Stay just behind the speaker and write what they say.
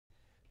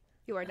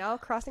You are now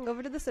crossing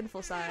over to the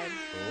sinful side.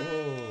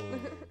 Oh.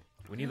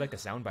 We need like a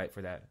soundbite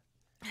for that.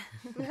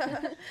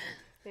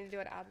 Need to do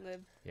an ad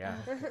lib. Yeah.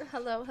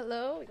 Hello,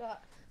 hello. We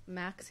got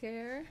Max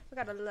here. We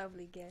got a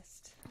lovely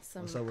guest.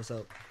 What's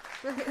up?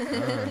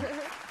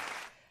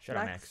 Shut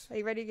up, Max. Are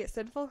you ready to get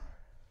sinful?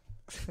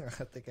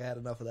 I think I had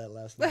enough of that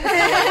last night.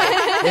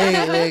 we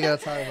ain't gonna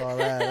talk about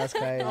that. That's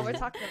crazy. Oh, we're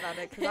talking about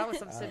it because that was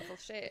some sinful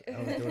shit.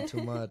 I was doing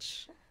too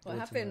much. What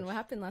happened? What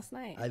happened last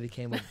night? I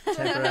became a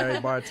temporary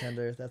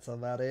bartender. That's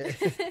about it.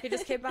 He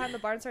just came behind the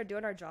bar and started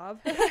doing our job.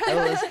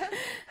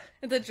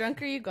 The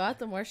drunker you got,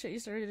 the more shit you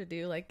started to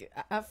do. Like,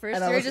 at first,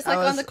 you were just, like,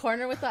 on the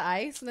corner with the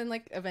ice, and then,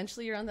 like,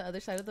 eventually you're on the other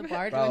side of the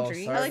bar doing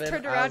drinks. I, like,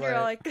 turned around,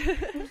 you're like...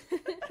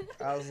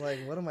 I was like,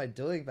 what am I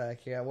doing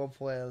back here? At one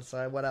point, so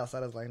I went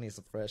outside, I was like, I need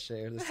some fresh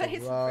air. This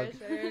is wrong.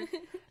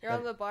 You're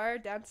on the bar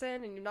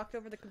dancing, and you knocked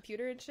over the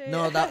computer and shit.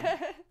 No,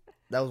 that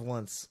was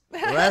once. The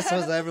rest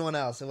was everyone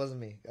else. It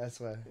wasn't me, I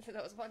swear.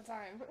 That was one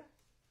time.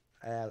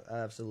 I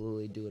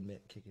absolutely do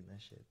admit kicking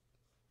that shit.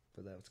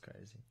 But that was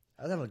crazy.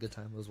 I was having a good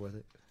time. It was worth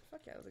it.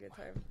 Fuck yeah, it was a good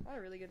time. I had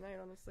a really good night,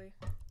 honestly.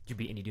 Did you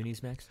beat any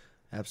Doonies, Max?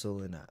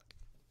 Absolutely not.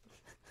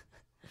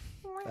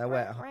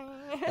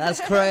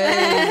 That's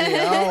crazy.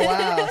 Oh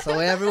wow! So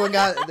everyone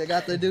got their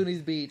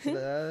Doonies beat.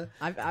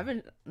 I've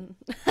been.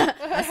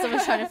 I still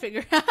was trying to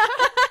figure out.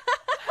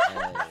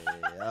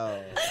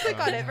 Click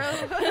on it,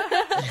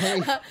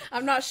 bro.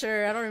 I'm not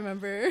sure. I don't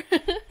remember.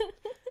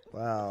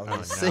 Wow. Oh,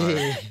 Let's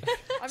see.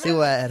 See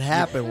what had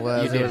happened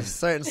was there was a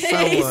certain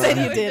someone. He said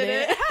you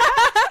did it.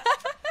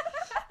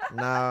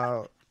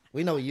 No,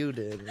 we know you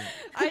did.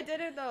 I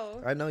didn't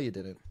though. I know you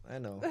didn't. I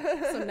know.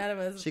 So none of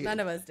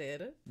us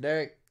did.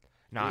 Derek.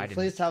 No, I didn't.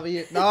 Please tell me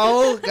you.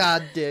 No,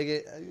 God dig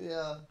it.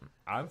 Yeah.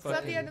 I'm So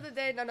at the end of the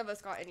day, none of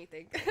us got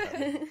anything.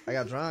 I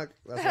got drunk.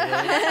 That's what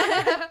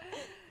it was.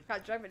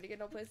 Got drunk, but you get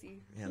no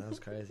pussy. Yeah, that was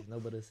crazy. No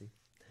pussy.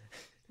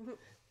 It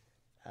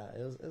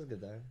was a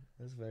good time.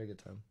 It was a very good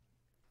time.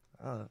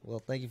 Well,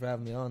 thank you for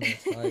having me on.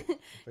 That's fine.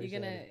 You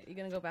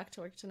gonna go back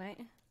to work tonight?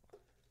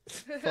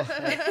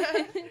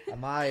 I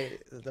might,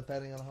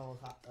 depending on how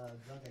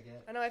drunk I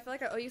get. I know. I feel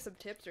like I owe you some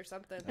tips or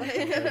something.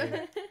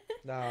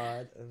 No,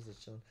 it was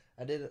just chilling.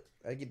 I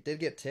did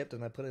get tipped,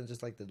 and I put in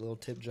just like the little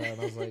tip jar, and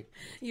I was like,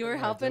 you were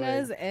helping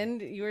us,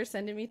 and you were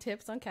sending me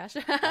tips on Cash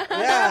App.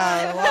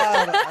 Yeah,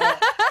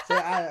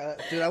 wow.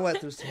 Dude, I went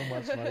through so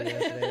much money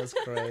yesterday. It was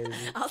crazy.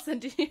 I'll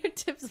send you your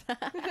tips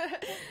back.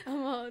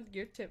 I'm on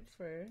your tips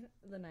for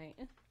the night.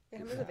 Yeah,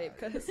 I'm a vape,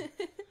 cuz.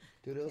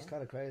 Dude, it was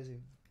kind of crazy.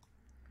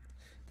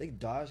 I think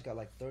Dodge got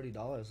like $30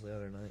 the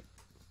other night.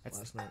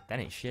 Last night. That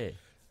ain't shit.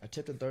 I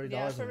tipped him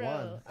 $30 and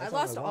won. I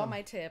lost all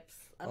my tips.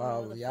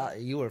 Wow, yeah,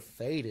 you were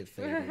faded.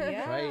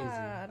 Yeah, crazy.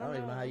 I don't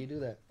even know how you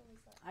do that.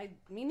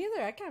 Me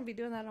neither. I can't be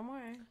doing that no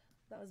more.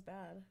 That was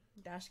bad.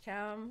 Dash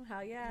cam,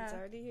 hell yeah. It's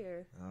already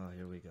here. Oh,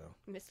 here we go.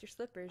 Mr.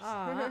 Slippers.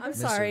 I'm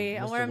sorry.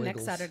 I'll wear them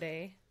next Wiggles.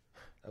 Saturday.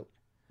 Oh.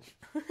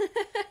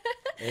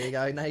 There you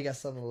go. Now you got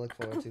something to look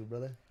forward to,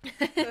 brother.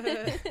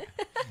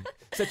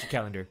 Set your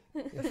calendar.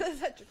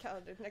 Set your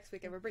calendar. Next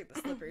weekend, we'll bring the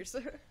slippers.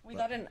 We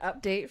got an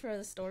update for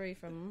the story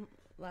from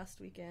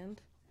last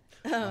weekend.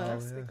 Stick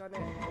on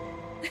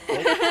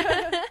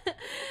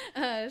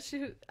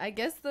it. I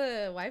guess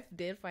the wife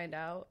did find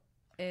out,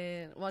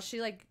 and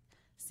she like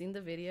seen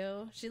the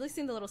video. She like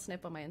seen the little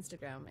snip on my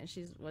Instagram, and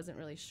she wasn't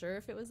really sure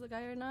if it was the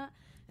guy or not.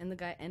 And the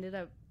guy ended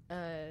up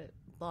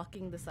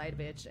blocking the side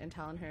bitch and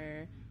telling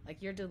her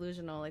like, you're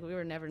delusional. Like, we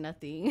were never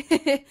nothing.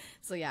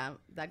 So yeah,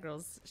 that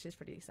she's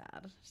pretty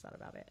sad. She's sad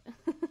about it.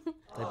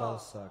 They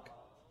both suck.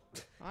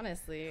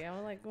 Honestly, I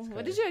was like,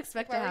 what did you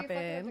expect to happen? Why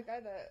were you fucking with the guy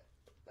that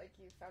like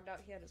you found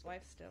out he had his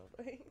wife still?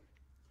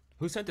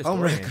 Who sent the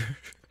story in?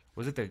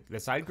 Was it the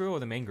side girl or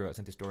the main girl that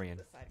sent the story in?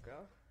 The side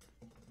girl.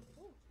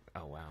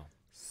 Oh wow.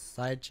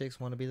 Side chicks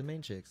want to be the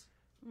main chicks.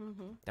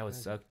 Mm-hmm. That would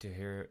suck to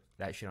hear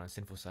that shit on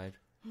Sinful Side.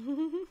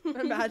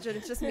 Imagine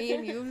it's just me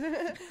and you.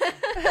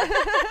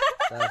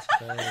 That's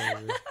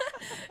crazy.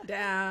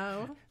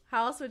 Damn.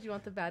 How else would you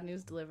want the bad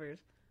news delivered?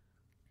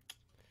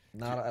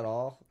 Not at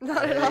all.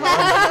 Not at all.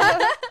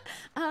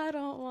 I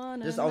don't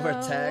want to Just over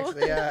text.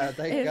 Yeah,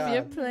 thank God. If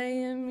you're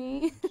playing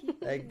me.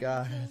 Thank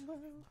God.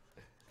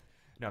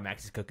 No,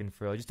 Max is cooking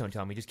for real. Just don't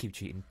tell me. Just keep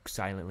cheating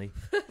silently.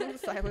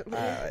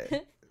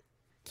 Silently.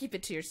 Keep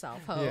it to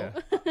yourself, ho. Yeah.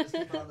 Just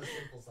keep it on the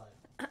simple side.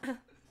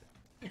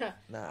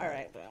 Nah. All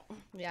right, well,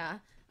 yeah.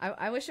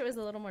 I wish it was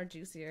a little more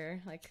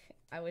juicier. Like,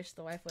 I wish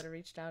the wife would have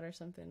reached out or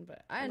something,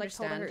 but I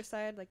understand. Like, told her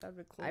side, like, that would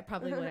be cool. I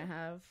probably wouldn't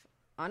have.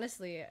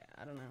 Honestly,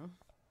 I don't know.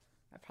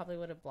 I probably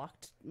would have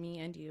blocked me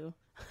and you.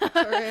 For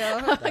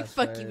real? Like, That's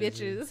fuck crazy. you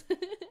bitches.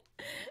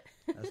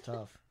 That's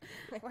tough.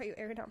 Like, why are you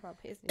airing out my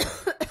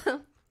business?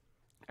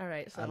 All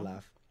right, so. I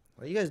laugh.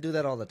 Well, you guys do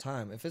that all the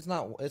time. If it's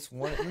not, it's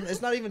one.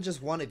 It's not even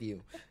just one of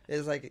you.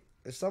 It's like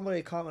if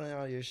somebody commented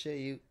on your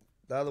shit,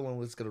 the other one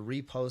was gonna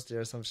repost it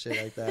or some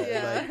shit like that.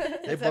 Yeah,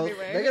 like, it's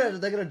everywhere.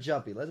 They're gonna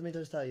jump you. Let me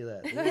just tell you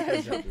that. They're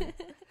gonna jump you.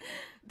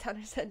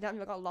 Tanner said, "Damn,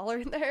 you got Lawler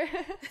in there."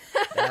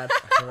 That's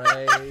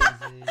crazy.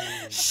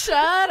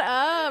 Shut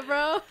up,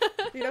 bro.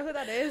 You know who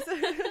that is?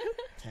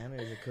 Tanner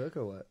is a cook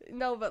or what?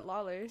 No, but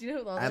Lawler. Do you know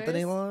who Lawler Anthony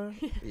is? Lawler?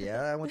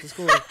 Yeah, I went to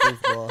school with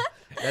goofball.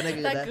 That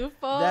nigga, That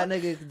goofball? That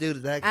nigga,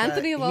 dude, that guy,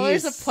 Anthony Lawler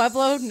is a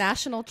Pueblo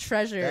national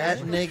treasure. That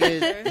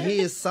nigga, he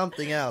is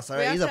something else. All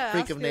We right, have he's a to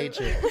freak ask of him.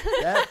 nature.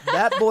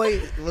 That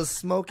boy was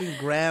smoking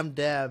gram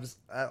dabs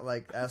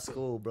at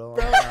school, bro.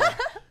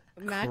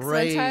 Max,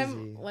 Crazy.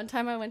 one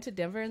time I went to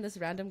Denver and this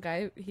random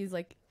guy, he's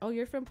like, "Oh,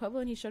 you're from Pueblo,"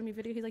 and he showed me a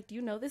video. He's like, "Do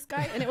you know this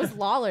guy?" And it was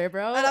Lawler,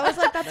 bro. And I was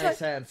like, that's Makes what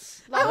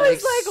sense. I was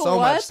Makes like, so much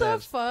what the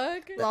sense.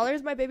 fuck?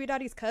 Lawler's my baby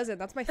daddy's cousin.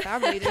 That's my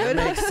family, That dude.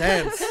 makes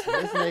sense.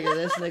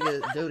 This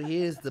nigga, dude,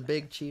 he is the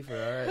big chiefer,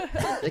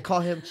 all right? They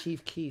call him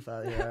Chief Keef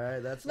out here, all right?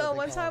 That's No, what they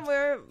one call time him. we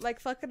were like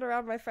fucking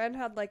around. My friend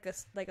had like a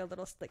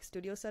little like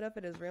studio set up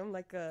in his room,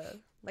 like a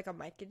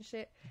mic and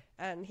shit.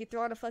 And he threw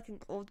on a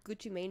fucking old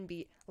Gucci Mane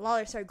beat.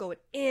 Lawler started going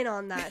in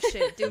on that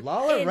shit, dude.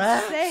 Lawler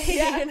raps?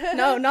 Insane.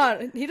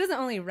 No, he doesn't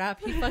only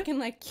rap. He fucking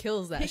like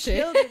kills that He shit.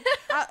 killed it.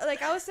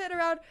 I was sitting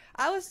around.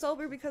 I was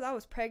sober because I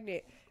was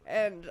pregnant.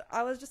 And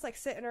I was just like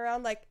sitting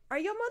around like, are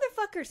you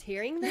motherfuckers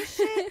hearing this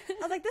shit? I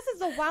was like, this is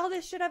the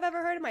wildest shit I've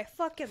ever heard in my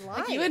fucking life.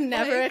 Like you would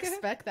never Like,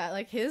 expect that.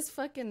 Like his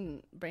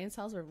fucking brain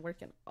cells were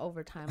working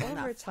overtime on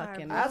that Overtime,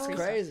 fucking. bro. That's freestyle.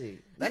 crazy.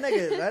 That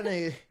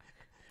nigga,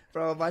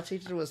 bro, my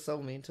teacher was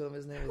so mean to him.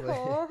 His name was like,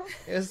 Aw.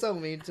 he was so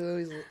mean to him.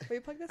 He's, Will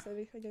you plug this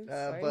in? Again,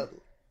 sorry. but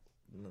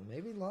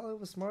maybe Lawler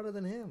was smarter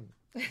than him.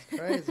 It's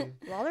crazy.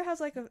 Lawler has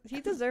like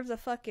he deserves a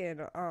fucking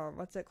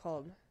what's it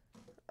called?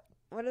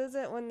 What is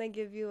it when they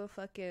give you a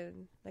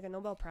fucking like a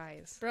Nobel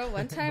Prize? Bro,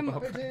 one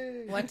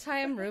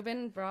time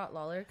Ruben brought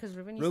Lawler because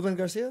Ruben used Ruben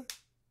Garcia?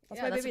 That's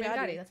yeah, my that's baby my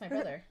daddy. That's my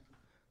brother.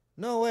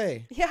 No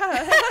way.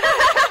 Yeah.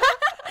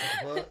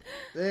 Well,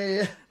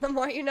 yeah. The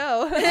more you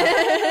know.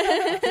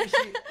 That's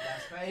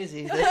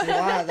crazy. This is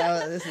wild.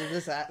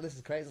 This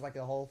is crazy. It's like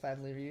a whole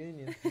family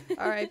reunion.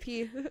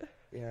 R.I.P.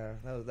 Yeah,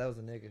 that was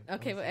a nigga.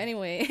 Okay, but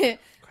anyway,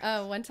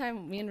 one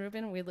time me and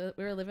Ruben we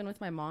were living with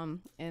my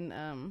mom,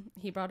 and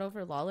he brought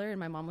over Lawler, and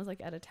my mom was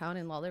like out of town,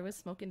 and Lawler was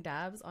smoking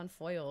dabs on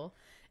foil,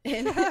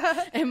 and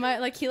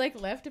he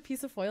left a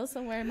piece of foil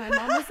somewhere, and my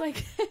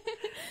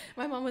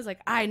mom was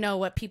like, I know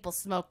what people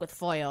smoke with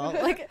foil.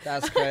 Like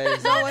That's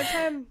crazy. No, one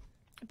time,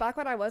 back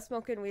when I was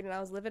smoking weed and I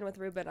was living with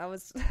Ruben, I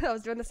was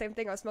doing the same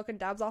thing. I was smoking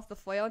dabs off the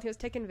foil, and he was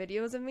taking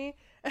videos of me,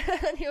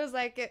 and he was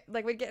like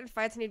we'd get in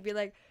fights, and he'd be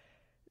like,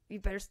 you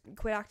better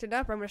quit acting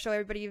up, or I'm gonna show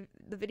everybody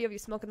the video of you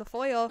smoking the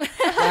foil.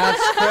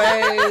 That's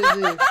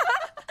crazy.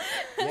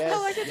 Yes,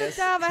 I took a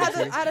dab.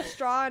 I had a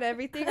straw and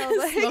everything. I was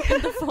like,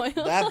 smoking the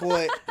foil. that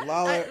boy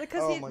Lawler.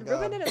 because my God.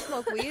 Ruben didn't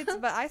smoke weeds,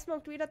 but I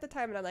smoked weed at the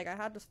time, and I'm like, I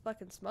had to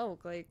fucking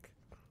smoke. Like,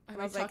 Are I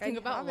we was like, talking I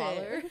about have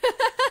Lawler?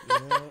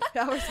 Yeah.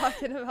 Yeah, we're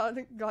talking about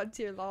the God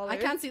tier Lawler. I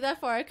can't see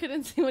that far. I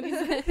couldn't see what he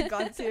said.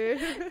 God tier.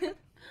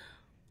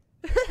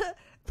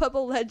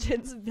 Pueblo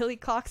legends: Billy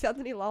Cox,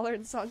 Anthony Lawler,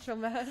 and Sancho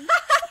Man.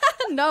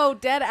 No,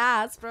 dead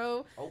ass,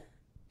 bro.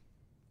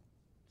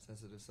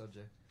 Sensitive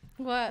subject.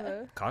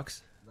 What?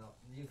 Cox? No,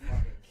 you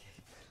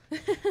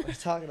fucking. We're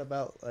talking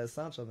about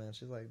Sancho Man.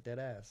 She's like dead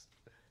ass.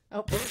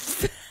 Oh,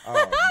 Oh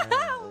man,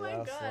 Oh my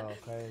that's God.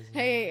 so crazy.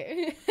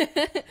 Hey.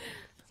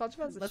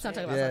 Sancho Man's Let's not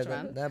talk about Yeah,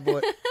 Sancho Man. that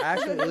boy.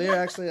 Actually, we were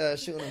actually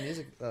shooting the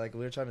music. Like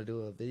we were trying to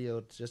do a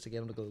video just to get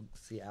him to go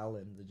see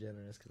Alan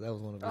DeGeneres because that was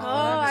one of his. Oh,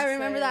 Oh, I sick.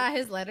 remember that.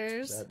 His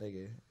letters. That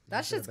nigga.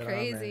 That shit's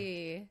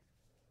crazy.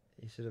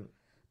 He should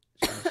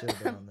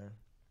have been on there.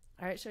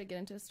 All right, should we get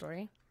into the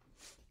story?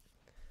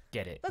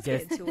 Get it. Let's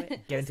get get into it.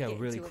 Get Let's into a get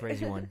really into it.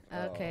 crazy one.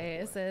 Okay,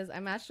 boy. it says I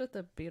matched with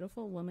a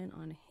beautiful woman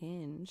on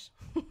Hinge.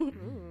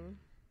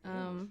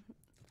 Mm.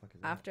 Fuck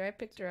is that? After I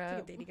picked her It's like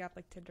up, a dating app,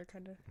 like Tinder,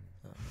 kind of.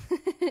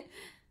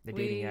 The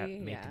dating app We-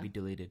 made yeah. to be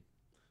deleted.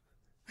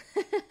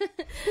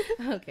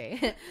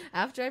 okay.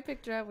 After I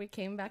picked her up, we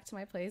came back to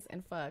my place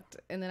and fucked.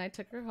 And then I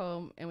took her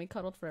home and we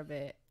cuddled for a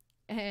bit.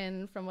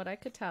 And from what I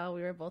could tell,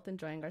 we were both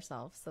enjoying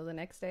ourselves. So the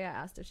next day I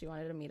asked if she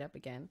wanted to meet up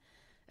again.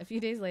 A few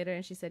days later,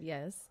 and she said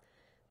yes.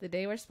 The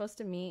day we're supposed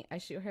to meet, I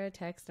shoot her a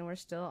text and we're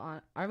still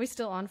on. Are we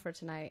still on for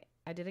tonight?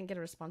 I didn't get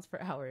a response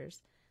for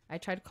hours. I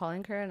tried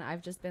calling her and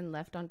I've just been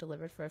left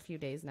undelivered for a few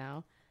days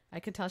now. I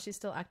could tell she's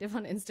still active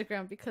on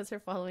Instagram because her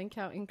following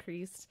count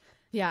increased.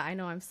 Yeah, I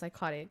know, I'm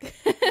psychotic.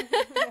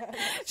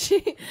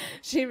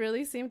 She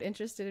really seemed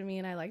interested in me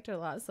and I liked her a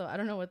lot, so I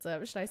don't know what's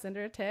up. Should I send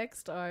her a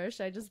text or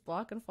should I just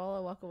block and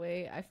follow, walk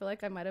away? I feel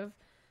like I might have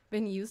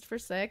been used for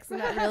sex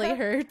and that really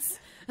hurts.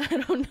 I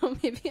don't know,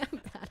 maybe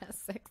I'm bad at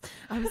sex.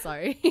 I'm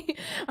sorry.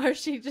 Or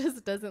she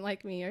just doesn't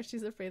like me, or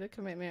she's afraid of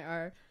commitment,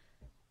 or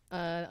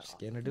Just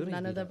getting her duty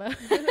none of the beat up.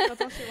 above.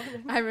 That's all she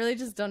wanted. I really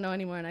just don't know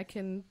anymore, and I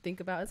can think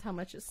about is how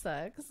much it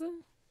sucks.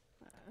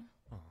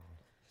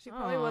 She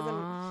probably wasn't.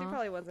 She Aw.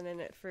 probably wasn't in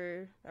it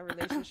for a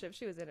relationship.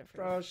 She was in it for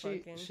Bro,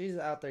 fucking. she's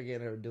out there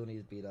getting her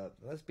duties beat up.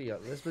 Let's be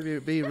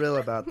real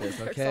about this,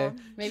 okay?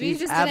 Maybe you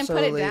She's just didn't put it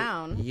absolutely-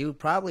 down. You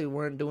probably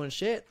weren't doing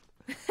shit.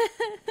 He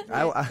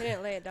I,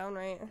 didn't lay it down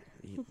right.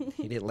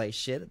 he didn't lay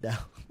shit down.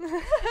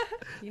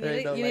 You There ain't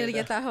need, no you way need to to-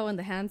 get that hoe in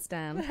the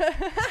handstand.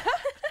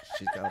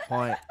 She's got a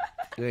point.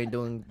 You ain't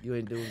doing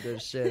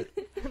good shit.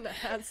 The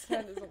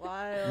handstand is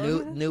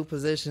wild. New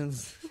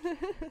positions.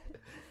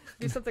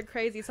 do something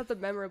crazy, something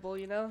memorable,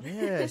 you know?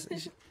 Yes.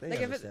 Like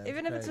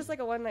even if it's just like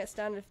a one night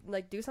stand,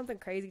 like do something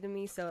crazy to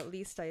me, so at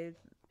least I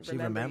she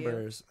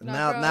remembers. No,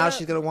 Now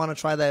she's gonna want to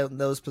try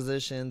those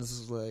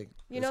positions. Like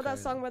you know that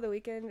song by The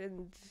Weeknd,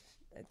 and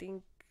I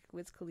think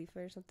Wiz Khalifa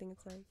or something.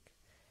 It's like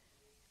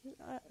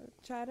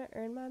try to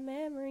earn my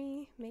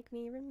memory, make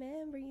me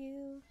remember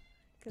you,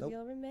 cause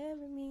you'll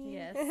remember me.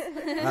 Yes.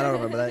 I don't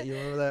remember that. You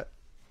remember that?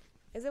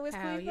 Is it Wiz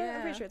Khalifa? Yeah.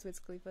 I'm pretty sure it's Wiz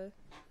Khalifa.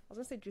 I was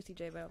gonna say Juicy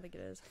J, but I don't think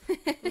it is.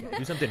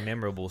 Do something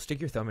memorable. Stick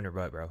your thumb in her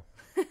butt, bro.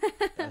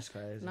 That's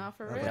crazy. Not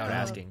for real. Without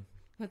asking.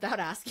 Without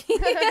asking.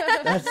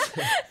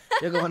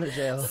 You're going to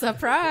jail.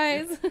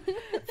 Surprise.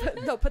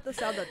 Put the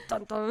sound of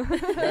dun dun.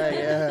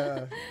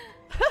 Yeah.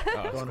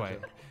 Oh, it's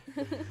quiet.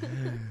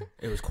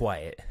 It was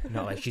quiet.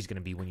 Not like she's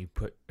gonna be when you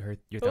put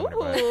your thumb in her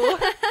butt.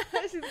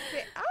 She's gonna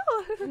say,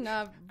 ow.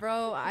 Nah,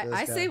 bro.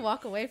 I say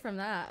walk away from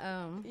that.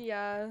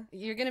 Yeah.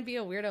 You're gonna be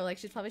a weirdo. Like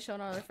she's probably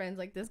showing all her friends.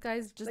 Like this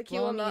guy's just Like he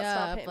will blowing me not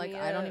stop up. hitting Like me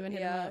I don't up. even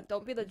hit him up.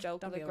 Don't be the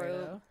joke Don't of be the a group.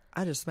 weirdo.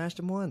 I just smashed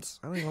him once.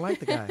 I don't even like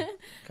the guy.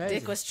 Crazy.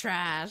 Dick was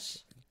trash.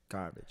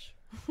 Garbage.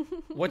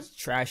 What's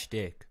trash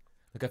dick?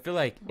 Like I feel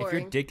like if your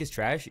Boring. dick is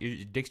trash,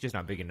 your dick's just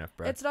not big enough,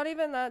 bro. It's not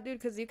even that, dude,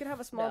 because you can have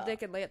a small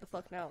dick and lay it the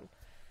fuck down.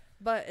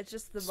 But it's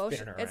just the motion.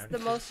 Spinning It's around. the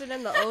motion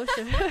in the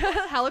ocean.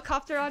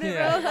 Helicopter on it,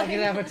 Yeah. bro. I can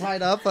have her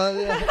tied up.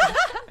 Yeah.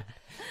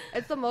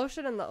 It's the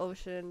motion in the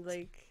ocean.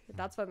 Like,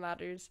 that's what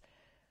matters.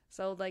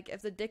 So, like,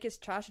 if the dick is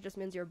trash, it just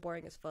means you're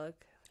boring as fuck.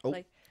 Oh.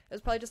 Like, it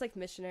was probably just, like,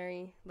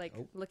 missionary. Like,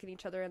 Oh. looking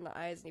each other in the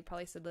eyes, and he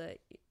probably said,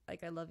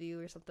 like I love you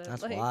or something.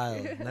 That's like,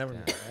 wild. Never.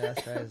 Yeah.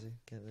 That's crazy.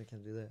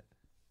 Can't do that.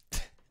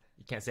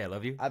 You can't say I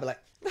love you. I'd be like,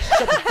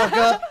 shut the fuck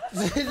up.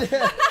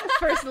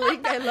 First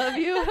link, I love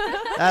you.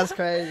 That's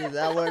crazy.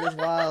 That word is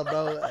wild,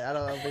 bro. I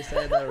don't be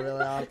saying that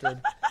really often.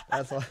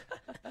 That's why.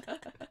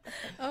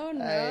 Oh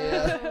no.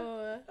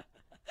 Hey,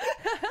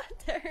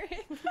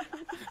 Derek.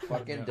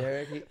 Fucking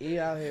Derek, he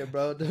out here,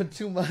 bro. Doing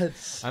too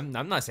much. I'm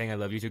not saying I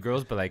love you to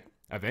girls, but like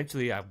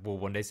eventually I will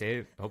one day say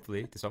it,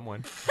 hopefully, to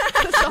someone.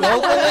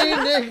 Hopefully,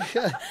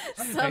 nigga.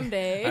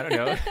 Someday. I don't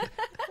know.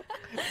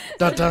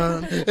 Dun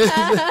dun.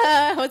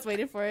 I was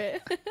waiting for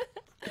it.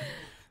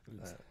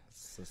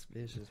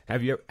 Suspicious. How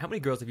many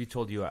girls have you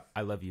told you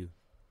I love you?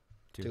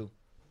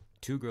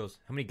 Two girls.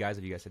 How many guys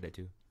have you guys said that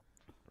to?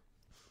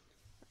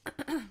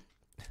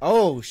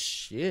 Oh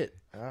shit!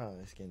 Oh,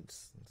 it's getting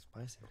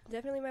spicy.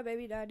 Definitely my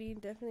baby daddy.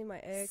 Definitely my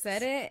ex.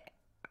 Said it.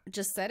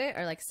 Just said it,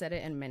 or like said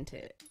it and meant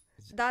it.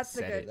 That's a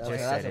Said good. it. That's, Just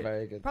that's said a it.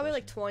 very good. Probably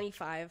like question.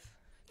 25.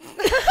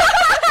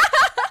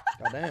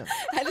 Goddamn.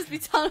 I just be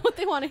telling them what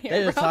they want to hear.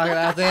 They just bro. talking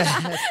out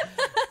there.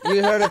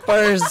 You heard it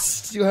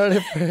first. You heard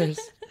it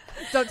first.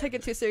 Don't take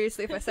it too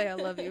seriously if I say I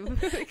love you,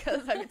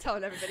 because I've been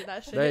telling everybody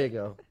that shit. There you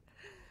go.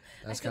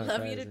 I That's could kind of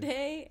love crazy. you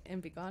today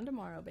and be gone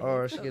tomorrow, baby.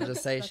 Or she could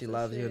just say That's she the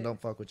loves you and shit.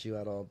 don't fuck with you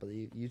at all, but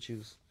you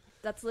choose.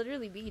 That's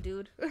literally me,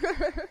 dude.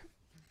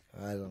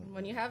 I don't.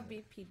 When you have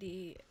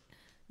BPD,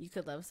 you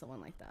could love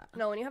someone like that.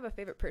 No, when you have a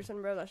favorite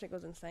person, bro, that shit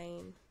goes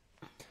insane.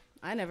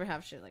 I never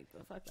have shit like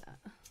that. Fuck that.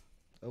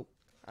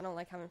 I don't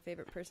like having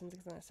favorite persons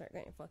because then I start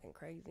getting fucking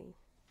crazy.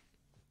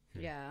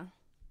 Yeah.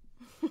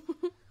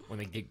 When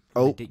the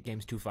Oh. dick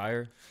game's too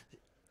fire,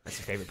 that's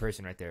your favorite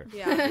person right there.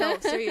 Yeah, no,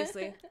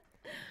 seriously.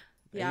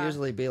 Yeah. It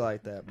usually be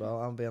like that, bro.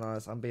 I'm being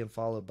honest. I'm being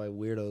followed by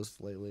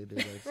weirdos lately, dude.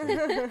 Like,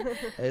 so,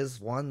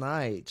 it's one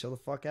night. Chill the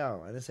fuck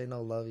out. I didn't say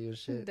no love you and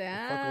shit.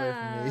 Damn.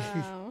 Fuck away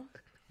from me.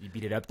 You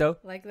beat it up though.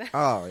 Like that.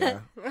 Oh yeah.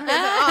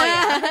 Oh,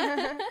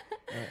 yeah.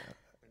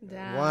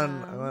 Damn.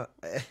 One.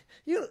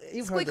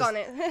 You've Squeak heard on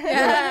it.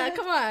 Yeah,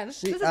 come on.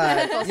 She, This is the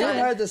headphone you side.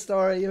 heard the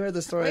story. You heard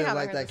the story We of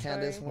haven't like heard that the story.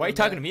 Candace. Why are you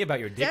talking to me about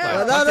your dick?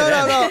 Yeah. life? No, Talk to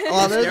them.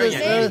 Oh, Staring there's at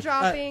this. me. Name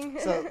dropping.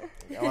 So,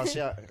 well,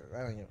 I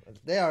don't know.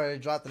 They already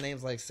dropped the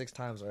names like 6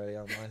 times already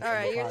on my All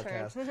right, on the your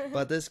podcast. turn.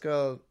 But this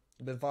girl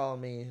been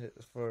following me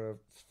for a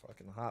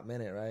fucking hot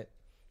minute, right?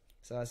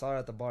 So I saw her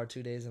at the bar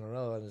 2 days in a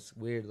row, and it's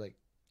weird. Like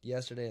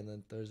yesterday and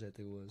then Thursday, I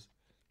think it was.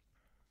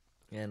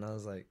 And I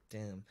was like,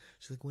 "Damn."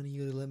 She's like, "When are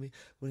you gonna let me?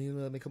 When are you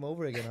gonna let me come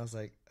over again?" I was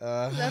like,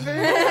 Never.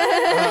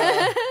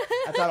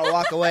 I tried to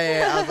walk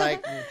away. I was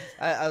like,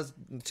 I was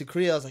to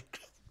Korea. I was like,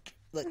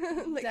 Like,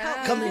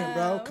 Damn. "Come here,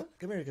 bro.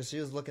 Come here," because she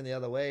was looking the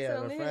other way So at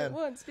her only hit friend.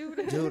 once, dude.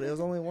 Dude, it was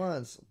only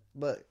once,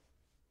 but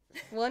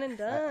One and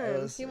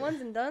done. was- He ones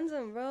and done's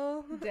him,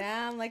 bro.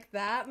 Damn, like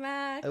that,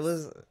 Max. it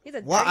was. He's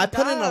a Well, I dirty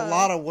put in a dog.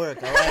 lot of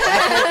work. All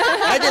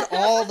right? I did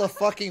all the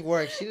fucking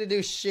work. She didn't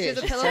do shit. She's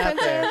a She pillow sat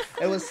there.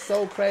 princess? It was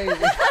so crazy.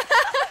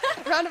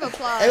 Round of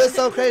applause. It was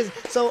so crazy.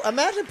 So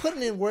imagine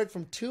putting in work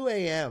from 2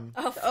 a.m.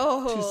 to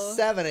Oh.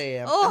 7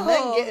 a.m. and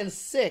then Oh. getting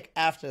sick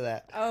after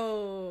that.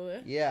 Oh.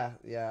 Yeah,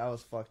 I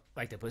was fucked.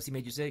 Like the pussy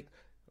made you sick.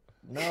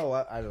 No,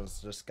 I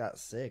just got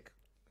sick.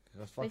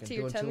 I was fucking to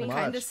your doing too tummy? much.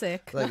 Kind of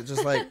sick. Like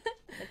just like,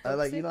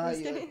 like you know how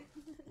Sick,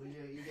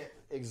 you get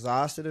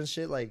exhausted and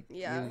shit. Like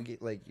Yeah. you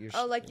get like you're.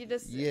 Oh, like you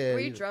just. Yeah, Were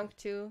you you- drunk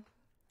too?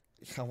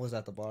 I was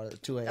at the bar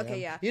at 2 a.m.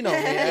 Okay, yeah. You know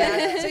me.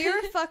 Yeah. So you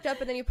were fucked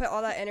up, and then you put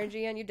all that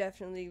energy in. You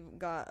definitely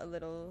got a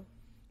little.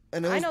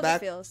 And it I was know the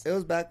back. feels. It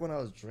was back when I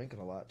was drinking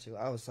a lot too.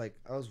 I was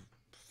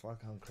fuck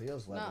on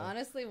Creole's No, level.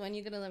 honestly, when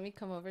you gonna let me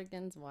come over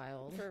again is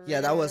wild. For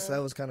Yeah, that was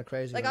real. kind of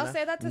crazy. Like, but I'll now,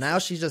 say that to now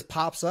she just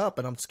pops up,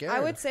 and I'm scared. I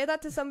would say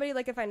that to somebody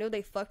like if I knew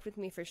they fucked with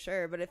me for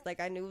sure, but if like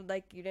I knew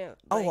like you didn't.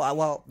 Oh Like,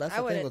 well, that's I the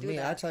thing wouldn't with do me.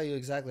 I that. tell you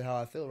exactly how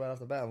I feel right off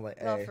the bat. I'm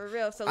like, no, hey, for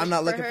real. So I'm like,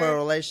 not looking for her, a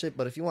relationship,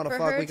 but if you want to for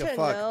fuck, her we can to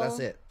fuck. know- That's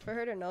it. For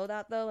her to know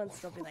that though, and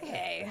still be like,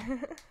 hey.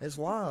 It's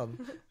wild.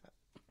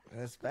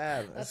 It's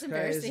bad. That's It's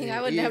crazy. embarrassing.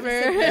 I would never.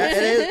 Yeah, it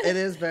is. It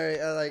is very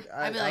like.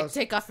 I'd be like,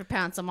 take off your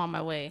pants. I'm on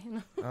my way.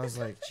 I was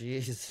like,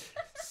 jeez.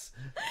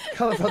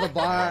 Coming from the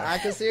bar, I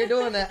can see her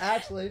doing that.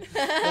 Actually,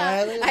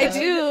 I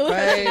do.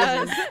 Crazy.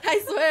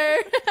 I swear.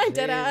 I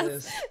dead ass.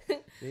 Jesus.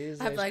 Jesus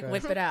I'd be like,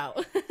 Christ. whip it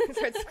out. He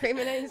started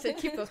screaming at you and said,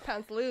 keep those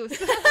pants loose.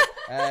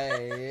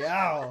 Hey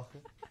yo.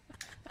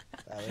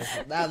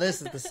 Now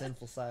this is the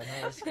sinful side.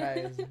 Huh? It's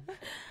crazy.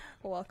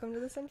 Welcome to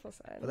the sinful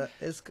side. But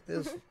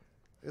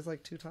it's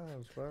like 2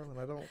 times, bro, and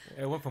I don't.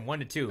 It went from 1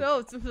 to 2.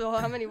 No, so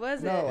how many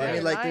was it? No, I Yeah.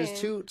 mean like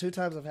there's Lying. two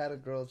times I've had a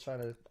girl try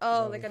to.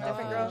 Oh, like a talk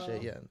different to me girl? and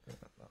Shit. Yeah.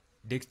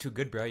 Dick's too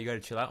good, bro. You gotta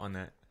chill out on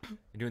that.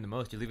 You're doing the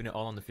most. You're leaving it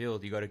all on the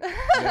field. You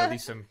gotta leave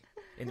some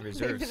in the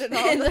reserves. Leaving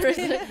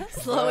it all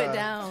Slow it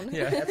down.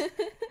 Yeah.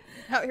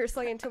 out here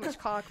slinging too much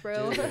cock,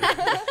 bro. Dude.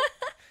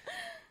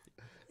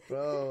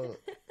 Bro,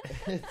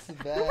 it's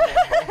bad.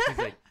 He's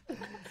like,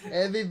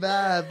 It'd be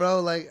bad,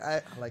 bro.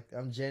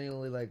 I'm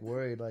genuinely like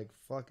worried. Like,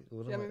 fuck.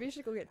 What Yeah, am maybe you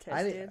should go get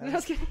I tested. didn't- No, I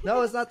was kidding.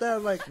 No, it's not that.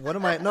 I'm like, what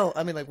am I? No,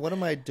 I mean, like, what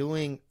am I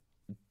doing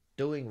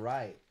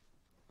right?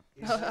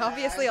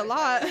 Obviously a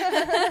lot.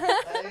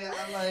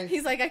 I'm like,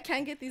 He's like, I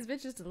can't get these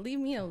bitches to leave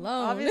me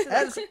alone. Obviously,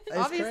 That's- that, it's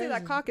obviously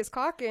that crazy. cock is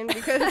cocking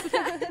because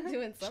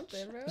doing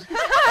something, bro.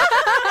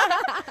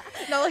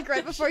 no, like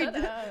right before Shut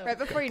up. right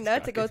before he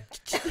nuts, it goes.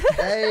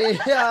 hey,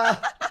 yeah.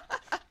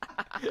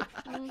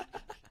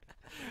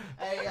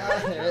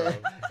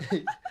 Hey,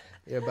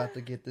 you're about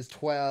to get this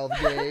 12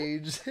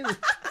 gauge.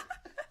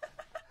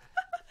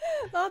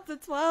 Not the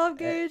 12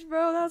 gauge,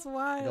 bro. That's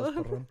wild.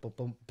 what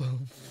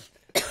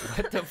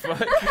the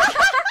fuck?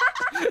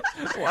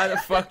 Why the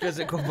fuck does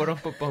it go bum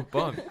bum bum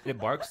bum? It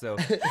barks though.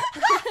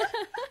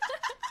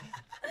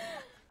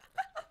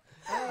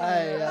 I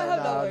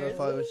have no I'm words.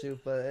 fuck with you,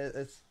 but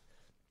I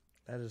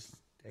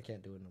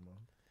can't do it no more.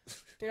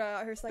 You're not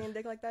out here slinging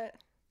dick like that?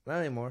 Not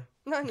anymore.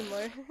 Not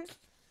anymore.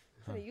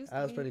 It used to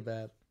That was be. pretty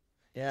bad.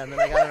 Yeah, and then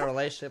I got in a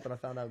relationship and I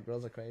found out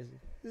girls are crazy.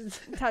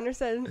 Tanner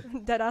said,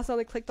 "Deadass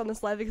only clicked on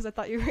this live because I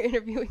thought you were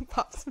interviewing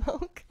Pop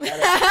Smoke." Shut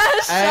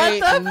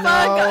the fuck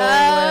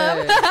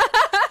up.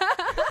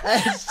 Hey,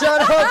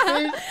 shut up,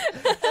 bitch.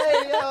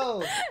 Hey,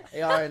 yo.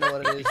 You already know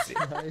what it is.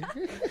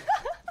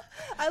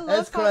 I love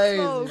That's Pop crazy.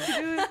 Smoke,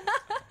 dude.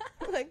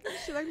 Like,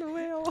 she like the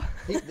whale.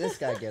 This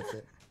guy gets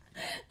it.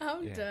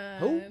 I'm Yeah. done.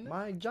 Who?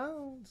 Mike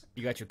Jones.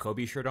 You got your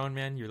Kobe shirt on,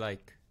 man. You're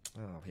like,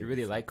 Oh, you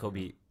really like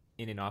Kobe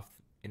in and out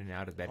of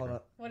the Hold bedroom.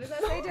 up. What does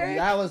that say, Derek?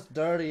 That was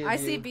dirty. Of I you.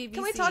 see BBC.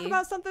 Can we talk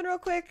about something real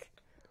quick?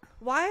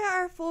 Why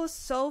are fools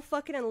so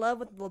fucking in love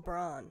with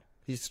LeBron?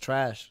 He's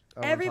trash.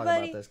 I don't want to talk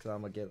Everybody- about this because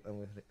I'm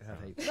gonna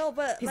have hate. No,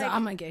 but He's like, like,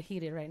 I'm gonna get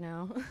heated right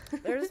now.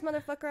 there's this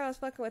motherfucker I was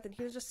fucking with, and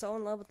he was just so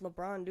in love with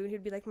LeBron, dude.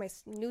 He'd be like, my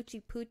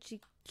snoochie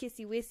poochie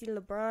kissy wissy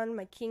LeBron,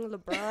 my king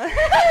LeBron.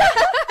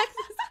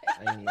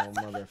 Ain't no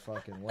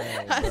motherfucking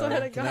way. I Bro. swear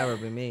to It can God. never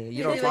be me. You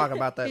He'd don't be talk like-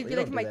 about that. He'd be You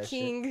like, don't my do that shit.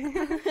 king.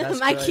 That's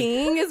My crazy.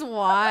 king is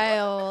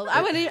wild.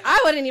 I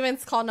wouldn't even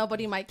call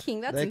nobody my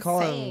king. That's They call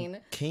insane.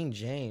 him King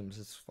James.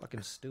 It's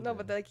fucking stupid. No,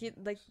 but like That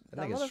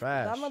nigga's that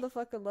trash.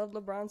 motherfucker loved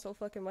LeBron so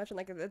fucking much, and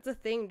like it's a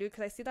thing, dude.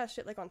 Because I see that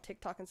shit like on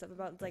TikTok and stuff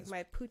about like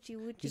my poochie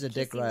woochie. He's a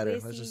dick kissy rider,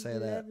 wissy, let's just say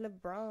that. love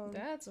LeBron.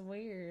 That's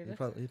weird. He's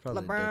probably a dick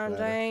LeBron rider.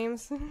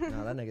 James.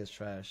 No, that nigga's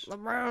trash.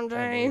 LeBron believe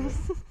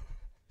James.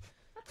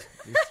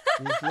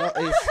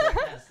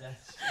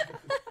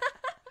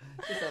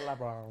 He's said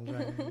LeBron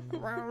James.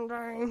 LeBron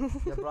James.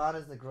 LeBron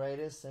is the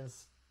greatest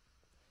since.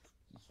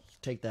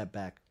 Take that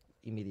back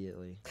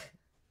immediately.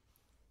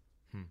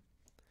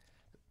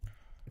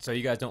 So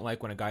you guys don't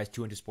like when a guy's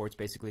too into sports,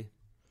 basically?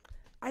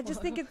 I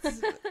just think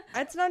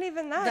it's not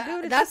even that,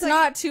 dude. It's That's just, like,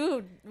 not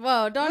too.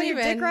 Well, don't When you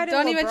even dick riding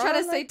try to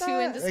LeBron say like too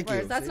that? into Thank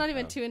sports. you. That's See? not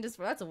even too into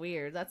sports. That's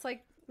weird. That's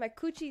like my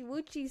coochie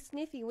woochie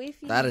sniffy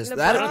whiffy. That is LeBron.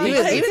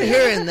 that. Even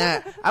hearing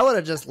that, I would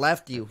have just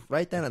left you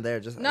right then and there.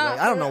 Just No, like,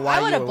 I don't know I why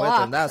you would've were with him.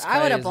 blocked. That's I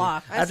crazy. would've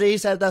blocked. After he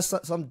said that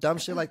some dumb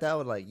shit like that, I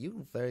would like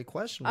you very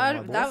questionable.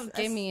 my boy. that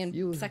gave me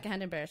You-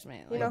 secondhand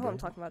embarrassment. You Like, know who I'm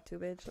talking about too,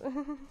 bitch.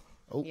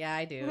 Oh. yeah,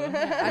 I do.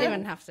 I don't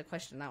even have to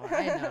question that one.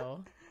 I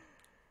know.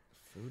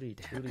 Fruity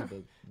tooty,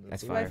 but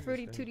That's My fire.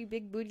 fruity tooty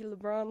big booty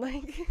LeBron,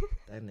 like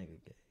That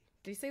nigga gay.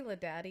 Do you say La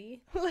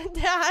Daddy?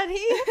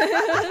 daddy.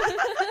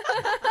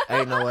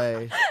 Ain't no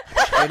way.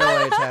 Ain't no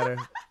way, Tanner.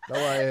 No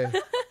way.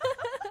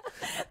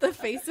 The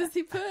faces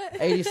he put.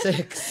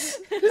 86.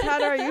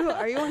 Tanner,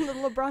 are you on the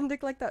LeBron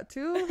dick like that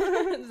too?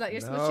 Is that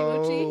your No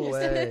smoochy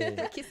way.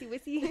 Kissy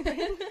wissy.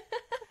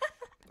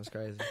 That's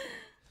crazy.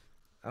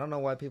 I don't know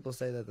why people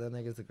say that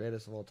nigga's the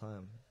greatest of all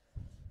time.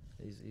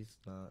 He's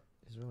not.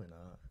 He's really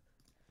not.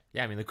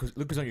 Yeah, I mean, look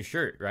who's on your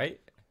shirt, right?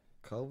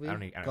 Kobe. I don't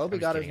need- I'm Kobe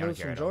just got his kidding. I don't moves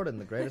care from at all. Jordan,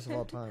 the greatest of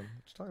all time.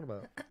 What you talking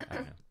about? I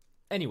don't know.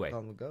 Anyway,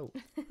 On the goat.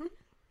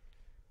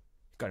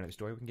 Got another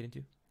story we can get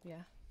into? Yeah.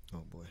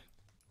 Oh boy.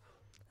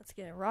 Let's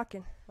get it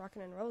rocking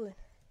and rolling.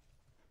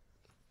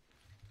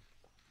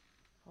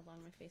 Hold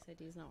on, my Face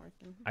ID is not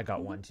working. I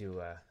got one too.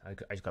 I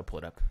just got to pull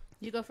it up.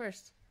 You go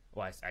first.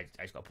 Well, I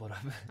just got to pull it up.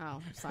 Oh,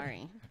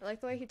 sorry. I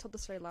like the way he told the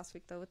story last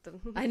week though with the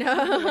I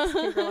know.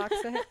 Mexican girl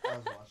accent. I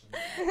was watching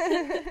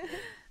it.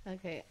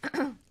 Okay.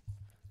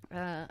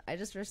 I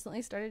just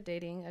recently started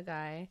dating a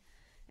guy,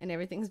 and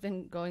everything's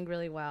been going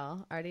really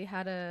well. I already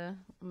had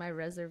my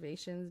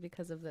reservations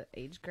because of the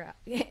age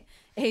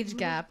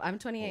gap. I'm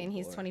 28 and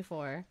he's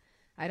 24.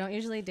 I don't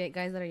usually date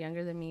guys that are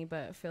younger than me,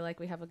 but feel like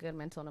we have a good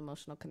mental and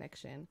emotional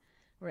connection.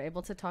 We're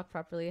able to talk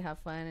properly, have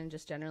fun, and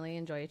just generally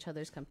enjoy each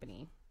other's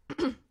company.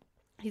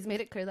 He's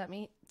made it clear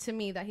to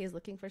me that he's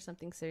looking for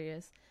something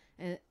serious,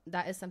 and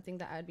that is something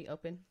that I'd be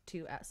open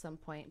to at some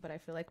point, but I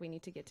feel like we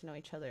need to get to know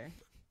each other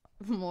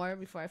more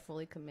before I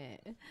fully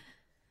commit.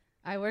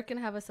 I work and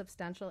have a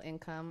substantial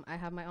income. I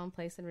have my own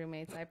place and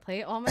roommates. I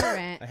pay all my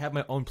rent. I have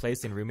my own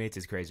place and roommates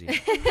is crazy.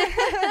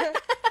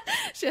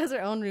 She has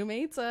her own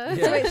roommates. So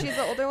wait, she's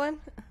the older one?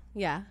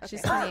 Yeah, Okay.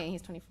 she's 28.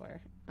 He's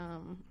 24.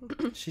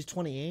 She's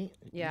 28.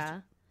 Yeah.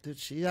 Dude,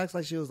 she acts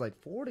like she was like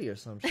 40 or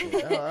some shit.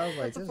 I was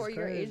like, That's a this is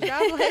 4-year crazy. age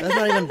gap. Like, That's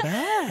not even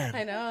bad.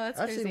 I know, that's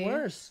I've crazy. seen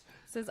worse.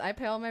 Says I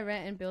pay all my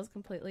rent and bills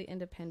completely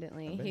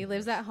independently. I've been He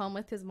lives worse. at home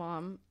with his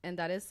mom, and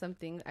that is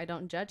something I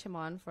don't judge him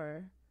on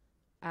for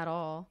at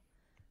all.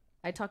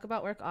 I talk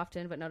about work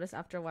often, but notice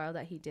after a while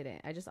that he didn't.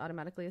 I just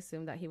automatically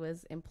assumed that he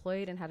was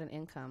employed and had an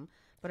income.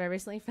 But I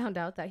recently found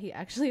out that he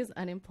actually is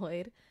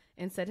unemployed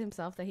and said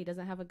himself that he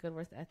doesn't have a good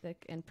work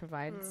ethic and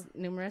provides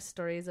numerous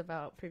stories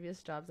about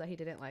previous jobs that he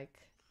didn't like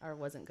or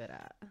wasn't good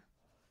at.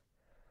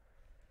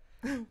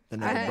 And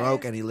then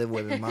broke and he lived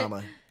with his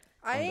mama.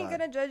 I Oh, ain't God.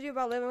 gonna judge you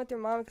about living with your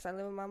mom because I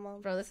live with my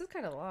mom. Bro, this is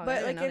kind of long. I But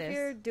didn't like if notice.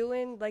 you're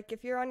doing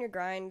if you're on your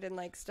grind and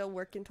like still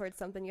working towards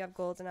something, you have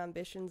goals and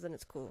ambitions, then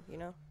it's cool, you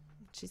know.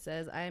 She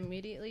says, I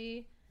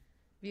immediately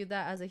viewed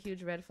that as a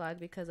huge red flag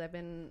because I've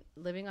been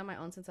living on my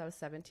own since I was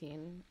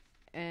 17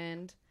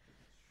 and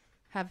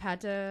have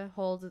had to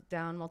hold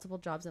down multiple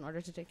jobs in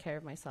order to take care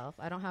of myself.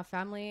 I don't have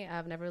family.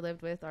 I've never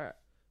lived with or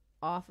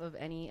off of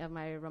any of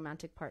my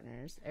romantic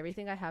partners.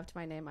 Everything I have to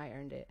my name, I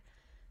earned it.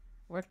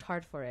 Worked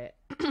hard for it.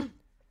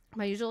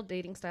 My usual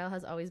dating style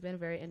has always been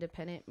very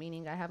independent,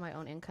 meaning I have my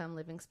own income,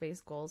 living space,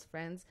 goals,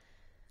 friends,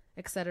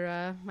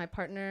 etc. My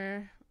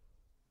partner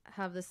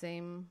have the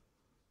same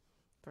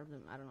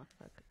problem. I don't know what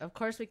the fuck. Of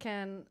course, we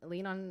can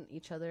lean on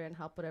each other and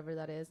help whatever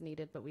that is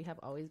needed, but we have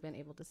always been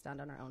able to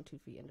stand on our own 2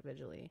 feet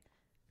individually.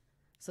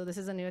 So this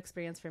is a new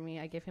experience for me.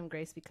 I give him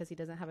grace because he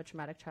doesn't have a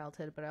traumatic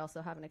childhood, but I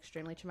also have an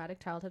extremely traumatic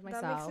childhood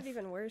myself. That makes it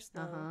even worse,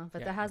 though.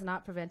 But that has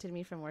not prevented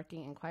me from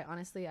working, and quite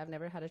honestly, I've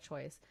never had a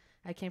choice.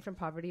 I came from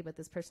poverty, but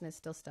this person is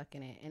still stuck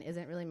in it and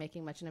isn't really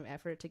making much of an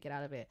effort to get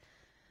out of it.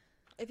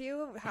 If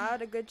you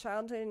had a good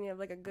childhood and you have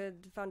like a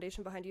good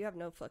foundation behind you, you have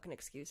no fucking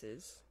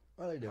excuses.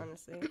 What are they doing?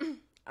 Honestly,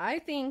 I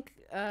think,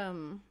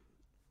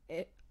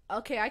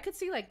 okay, I could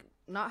see like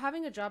not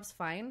having a job's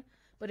fine,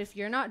 but if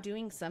you're not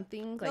doing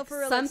something like No, for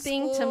real,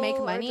 something to make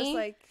school or money, just,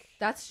 like,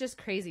 that's just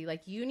crazy.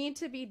 Like you need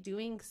to be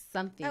doing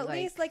something. at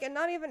least and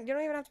not even you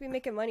don't even have to be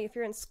making money if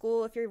you're in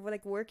school. If you're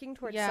like working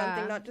towards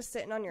something, not just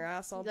sitting on your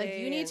ass all day. Like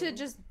you need to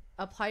just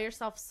apply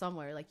yourself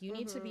somewhere. Like you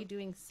need to be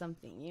doing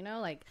something. You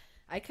know, like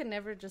I could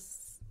never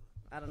just,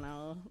 I don't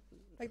know.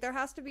 Like there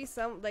has to be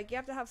some you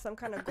have to have some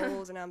kind of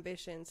goals and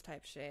ambitions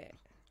type shit.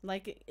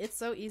 Like it's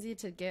so easy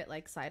to get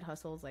like side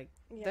hustles. Like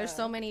Yeah. there's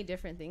so many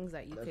different things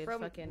that you could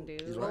From- fucking do.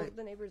 He's Mow right.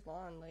 the neighbor's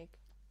lawn,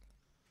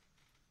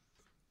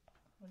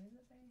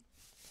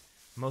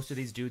 Most of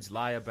these dudes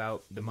lie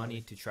about the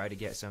money to try to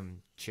get some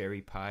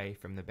cherry pie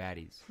from the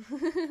baddies.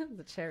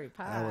 The cherry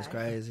pie. That was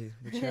crazy.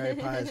 The cherry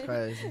pie is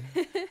crazy.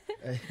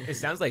 It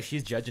sounds like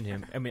she's judging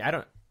him. I mean, I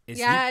don't. It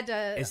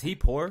does. Is he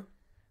poor?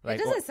 It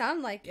doesn't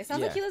sound like it.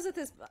 Sounds like Yeah. he lives with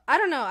his. I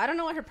don't know. I don't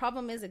know what her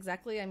problem is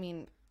exactly. I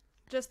mean,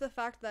 just the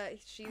fact that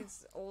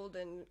she's old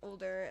and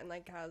older and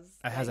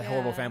has a Yeah.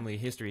 horrible family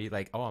history.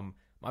 Like, oh,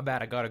 my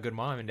bad. I got a good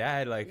mom and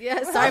dad. Like,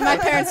 yeah. Sorry, my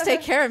parents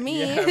take care of me.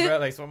 yeah, bro.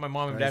 Like, so my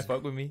mom and dad Crazy.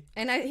 fuck with me.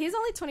 And he's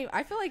only 20.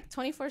 I feel like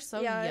 24 is so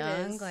Yeah, it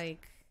young. is.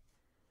 Like,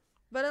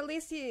 But at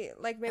least he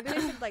maybe they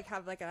should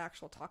have an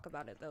actual talk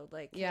about it though.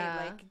 Like,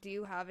 Yeah. hey, do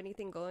you have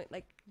anything going?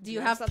 Like, Do you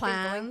have something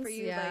going plans? for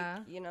you? Yeah.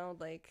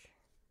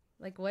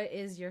 Like, what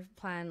is your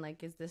plan?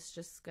 Like, is this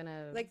just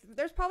gonna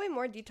there's probably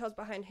more details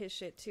behind his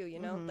shit too. You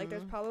know, like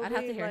there's probably I'd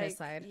have to hear his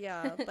side.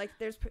 Yeah,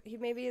 he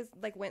maybe is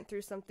went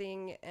through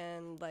something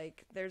and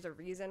there's a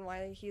reason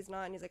why he's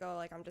not, and he's like,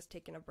 oh, I'm just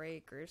taking a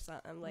break or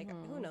something. Like,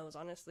 who knows,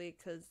 honestly,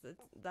 because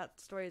that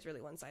story is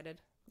really one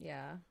sided.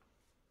 Yeah. It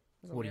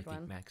was a What do you weird think,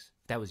 one. Max?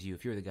 That was you.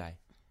 If you're the guy.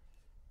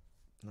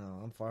 No,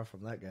 I'm far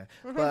from that guy.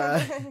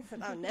 But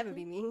That would never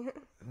be me.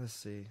 let's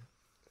see.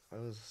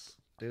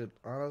 Dude,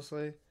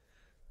 honestly,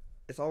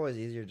 it's always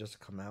easier just to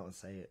come out and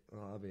say it.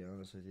 Well, I'll be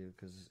honest with you,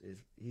 because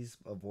he's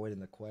avoiding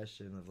the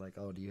question of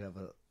oh, do you have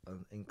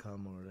an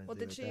income or anything Well,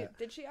 did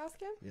she ask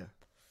him? Yeah.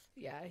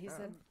 Yeah, he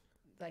said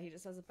that he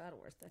just has a bad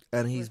worth it.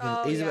 And he's been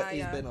Oh, he's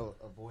yeah, been yeah.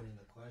 avoiding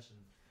the question.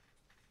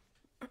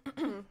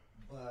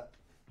 But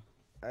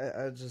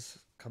I just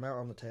come out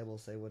on the table,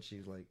 say what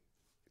she's like.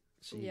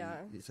 Yeah.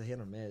 It's a hit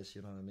or miss,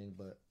 you know what I mean?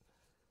 But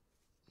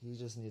he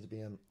just needs to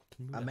be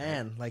a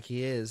man, like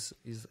he is.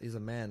 He's a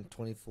man,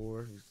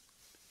 24.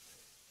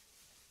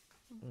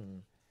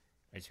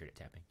 I just heard it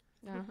tapping.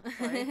 No.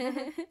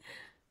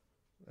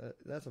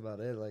 That's about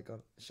it. Like,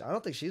 I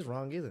don't think she's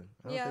wrong either.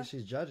 I don't think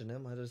she's judging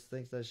him. I just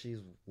think that she's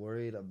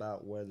worried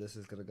about where this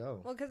is gonna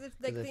go. Well, because if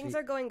things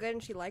are going good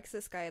and she likes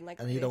this guy and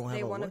like he don't have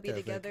they a want to work be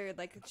ethic. together,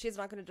 like she's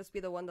not gonna just be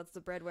the one that's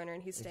the breadwinner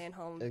and he's staying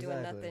home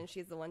doing nothing.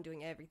 She's the one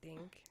doing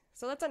everything.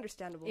 So that's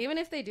understandable. Even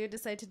if they do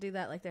decide to do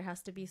that, like there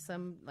has to be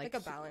some like a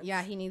balance.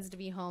 Yeah, he needs to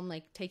be home,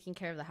 like taking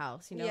care of the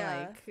house. You know,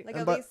 like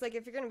at least like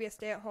if you're gonna be a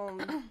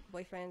stay-at-home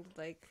boyfriend,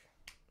 like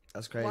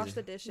that's crazy. Wash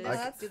the dishes,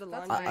 do the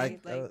that's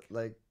laundry.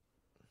 Like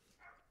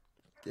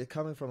it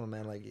coming from a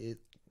man, like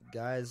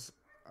guys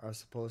are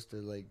supposed to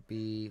like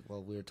be.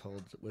 Well, we're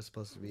told we're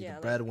supposed to be the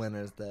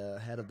breadwinners,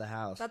 the head of the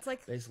house. That's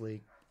like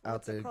basically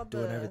out there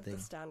doing everything.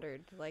 The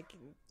standard, like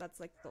that's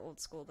like the old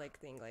school like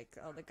thing. Like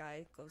the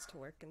guy goes to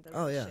work and does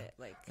shit.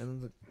 Like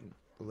and then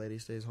the lady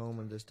stays home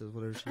and just does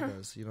whatever she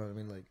does. You know what I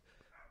mean? Like,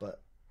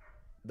 but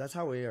that's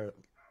how we are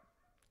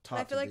taught.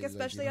 I feel like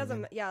especially as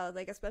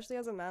especially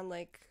as a man,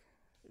 like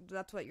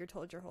that's what you're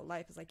told your whole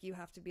life is like you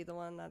have to be the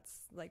one that's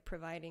like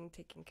providing,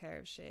 taking care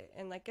of shit,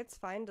 and like it's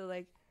fine to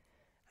like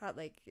have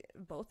like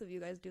both of you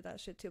guys do that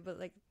shit too, but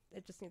like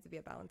it just needs to be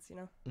a balance, you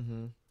know.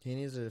 He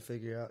needs to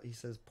figure out. He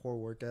says poor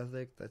work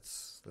ethic.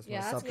 That's not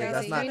that's something. crazy.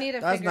 That's not. You need to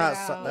That's figure not. it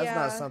out. That's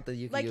not something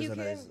you can Like, use you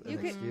as can-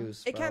 an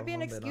excuse. It can't be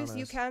an I'm being excuse. You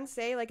honest. can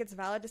say like it's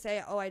valid to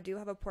say, oh, I do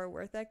have a poor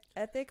work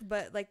ethic,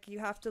 but like you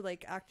have to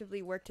like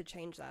actively work to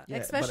change that. Yeah,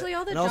 especially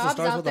all the it also jobs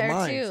starts out with the there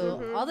mind, too.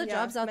 too. All the Yeah,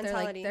 jobs out there, like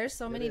mentality. there's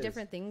so many is.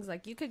 different things.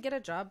 Like you could get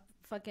a job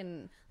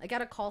fucking like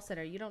at a call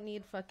center. You don't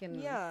need fucking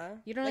you don't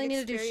like really need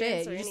to do experience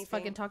shit. or You just anything.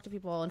 fucking talk to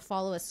people and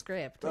follow a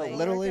script. Bro, Like,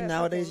 literally Like,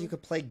 nowadays fucking- you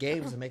could play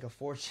games and make a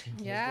fortune.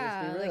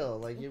 Yeah, Let's be like- real.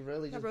 Like you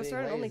really Yeah, just bro, being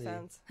start an lazy.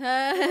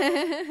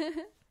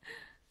 OnlyFans.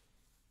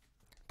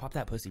 Pop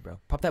that pussy, bro.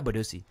 Pop that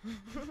badusi.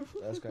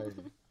 That's crazy.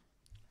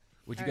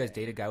 Would you guys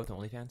date a guy with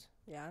OnlyFans?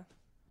 Yeah.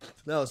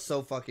 That was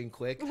so fucking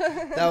quick.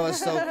 That was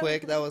so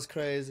quick. That was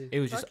crazy. It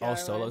was just Fuck yeah, all I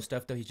solo would.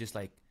 stuff, though. He's just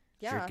like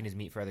Yeah. jerking his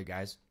meat for other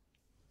guys.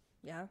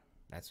 Yeah.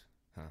 That's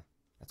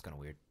kind of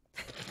weird.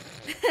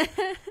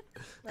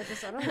 I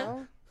don't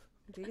know.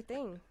 Do your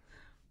thing.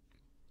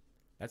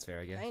 That's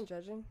fair, I guess. I ain't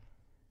judging.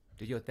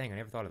 Do your thing. I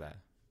never thought of that.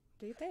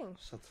 Do your thing.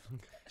 Shut the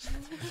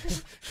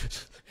fuck.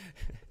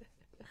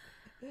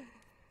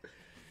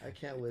 I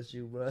can't with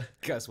you, bro.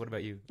 Gus, what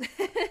about you?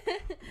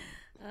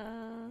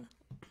 I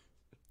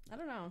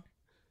don't know.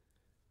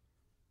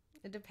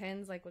 It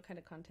depends, like what kind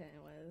of content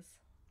it was.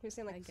 You're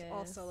saying I like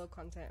all guess. solo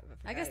content. But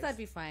for I guess guys. that'd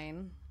be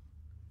fine.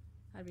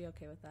 I'd be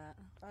okay with that.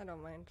 I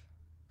don't mind.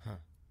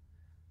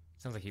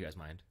 Sounds like you guys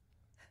mind.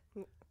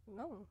 No.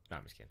 No,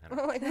 I'm just kidding. I don't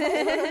Oh my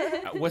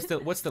god.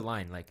 what's the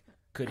line? Like,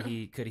 could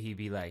he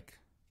be like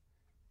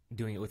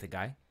doing it with a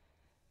guy?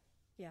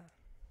 Yeah.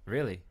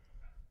 Really?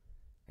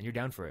 And you're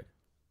down for it?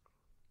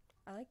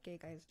 I like gay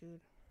guys, dude.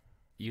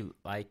 You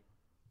like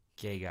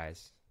gay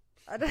guys?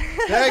 I don't-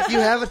 Derek, you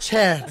have a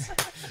chance.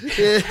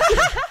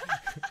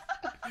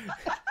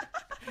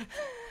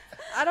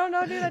 I don't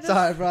know, dude. I just,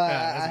 Sorry, bro.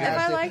 Yeah, that's if good.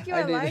 I like you,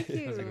 I did like it.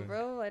 you, That's a good one.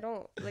 bro. I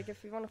don't like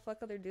if you want to fuck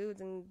other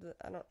dudes, and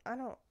I don't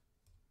know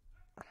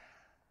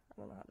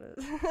how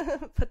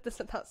to put this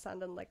without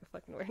sounding like a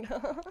fucking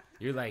weirdo.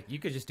 You're like, you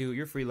could just do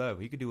you're free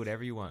love. You could do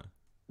whatever you want.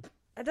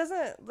 It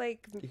doesn't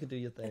like. You can do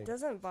your thing. It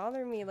doesn't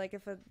bother me like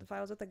if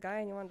I was with a guy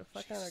and you wanted to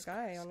fuck another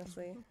guy.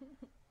 Honestly,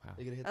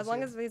 You gonna hit as the long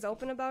ceiling? as he's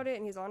open about it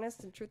and he's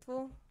honest and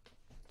truthful,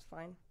 it's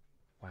fine.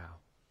 Wow.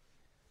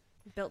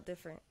 Built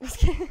different. You're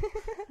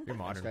That's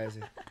modern.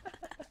 crazy.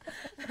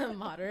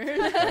 Modern.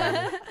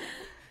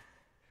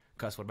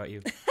 Gus, what about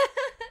you?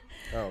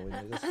 Oh, we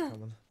knew this was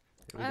coming.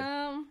 Here we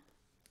go.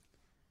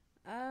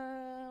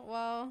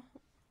 Well,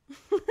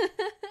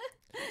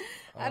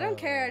 I don't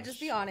care. Just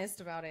be honest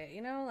about it.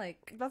 You know,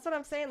 like That's what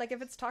I'm saying. Like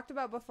if it's talked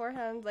about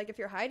beforehand, like if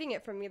you're hiding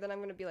it from me, then I'm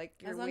gonna be like,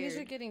 you're as long weird. as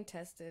you're getting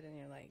tested and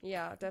you're like,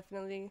 Yeah,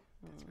 definitely.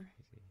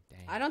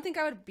 Dang. I don't think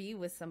I would be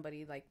with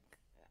somebody like,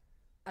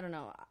 I don't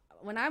know.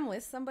 When I'm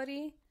with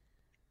somebody,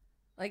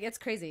 like it's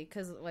crazy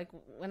because like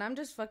when I'm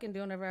just fucking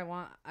doing whatever I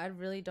want, I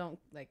really don't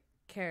like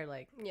care.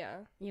 Like, Yeah.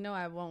 you know,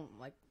 I won't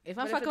like if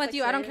But I'm if fucking it's, with like,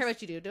 you, I don't care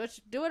serious- what you do.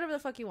 Do whatever the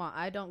fuck you want.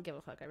 I don't give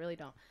a fuck. I really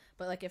don't.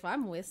 But like if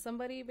I'm with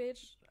somebody,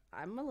 bitch,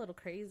 I'm a little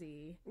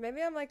crazy.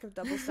 Maybe I'm like a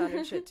double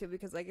standard shit too,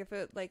 because like if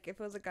it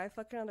was a guy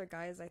fucking other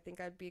guys, I think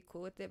I'd be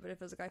cool with it. But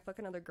if it was a guy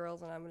fucking other girls,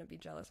 then I'm gonna be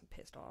jealous and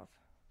pissed off.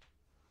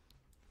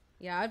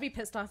 Yeah, I'd be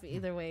pissed off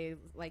either way.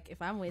 Like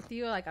if I'm with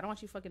you, like I don't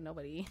want you fucking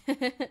nobody.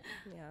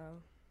 Yeah.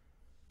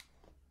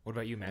 What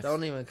about you, Matt?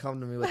 Don't even come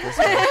to me with this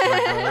question,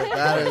 bro.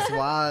 That is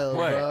wild,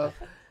 What?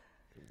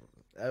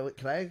 bro.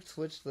 Can I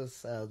switch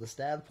this the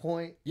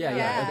standpoint? Yeah,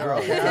 Yeah. a girl.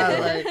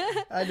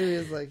 I do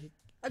is like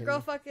A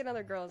girl fucking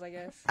other girls, I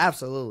guess.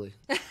 absolutely.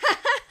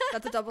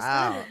 That's a double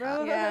Ow. standard,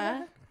 bro.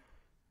 Yeah,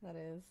 that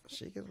is.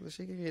 She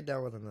can get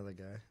down with another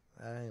guy.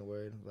 I ain't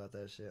worried about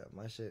that shit.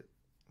 My shit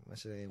ain't.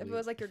 If it weak.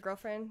 was like your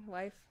girlfriend,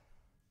 wife.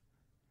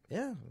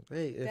 Yeah.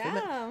 Hey,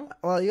 Damn.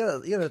 well, you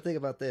gotta think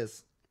about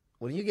this.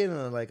 When you get in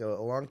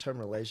a long-term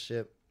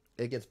relationship,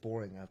 it gets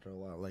boring after a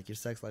while. Like your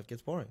sex life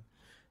gets boring.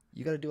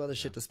 You got to do other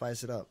shit to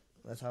spice it up.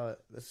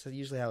 That's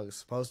usually how it's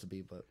supposed to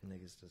be. But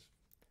niggas just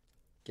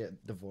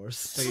get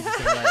divorced. So you're just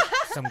saying like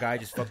some guy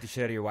just fucked the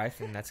shit out of your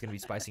wife, and that's gonna be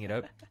spicing it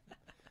up?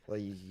 Well,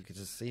 you could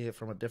just see it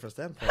from a different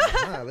standpoint.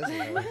 Like, this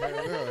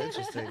is real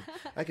interesting.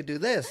 I could do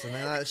this, and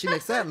then she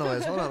makes that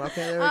noise. Hold on,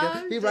 okay, there we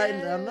go. He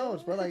writing down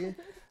notes, bro. Like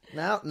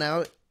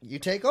now you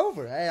take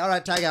over. Hey, all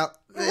right, tag out.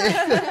 All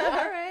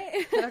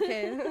right.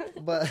 Okay.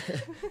 But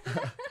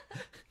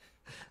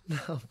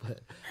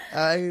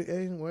I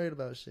ain't worried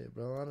about shit,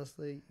 bro.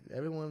 Honestly,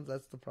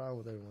 that's the problem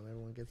with everyone.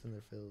 Everyone gets in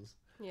their feels.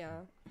 Yeah.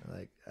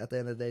 Like at the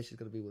end of the day, she's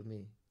gonna be with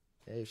me.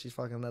 Hey, if she's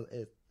fucking another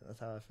that's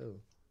how I feel.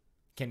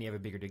 Can you have a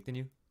bigger dick than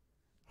you?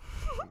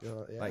 Yeah.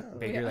 Like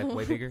bigger, like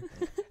way bigger?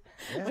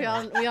 Yeah. We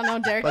all know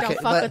Derek Okay,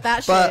 don't fuck with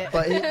that but, shit.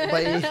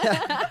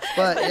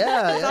 But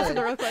yeah, It's also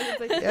the real question. It's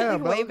like, yeah, you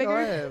bro. way Go bigger.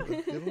 ahead.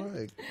 Good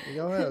luck.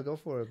 Go ahead. Go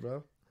for it,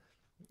 bro.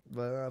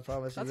 But I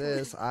promise you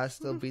this, I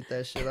still beat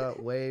that shit up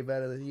way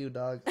better than you,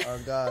 dog.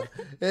 On God.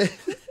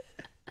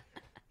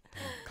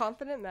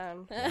 Confident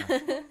man.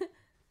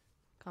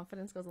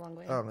 Confidence goes a long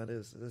way. Oh man,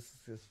 this is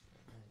just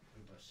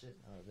shit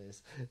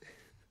nowadays.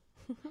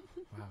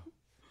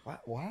 Wow.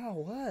 Wow,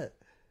 what?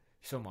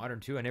 So modern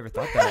too. I never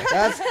thought that.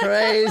 That's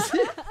crazy.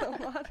 So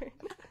modern.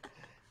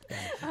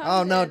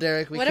 Oh no,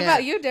 Derek. What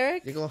about you,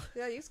 Derek? You go.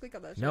 Yeah, you squeak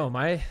on that shit. No,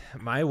 my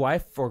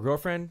wife or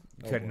girlfriend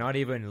could not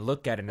even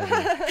look at another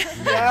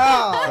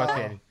Yeah.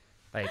 fucking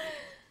like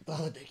The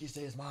only dick you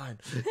see is mine.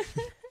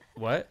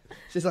 what?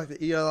 She's like,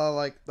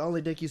 like the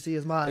only dick you see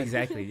is mine.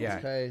 Exactly. Yeah.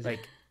 That's crazy.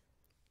 Like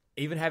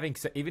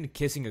even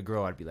kissing a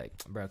girl, I'd be like,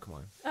 bro, come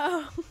on.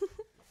 Oh.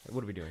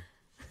 What are we doing?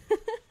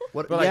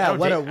 What? But, like, I yeah. don't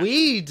What date- are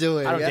we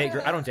doing? I don't yeah? date.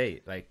 I don't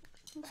date. Like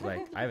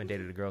I haven't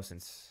dated a girl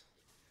since.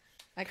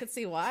 I could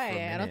see For a why. I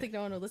minute. don't think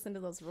no one would listen to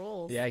those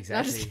rules. Yeah, No,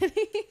 I'm just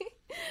exactly. kidding.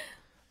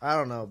 I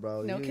don't know,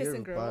 bro. No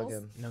kissing you're girls?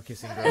 bugging. No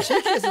kissing girls. She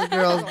kisses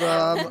girls,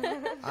 bro.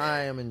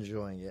 I am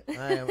enjoying it.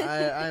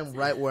 I am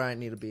right where I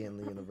need to be in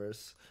the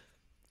universe.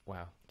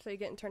 Wow. So you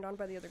getting turned on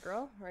by the other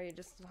girl, or are you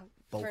just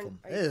Both of turn? them.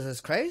 Are you,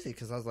 It's crazy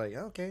because I was like,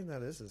 okay, now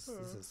this is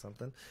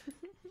something.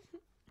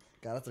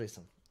 Got a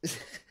threesome.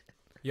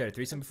 You had a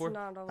threesome before? It's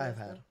not always I've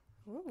had.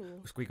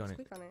 Ooh, Squeak on it.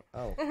 squeak on it.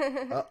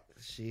 Oh,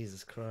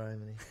 Jesus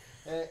Christ!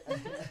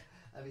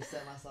 I be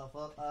setting myself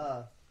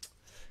up.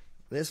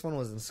 This one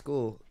was in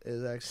school. It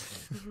was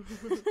actually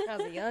I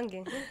was a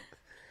youngin.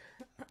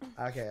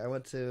 okay. I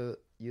went to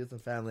Youth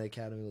and Family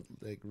Academy with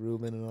like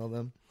Ruben and all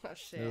them. Oh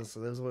shit. So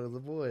there was one of the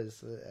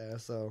boys.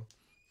 So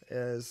it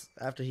was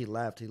after he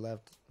left.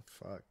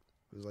 Fuck.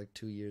 It was like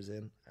 2 years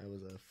in. I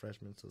was a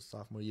freshman, so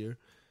sophomore year.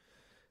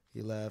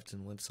 He left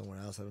and went somewhere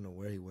else. I don't know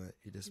where he went.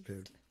 He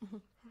disappeared.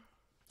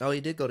 Oh,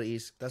 he did go to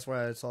East. That's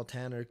where I saw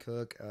Tanner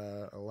Cook,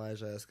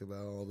 Elijah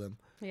Escobar, all of them.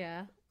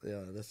 Yeah.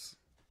 Yeah, that's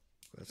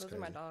Those crazy. are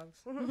my dogs.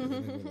 That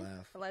made me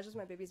laugh. Elijah's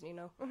my baby's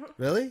Nino.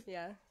 Really?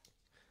 Yeah.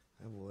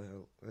 Oh boy,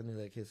 I knew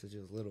that kid since he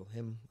was little.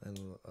 Him and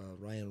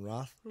Ryan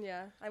Roth.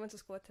 Yeah. I went to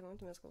school with him. I went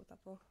to middle school with that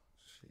fool.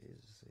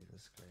 Jesus,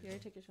 that's You crazy.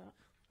 already took your shot.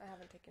 I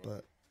haven't taken it.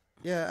 But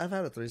yeah, I've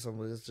had a threesome,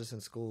 but it's just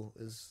in school.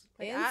 It's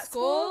Like, in at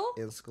school?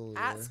 in school.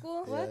 At yeah.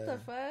 school? What Yeah. the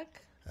fuck?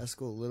 At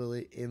school,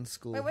 literally in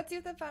school. Wait, what's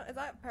Youth and Is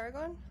that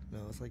Paragon?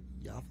 No, it's like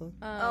Jaffa.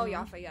 Oh,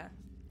 Jaffa, yeah.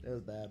 It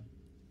was bad.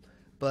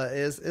 But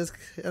it's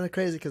kind of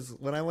crazy because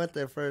when I went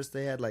there first,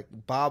 they had like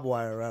barbed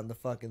wire around the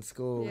fucking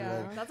school. Yeah.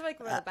 Like, That's like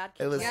where the bad it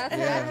kids was- Yeah, are. it's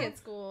Yeah. a bad kid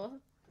school.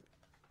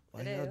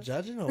 why It y'all is.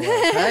 judging or what?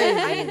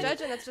 I ain't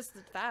judging. That's just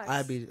the facts.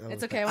 I'd be.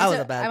 It's okay. I was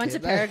a bad I went to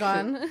kid.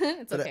 Paragon.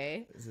 It's But,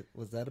 okay.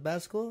 Was that a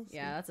bad school?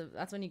 Yeah,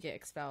 that's when you get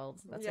expelled.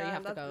 That's where you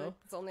have to go.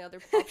 That's the only other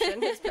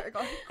option is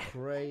Paragon.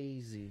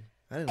 Crazy.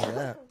 I didn't know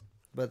that.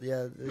 But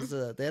yeah,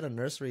 they had a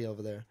nursery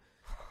over there.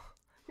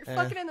 You're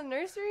fucking in the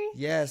nursery?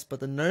 Yes, but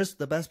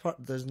the best part,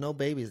 there's no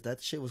babies.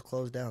 That shit was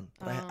closed down.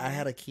 But I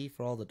had a key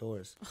for all the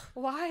doors.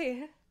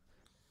 Why?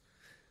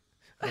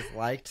 I was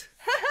liked.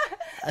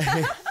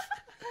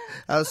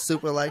 I was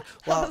super liked.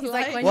 Well, He's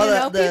like, when well, you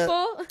know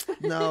the-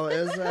 people. no,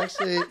 it was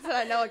actually So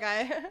I know a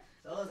guy. that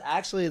was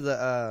actually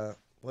the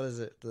what is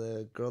it?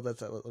 The girl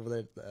that's over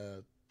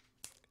there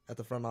at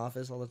the front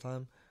office all the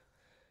time.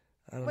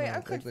 I don't Wait, know.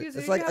 I'm confused.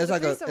 It's Who like did you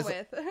have it's the like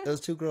threesome with? it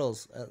was two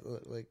girls.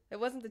 Like It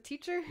wasn't the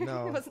teacher?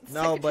 no, It wasn't the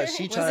no, but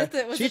secretary? she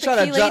tried. Was She it the tried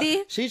to key jump.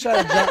 lady? She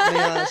tried to jump me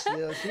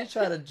on. She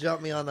tried to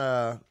jump me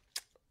on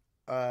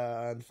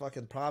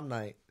fucking prom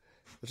night,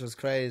 which was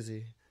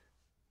crazy.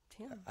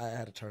 Damn. I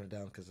had to turn it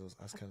down because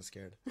I was kind of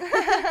scared.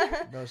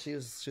 No, she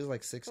was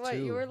like 6'2". What,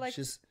 you were like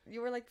She's,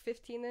 you were like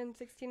 15 and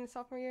 16 in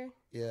sophomore year?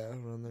 yeah,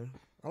 around there.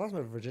 I lost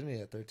my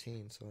virginity at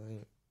 13, so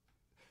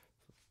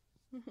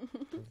I'm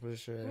pretty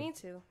sure. Me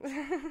too.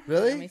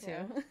 Really? Me too.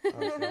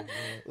 Okay, yeah.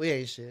 We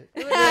ain't shit.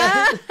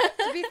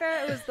 To be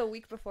fair, it was the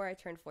week before I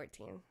turned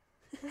 14.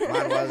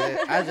 Mine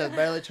wasn't. I just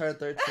barely turned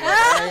 13.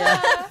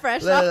 Yeah,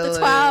 Fresh off the literally,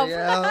 12.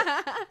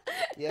 Yeah.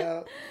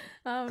 Yeah.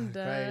 I'm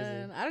done.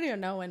 Crazy. I don't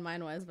even know when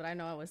mine was, but I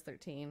know I was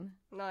 13.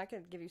 No, I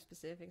could give you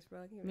specifics,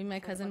 bro. Me and my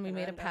cousin, we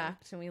made a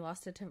pact and we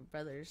lost it to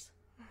brothers.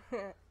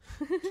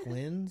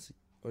 Twins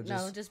or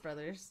just No, just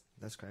brothers.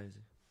 that's crazy.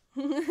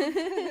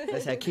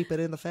 They said keep it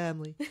in the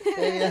family.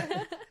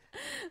 Yeah.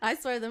 I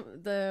swear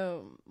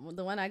the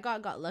one I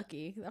got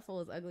lucky. That fool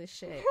was ugly as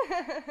shit.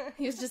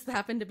 He was just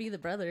happened to be the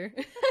brother.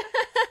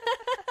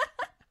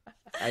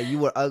 Hey, you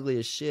were ugly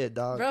as shit,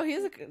 dog. Bro,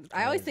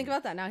 I always think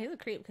about that now. He's a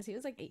creep because he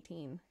was like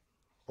 18.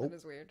 That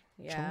is weird.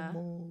 Yeah.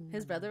 Chomo.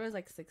 His brother was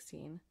like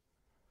 16.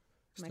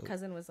 My Still-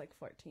 cousin was like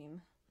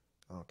 14.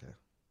 Okay.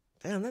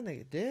 Damn, that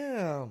nigga.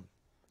 Damn.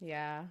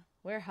 Yeah.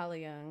 We're hella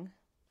young.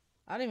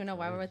 I don't even know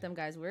why we're with them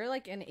guys. We were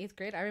like in 8th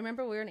grade. I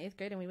remember we were in 8th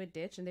grade and we would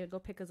ditch and they would go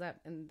pick us up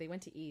and they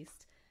went to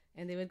East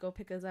and they would go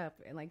pick us up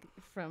and like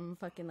from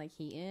fucking like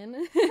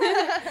Heaton.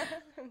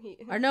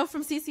 Or no,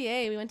 from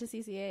CCA. We went to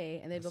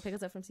CCA and they'd go pick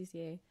us up from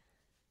CCA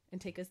and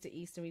take us to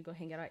East and we'd go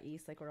hang out at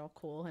East like we're all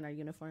cool in our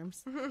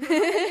uniforms.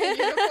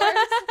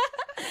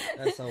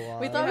 That's so wild.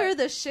 We thought we were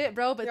the shit,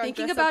 bro, but You're on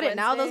thinking Dress Up about it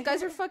now, those Wednesday.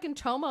 guys are fucking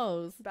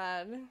chomos.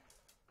 Bad.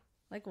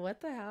 Like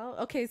what the hell?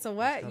 Okay, so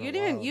what? kinda You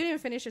didn't wild. you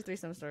didn't finish your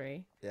threesome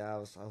story. Yeah, I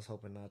was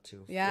hoping not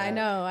to. Yeah, I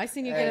know. I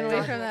seen you getting Hey.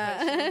 away from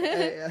that.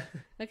 Hey, yeah.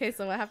 Okay,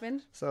 so what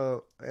happened?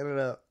 So I ended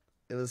up.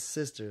 It was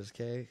sisters,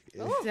 okay?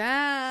 Damn.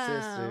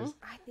 Sisters.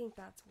 I think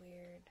that's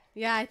weird.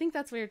 Yeah, I think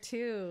that's weird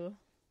too.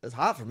 It's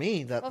hot for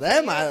me. That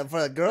Well, for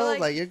a girl, like-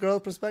 like your girl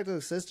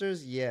perspective,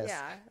 sisters, yes.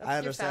 Yeah, that's I your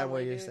understand what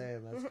family, you're dude.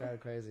 saying. That's kind of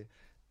crazy.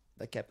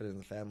 They kept it in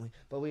the family,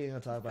 but we ain't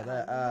gonna talk about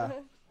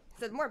that.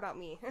 Said more about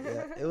me.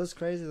 Yeah, it was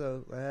crazy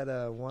though. I had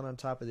one on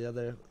top of the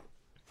other.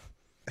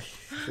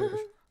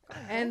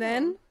 And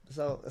then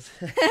So,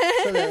 In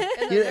have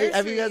the you guys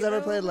nursery, ever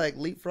though? played like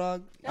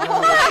leapfrog?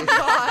 Oh my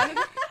god.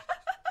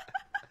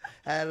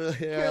 Had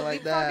You're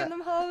like leapfrogging that.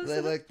 them hoes?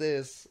 They like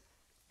this.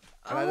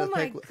 And I Oh just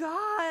my pick-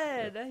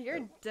 god.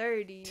 You're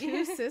dirty.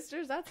 2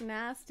 sisters, that's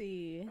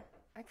nasty.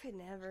 I could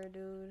never,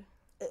 dude.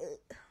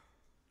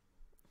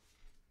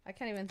 I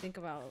can't even think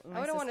about my I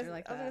wouldn't want sister to.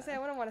 like I was that. gonna say I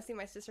wouldn't want to see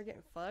my sister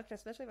getting fucked,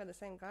 especially by the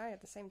same guy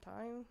at the same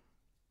time.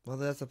 Well,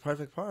 that's the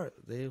perfect part.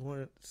 They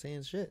weren't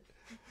saying shit.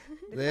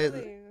 They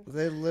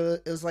They literally,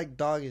 it was like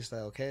doggy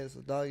style. Okay, it's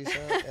a doggy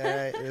style. All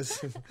right, it's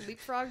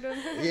leapfrogged him.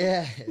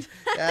 yeah.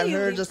 I had You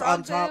her just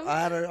on leapfrogged top. them? I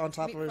had her on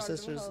top of her Leapfrogged them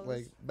sister's hoes.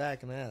 like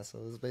back and ass. So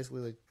it was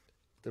basically like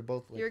they're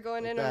both. Like, You're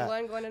going like in that. on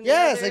one, going in the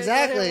Yes, other.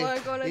 exactly. Going in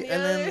one, going in the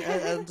and other.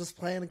 then and just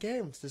playing the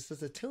game. It's just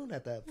a tune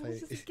at that point.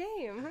 It's just a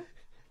game.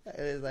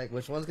 It's like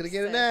which one's gonna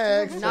get it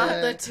Sex. next?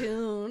 Not the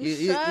tune. You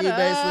Shut basically-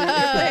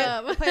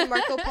 up. You're playing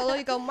Marco Polo.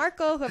 You go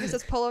Marco. Whoever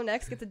says Polo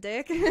next gets a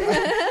dick.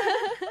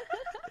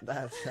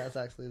 That's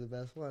actually the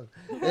best one.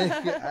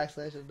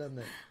 Actually, I should have done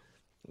that.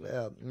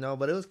 Yeah, no,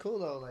 but it was cool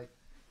though. Like,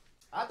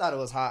 I thought it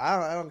was hot.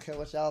 I don't care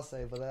what y'all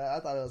say, but I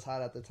thought it was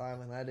hot at the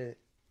time, and I did.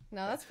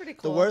 No, that's pretty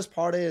cool. The worst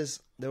part is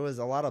there was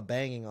a lot of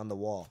banging on the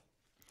wall,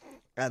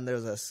 and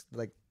there's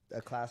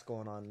a class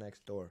going on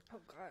next door. Oh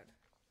god.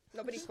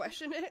 Nobody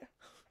questioned it.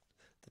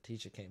 The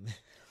teacher came in.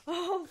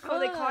 Oh,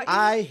 they caught you.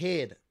 I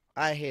hid.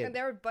 And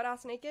they were butt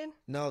ass naked.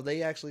 No,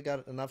 they actually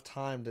got enough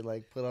time to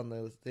like put on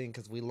the thing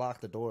because we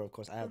locked the door. Of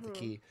course, I have the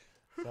key.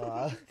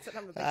 So Said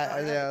I'm the big guy, I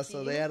have yeah, the so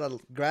key. they had to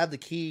grab the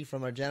key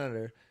from our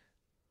janitor,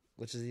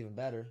 which is even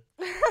better.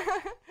 So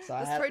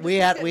This story we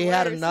just had keeps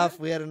getting worse.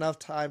 we had enough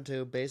time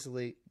to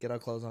basically get our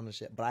clothes on and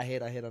shit. But I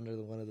hid under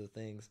one of the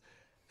things.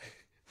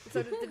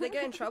 So did they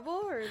get in trouble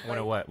or? One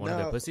of what? One of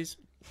No. the pussies?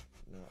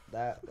 No,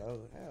 that was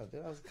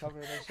dude, I was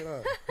covering that shit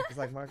up. It's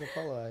like Marco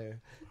Polo out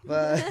here,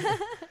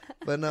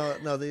 but no,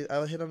 I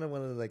would hit under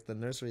one of the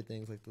nursery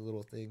things, like the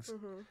little things,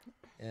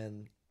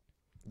 and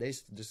they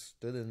just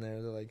stood in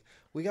there. They're like,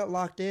 "We got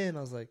locked in."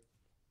 I was like,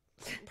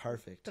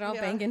 "Perfect." They're all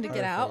Yeah. banging to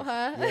get out,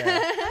 huh? Yeah,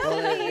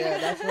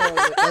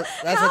 well,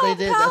 that's what they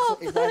did.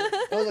 Exactly.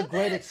 It was a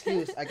great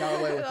excuse. I got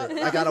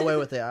away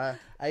with it.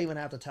 I even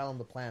have to tell them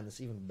the plan. It's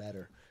even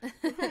better.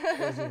 It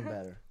was even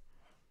better.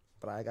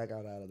 But I got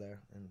out of there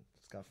and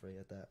scot free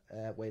at that.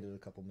 I waited a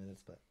couple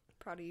minutes, but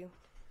Proud of you.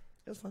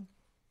 it was fun.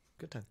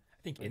 Good time. I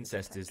think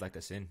incest is like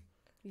a sin.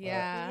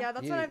 Yeah. Yeah,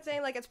 that's you- what I'm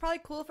saying. Like, it's probably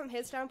cool from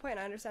his standpoint.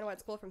 I understand why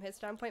it's cool from his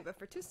standpoint. But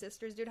for 2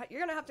 sisters, dude,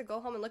 you're gonna have to go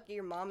home and look at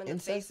your mom in the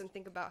Incest? face and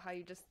think about how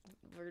you just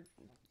were.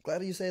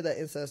 Glad you say that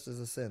incest is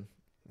a sin.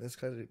 That's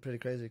pretty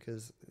crazy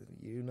because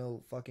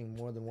fucking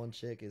more than one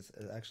chick is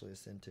actually a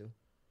sin too.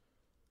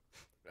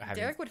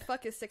 Derek would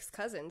fuck his 6th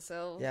cousin,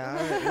 so. Yeah,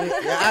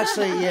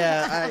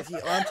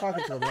 I'm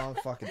talking to the wrong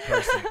fucking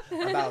person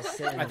about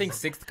sin. I think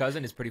 6th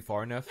cousin is pretty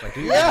far enough. Like,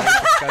 Yeah.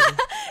 6th cousin.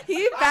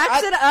 He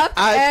backs it up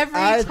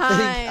every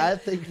time. I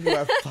think you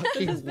are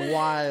fucking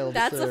wild.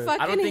 That's sir. a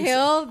fucking think so.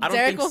 hill I don't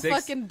Derek think will 6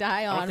 fucking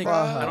die on, I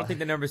bro. don't think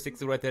the number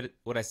 6 is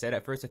what I said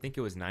at first. I think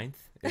it was 9th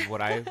is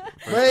what I. Wait,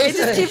 It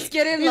just keeps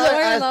getting He's lower like,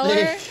 and I lower.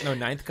 think- No,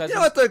 9th You cousin.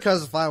 know what? Third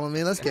cousin's fine with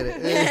me. Let's get it.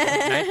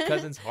 9th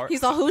cousin's hard.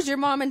 He's all, who's your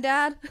mom and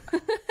dad?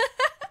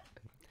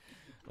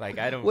 Like,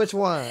 I don't. Which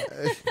one?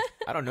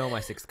 I don't know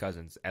my 6th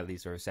cousins at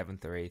least, or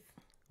 7th or 8th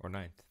or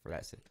 9th for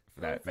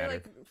for that say, matter.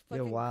 like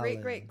fucking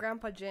great great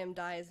grandpa Jim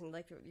dies and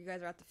like you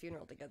guys are at the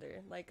funeral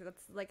together. Like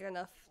that's like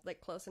enough, like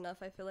close enough.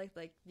 I feel like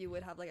you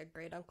would have like a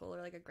great uncle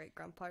or like a great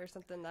grandpa or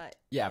something that.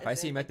 Yeah, if I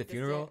see him isn't, at the like,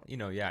 funeral, distant. you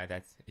know, yeah,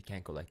 that's it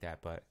can't go like that.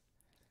 But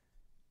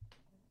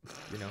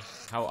you know,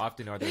 how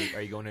often are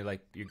you going to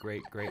like your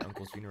great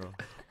uncle's funeral?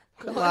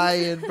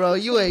 Lying, bro.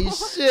 You ain't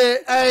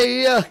shit.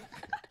 Hey,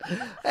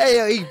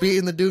 yo, he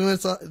beating the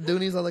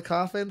doonies on the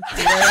coffin.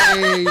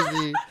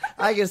 Crazy.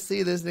 I can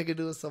see this nigga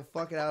doing some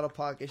fucking out of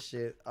pocket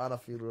shit on a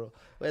funeral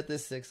with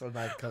his 6th or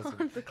 9th cousin.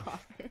 On the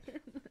coffin.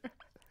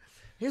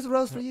 Here's a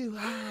rose for you.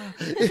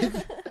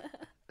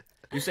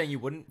 You're saying you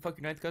wouldn't fuck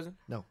your 9th cousin?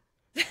 No.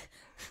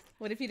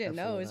 What if you didn't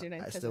know it was your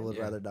ninth I cousin? still would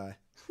Yeah. rather die.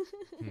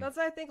 That's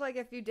why I think like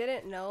if you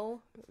didn't know,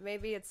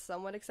 maybe it's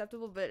somewhat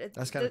acceptable, but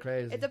That's kinda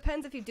crazy. It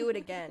depends if you do it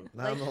again.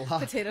 Not Like, on the law.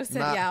 Potato said,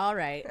 Not- yeah, all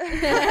right.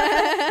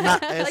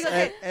 Like,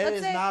 okay, it let's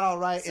is say- not all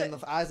right in the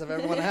eyes of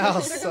everyone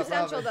else. so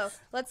circumstantial probably- though.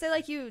 Let's say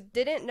like you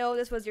didn't know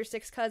this was your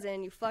 6th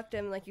cousin, you fucked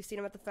him, like you've seen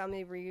him at the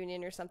family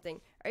reunion or something.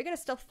 Are you gonna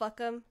still fuck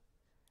him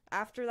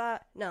after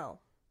that? No.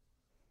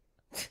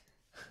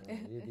 Yeah,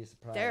 you'd be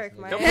surprised. Derek, nigga.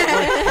 my-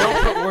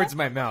 Don't put words in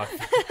my mouth.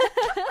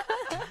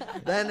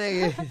 That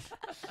nigga.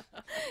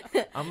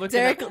 I'm looking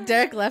at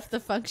Derek left the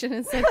function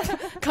and said,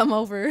 come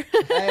over.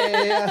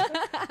 Hey,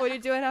 What are you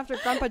doing after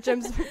Grandpa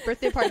Jim's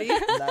birthday party?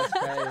 that's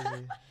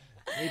crazy.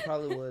 He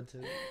probably would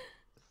too.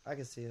 I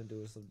can see him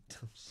doing some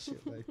dumb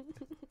shit like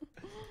that.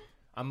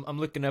 I'm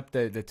looking up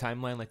the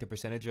timeline, like the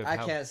percentage of I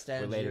how can't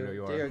stand related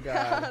you. you Dear are.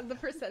 God. The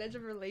percentage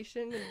of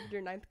relation and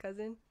your 9th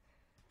cousin.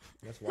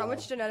 That's How wild.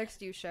 much genetics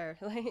do you share?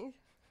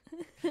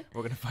 Like,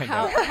 We're gonna find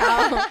How, out.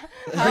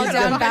 how He's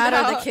down gonna bad find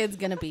are the out. kids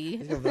going to be?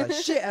 He's gonna be like,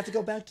 shit, I have to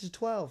go back to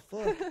 12.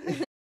 Fuck.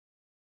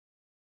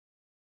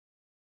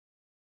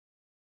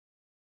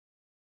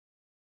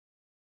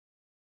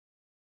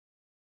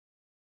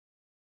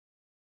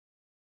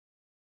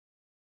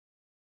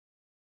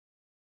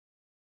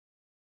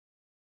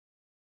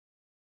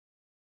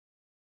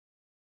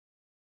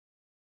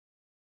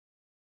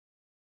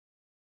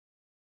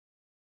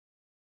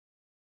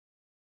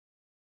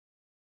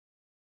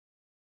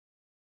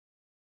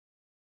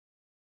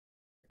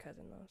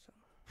 cousin though.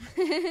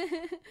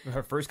 So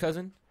Her first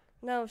cousin?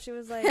 no, she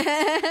was like,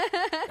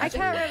 I I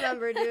can't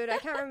remember, dude. I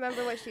can't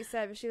remember what she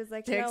said, but she was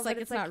like, Derek's no, like,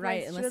 but it's not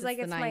right She unless was like,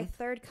 it's the it's my ninth.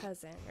 3rd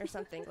cousin or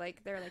something.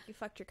 Like they're like, you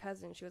fucked your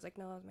cousin. She was like,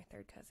 no, it was my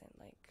 3rd cousin.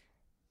 Like,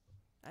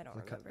 I don't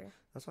The cou- remember.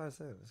 That's why I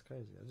said it's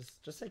crazy.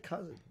 Just say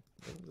cousin.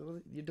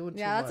 You're doing too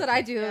Yeah, that's much. what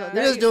I do. Yeah.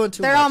 They're, You're just doing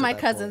too they're much all at my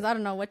that cousins. point. I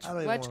don't know which I don't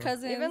even which wanna-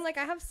 cousins. Even like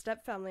I have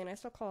step family and I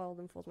still call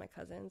them fools my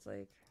cousins.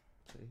 Like,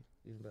 See,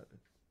 even better.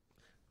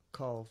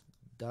 Call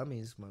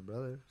dummies my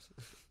brothers.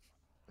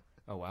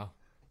 Oh wow.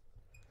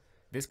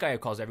 This guy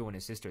calls everyone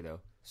his sister though,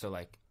 so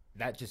like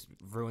that just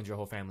ruins your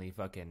whole family.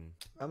 Fucking.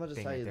 I'm gonna just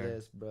Thing tell right you there.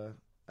 this, bro.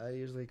 I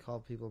usually call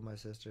people my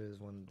sisters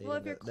when Well,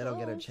 if you're they don't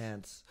get a close.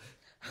 chance.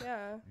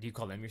 yeah. Do you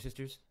call them your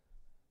sisters?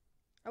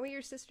 Are we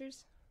your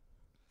sisters?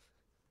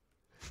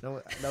 No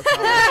call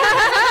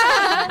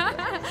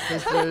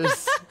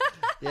sisters.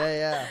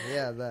 Yeah,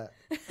 that.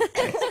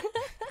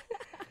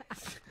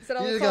 He said,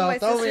 I'll You call my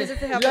throw me- sisters if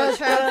they have you no just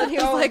chance. gotta And he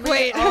was throw like, me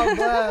wait. on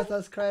blast.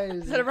 That's I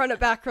crazy. had to run it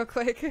back real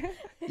quick.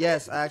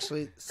 Yes,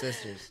 actually,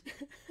 sisters.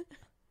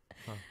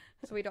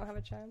 So we don't have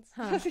a chance.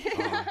 Huh.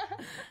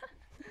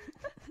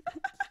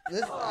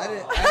 This,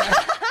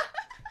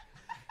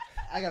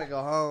 I gotta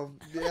go home.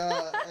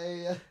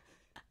 Yeah,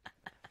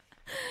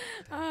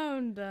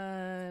 I'm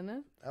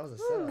done. that was a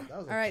setup. That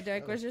was All right,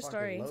 Derek, that was where's your a fucking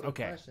story? loaded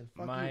Okay, question.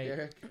 Fuck my- you,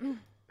 Derek.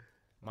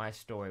 My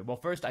story. Well,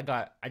 first I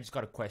just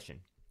got a question.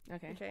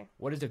 Okay. Okay.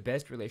 What is the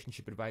best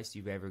relationship advice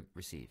you've ever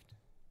received?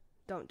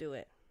 Don't do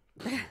it.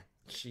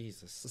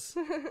 Jesus.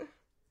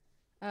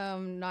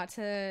 Not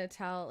to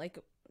tell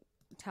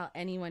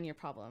anyone your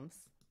problems.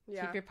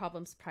 Yeah. Keep your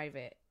problems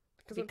private,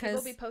 Because when because-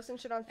 people be posting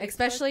shit on Facebook.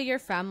 especially your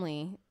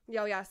family.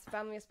 Yo, yes,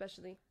 family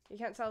especially. You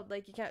can't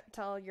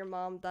tell your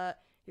mom that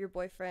your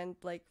boyfriend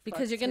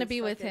Because fucks you're gonna his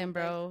be with fucking, him,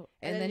 bro,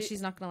 and and then then you-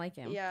 she's not gonna like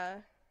him. Yeah.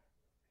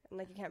 And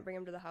you can't bring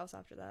him to the house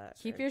after that.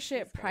 Keep or your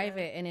shit he's gonna-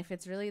 private, and if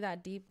it's really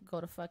that deep, go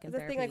to fucking The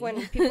therapy. thing,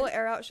 when people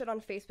air out shit on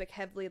Facebook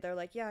heavily, they're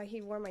like, yeah,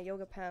 he wore my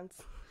yoga pants.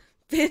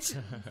 Bitch,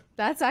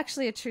 that's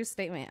actually a true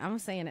statement. I'm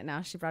saying it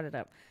now. She brought it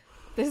up.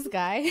 This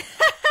guy,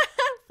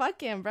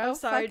 fuck him, bro. I'm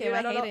sorry, fuck dude. him.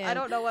 I don't know. hate him. I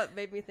don't know what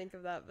made me think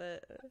of that,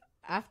 but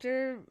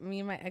After me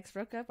and my ex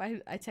broke up,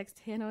 I texted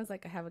him. I was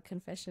like, I have a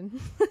confession.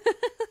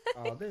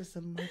 Oh, there's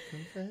some my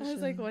confession. I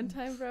was like, one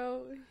time,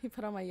 bro, he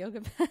put on my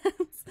yoga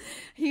pants.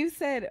 He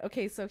said,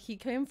 okay, so he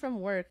came from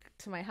work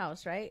to my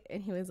house, right?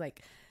 And he was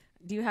like,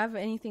 do you have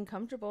anything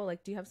comfortable?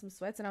 Like, do you have some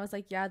sweats? And I was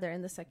like, yeah, they're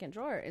in the second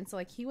drawer. And so,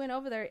 he went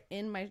over there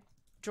in my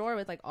drawer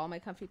with, all my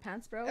comfy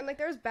pants, bro. and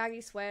there's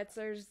baggy sweats.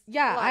 There's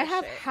Yeah, a lot I of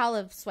have shit. hell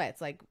of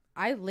sweats.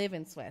 I live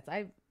in sweats.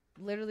 I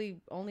literally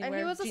only And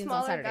wear he was a jeans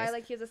on smaller Saturdays.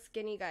 guy. He was a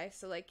skinny guy,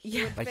 so he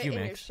Yeah. would Like fit you, in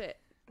your Max. shit.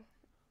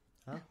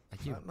 Huh?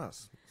 Like you. I'm not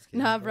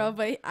skinny, Nah, bro,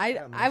 but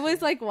Yeah, I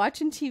was mostly.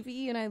 watching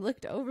TV and I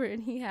looked over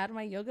and he had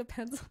my yoga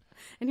pants on,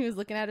 and he was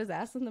looking at his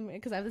ass in the mirror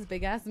because I have this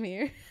big ass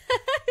mirror.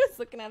 I was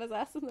looking at his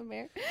ass in the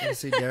mirror. I can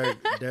see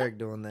Derek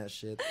doing that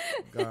shit.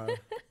 God.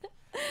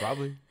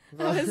 Probably.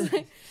 I was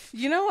like,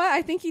 you know what?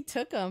 I think he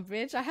took them,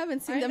 bitch. I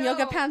haven't seen I them know.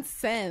 yoga pants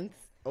since.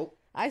 Oh.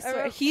 I swear,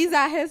 remember- he's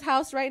at his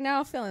house right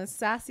now feeling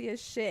sassy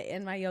as shit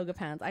in my yoga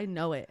pants. I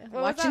know it.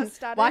 What was that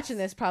status? Watching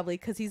this probably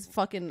because he's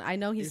fucking. I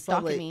know he's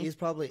stalking probably me. he's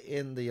probably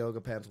in the yoga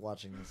pants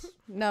watching this.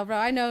 No, bro.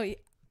 I know.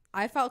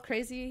 I felt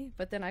crazy,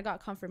 but then I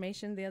got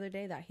confirmation the other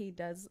day that he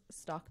does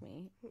stalk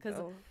me because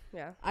Oh,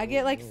 yeah. I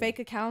get like Oh. fake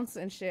accounts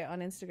and shit on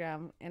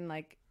Instagram, and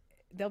like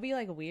they'll be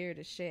like weird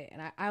as shit.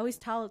 And I always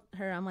tell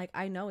her, I'm like,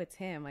 I know it's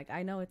him. Like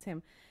I know it's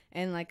him.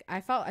 And like I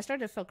started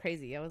to feel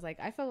crazy. I was like,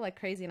 I felt like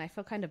crazy, and I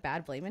felt kind of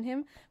bad blaming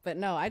him. But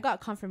no, I got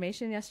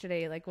confirmation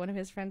yesterday. Like one of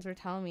his friends were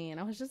telling me,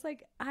 and I was just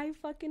like, I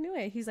fucking knew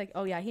it. He's like,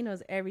 oh yeah, he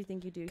knows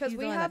everything you do. Because He's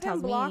we the one have that him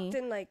tells blocked me.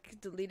 and like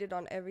deleted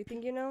on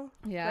everything, you know?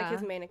 Yeah. Like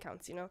his main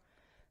accounts, you know?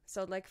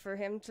 So like for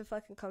him to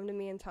fucking come to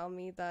me and tell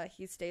me that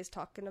he stays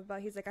talking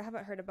about, he's like, I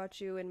haven't heard about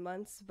you in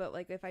months, but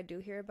like if I do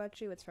hear about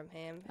you, it's from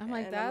him. I'm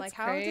like, and that's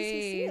how does he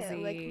see it?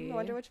 I'm like, crazy. I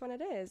wonder which one it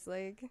is.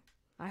 Like,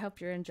 I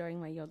hope you're enjoying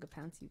my yoga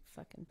pants, you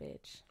fucking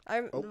bitch.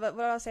 but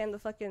what I was saying, the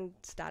fucking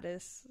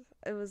status,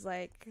 it was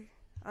like,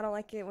 I don't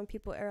like it when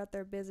people air out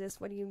their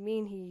business. What do you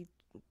mean he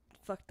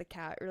fucked the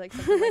cat or like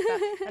something like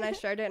that? And I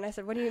shared it and I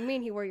said, what do you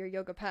mean he wore your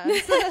yoga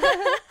pants?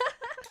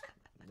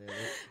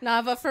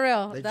 Nah, but for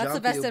real, They that's the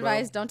jump best you, bro.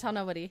 advice. Don't tell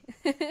nobody.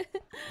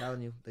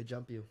 Telling you, they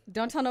jump you.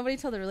 Don't tell nobody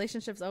till the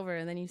relationship's over,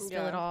 and then you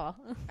spill it Yeah. all.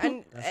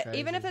 And That's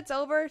even if crazy. it's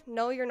over,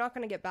 no, you're not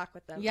going to get back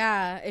with them.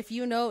 Yeah, if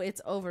you know it's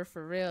over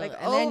for real, Like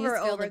and then you over,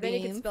 spill over, the then you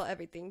can beans. spill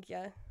everything.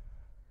 Yeah.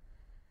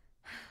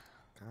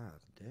 God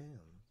damn,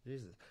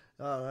 Jesus.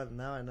 Oh,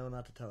 now I know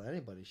not to tell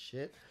anybody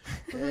shit.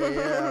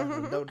 Yeah,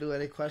 and don't do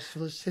any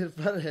questionable shit in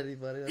front of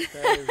anybody. That's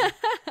crazy.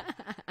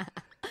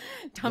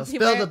 Don't be Spill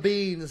the wearing,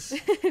 beans.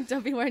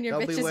 don't be wearing your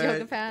Don't be bitches wearing.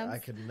 yoga pants I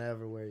could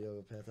never wear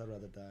yoga pants. I'd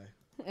rather die.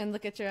 and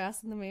look at your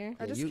ass in the mirror.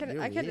 I Yeah, just you- could,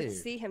 you're I could weird.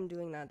 see him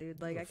doing that, dude.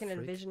 Like You're I a can freak.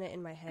 envision it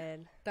in my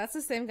head. That's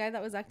the same guy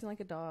that was acting like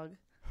a dog.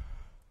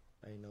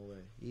 Ain't no way.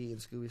 You eating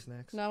Scooby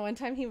snacks? No, one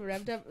time he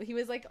revved up. He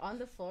was like on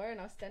the floor, and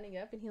I was standing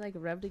up, and he like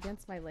rubbed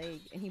against my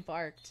leg, and he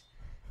barked.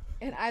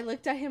 And I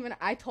looked at him, and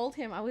I told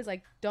him, I was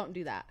like, "Don't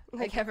do that."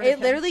 Like, Like ever it again.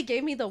 literally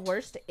gave me the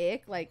worst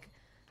ick. Like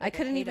I Like, I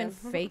couldn't hate even him.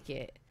 fake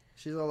it.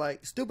 She's all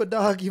like, "Stupid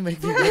dog, you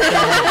make me look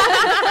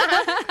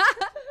bad."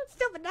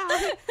 Stupid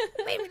dog.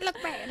 Made me look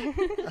bad.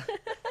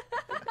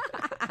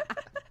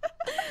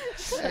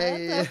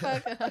 Hey.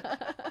 Shut the fuck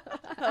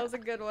up. That was a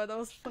good one. That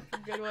was a fucking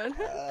good one.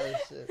 Oh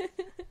shit.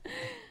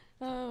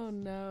 Oh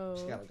no.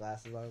 She got her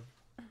glasses on.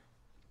 A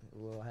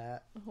little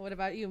hat. What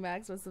about you,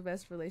 Max? What's the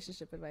best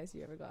relationship advice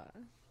you ever got?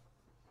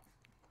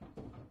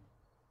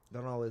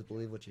 Don't always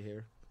believe what you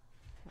hear.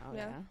 Oh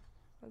Yeah, yeah,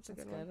 That's a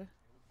that's good one. good.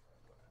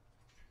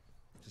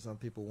 Just some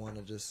people want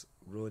to just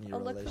ruin your Oh,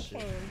 look who relationship.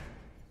 came.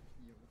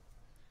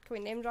 Can we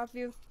name drop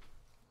you?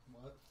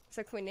 What?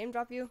 So can we name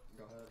drop you?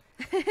 Go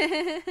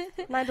ahead.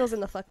 Nigel's in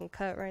the fucking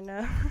cut right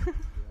now.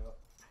 Yep.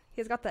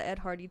 He's got the Ed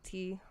Hardy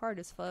tee. Hard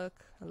as fuck.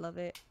 I love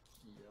it.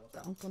 Yep.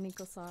 The Uncle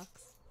Nico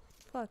socks.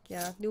 Fuck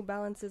yeah. New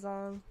Balance is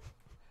on.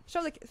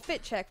 Show the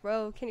fit check,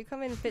 bro. Can you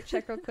come in and fit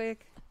check real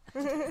quick?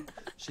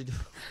 She do.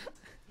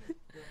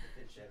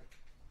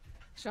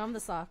 Show him the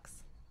socks.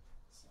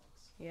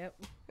 Sucks. Yep.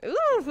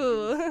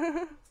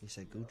 Ooh. He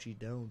said Gucci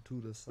down to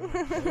the side.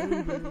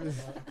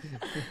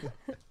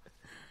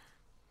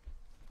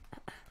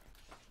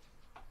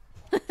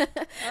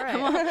 All right.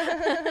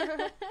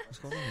 What's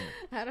going on here?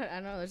 I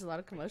don't know. There's a lot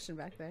of commotion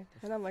back there.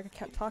 And I'm like, I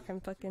can't talk. I'm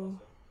fucking.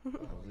 Oh,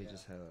 we're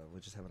just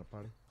having a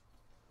party.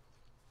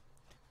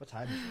 What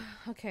time is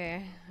it?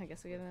 Okay, I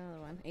guess we get another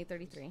one.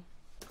 8:33.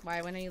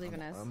 Why? When are you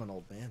leaving us? I'm an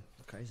old man.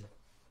 Crazy.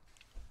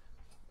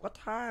 What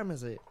time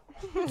is it?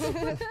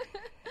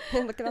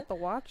 Looking at the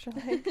watch.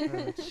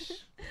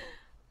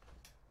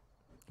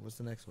 What's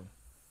the next one?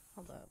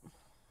 Hold up.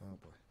 Oh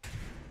boy.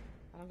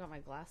 I don't got my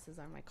glasses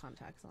or my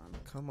contacts on.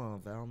 Come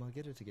on, Valma,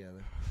 get it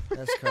together.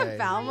 That's crazy.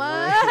 Valma.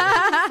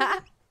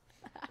 I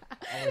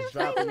was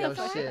dropping your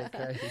shit,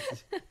 crazy.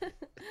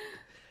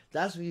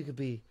 That's what you could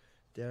be,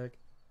 Derek.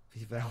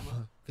 Be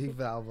Valma. Be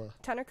Valma.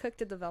 Tanner Cook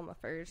did the Velma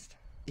first.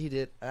 He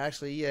did.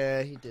 Actually,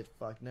 yeah, he did.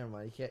 Fuck, never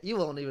mind. You can't. You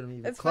won't even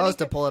be It's close funny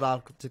to pull it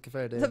off to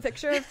compare to The him.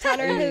 picture of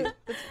Tanner in his,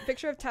 the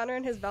picture of Tanner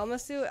in his Velma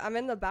suit. I'm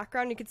in the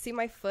background. You can see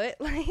my foot.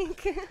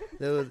 Like.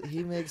 Dude,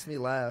 he makes me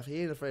laugh.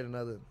 He ain't afraid of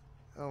nothing.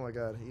 Oh my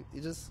god, he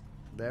just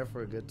there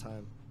for a good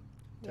time.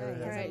 Yeah, Tell he you is.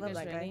 that. I Alright, love just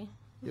that guy. ready?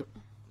 Yep.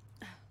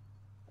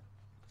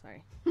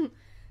 Sorry.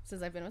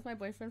 Says I've been with my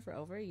boyfriend for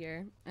over a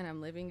year and I'm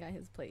living at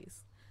his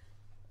place.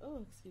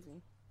 Oh, excuse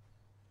me.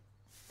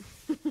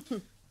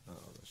 Oh,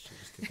 that shit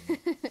is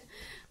kicking me.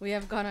 We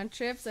have gone on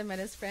trips and met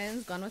his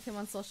friends, gone with him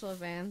on social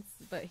events,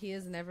 but he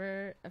is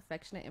never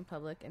affectionate in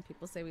public and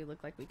people say we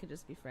look like we could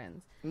just be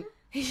friends. Mm.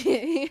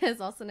 He has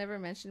also never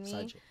mentioned me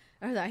Side chick.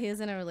 or that he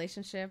is in a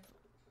relationship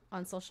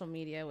on social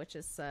media, which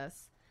is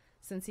sus,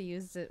 since he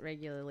used it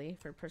regularly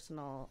for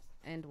personal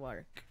and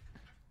work.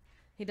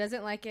 He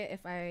doesn't like it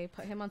if I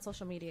put him on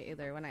social media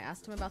either. When I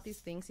asked him about these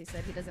things, he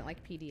said he doesn't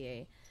like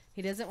PDA.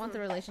 He doesn't want the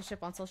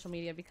relationship on social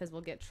media because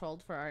we'll get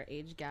trolled for our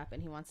age gap,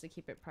 and he wants to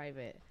keep it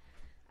private.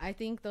 I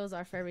think those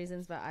are fair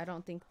reasons, but I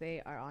don't think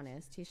they are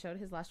honest. He showed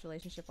his last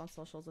relationship on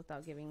socials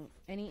without giving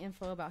any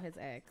info about his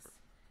ex.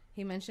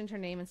 He mentioned her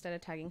name instead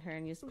of tagging her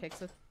and used pics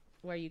with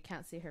where you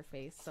can't see her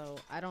face. So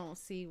I don't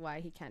see why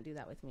he can't do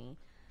that with me.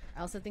 I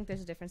also think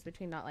there's a difference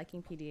between not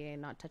liking PDA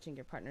and not touching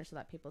your partner so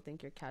that people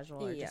think you're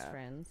casual or just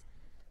friends.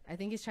 I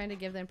think he's trying to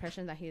give the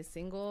impression that he is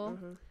single,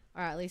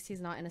 or at least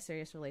he's not in a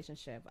serious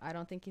relationship. I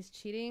don't think he's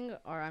cheating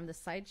or I'm the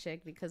side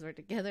chick because we're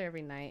together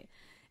every night.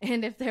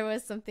 And if there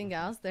was something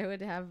else, there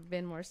would have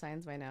been more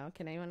signs by now.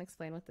 Can anyone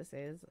explain what this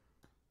is?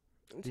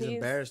 He's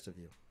embarrassed of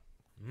you.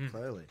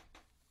 Clearly.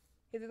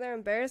 He's either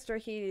embarrassed or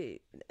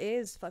he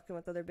is fucking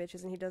with other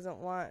bitches and he doesn't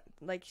want,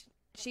 like,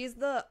 she's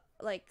the,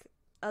 like,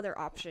 other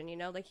option, you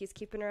know? Like, he's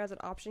keeping her as an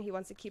option. He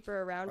wants to keep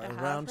her around to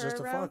have her just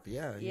to around. fuck.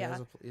 Yeah. He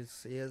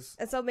is.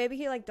 And so maybe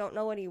he, like, don't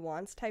know what he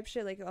wants type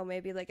shit. Like, oh,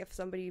 maybe, like, if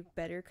somebody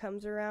better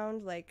comes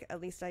around, like,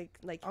 at least I,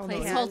 like,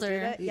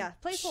 placeholder. Yeah,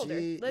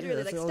 placeholder.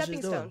 Literally, like,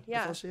 stepping stone.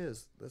 Yeah. That's all she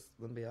is.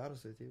 Let me be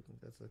honest with you.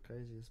 That's the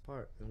craziest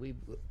part. And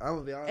I'm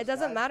gonna be honest. It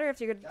doesn't matter if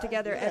you're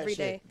together every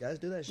day. Guys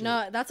do that shit.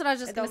 No, that's what I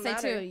was just going to say,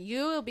 matter. too.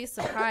 You will be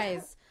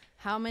surprised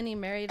how many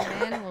married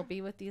men will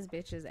be with these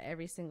bitches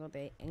every single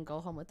day and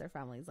go home with their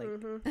families. Like,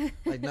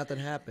 like nothing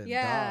happened.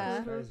 Yeah. Dog,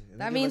 it's crazy.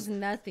 And that means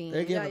nothing.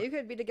 Yeah, you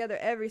could be together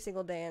every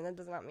single day and that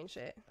does not mean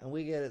shit. And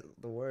we get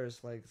it the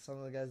worst. Like, some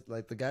of the guys,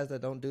 like the guys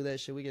that don't do that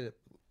shit, we get it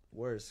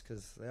worse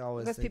because they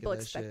always because think people of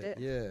that expect shit. it.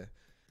 Yeah.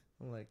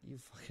 I'm like, you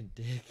fucking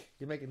dick.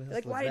 You're making this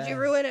like, look why bad. did you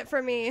ruin it for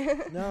me?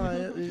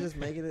 No, you're just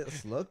making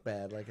it look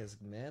bad. Like, it's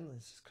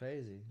just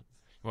crazy.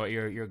 Well,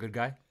 you're a good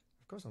guy.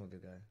 Of course, I'm a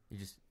good guy. You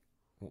just,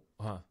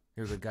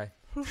 you're a good guy.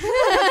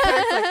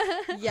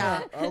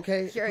 Yeah.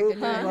 Okay. You're a prove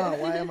good me guy. wrong.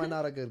 Why am I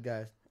not a good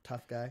guy?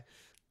 Tough guy.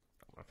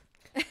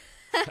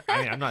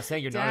 I mean, I'm not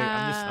saying you're not.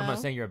 I'm not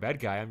saying you're a bad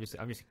guy. I'm just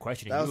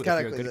questioning That you was if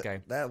kind you're of a good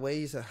guy. that way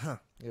you said,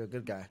 you're a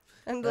good guy.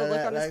 And the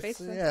look on his face.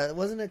 Yeah,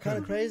 wasn't it kind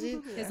of crazy?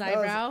 His That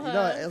was- eyebrow. You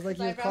know, it was like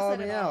he was calling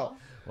me out.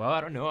 Well,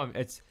 I don't know.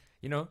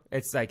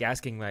 It's like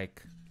asking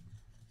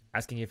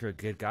if you're a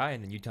good guy,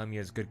 and then you telling me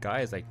as a good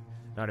guy is like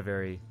not a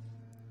very,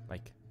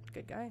 like,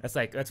 Good guy.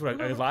 that's what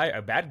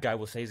a bad guy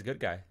will say is a good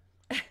guy.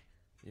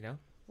 You know.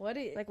 What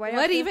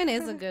why even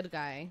is a good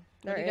guy?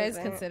 What do you guys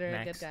isn't. consider a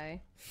Max. good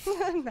guy?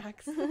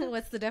 Max.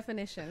 What's the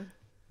definition?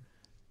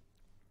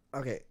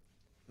 Okay,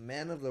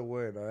 man of the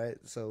word. All right,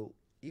 so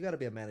you got to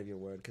be a man of your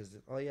word because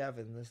all you have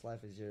in this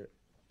life is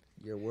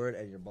your word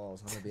and your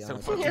balls. I'm gonna be So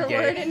honest. fucking Your gay.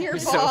 word and your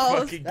You're balls. So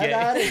fucking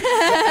gay.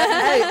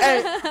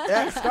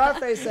 Hey,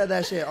 Scarface said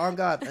that shit on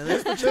God, and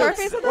it's the truth.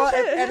 Scarface said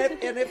that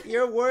shit. And if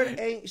your word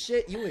ain't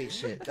shit, you ain't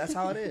shit. That's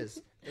how it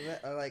is.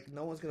 Like,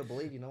 no one's gonna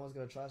believe you. No one's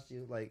gonna trust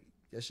you. Like,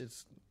 that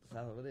shit's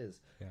how it is.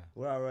 Yeah.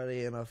 We're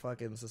already in a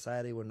fucking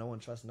society where no one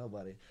trusts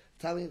nobody.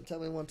 Tell me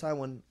one time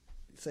when,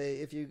 say,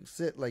 if you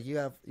sit, like, you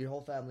have your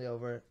whole family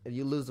over and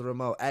you lose the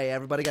remote. Hey,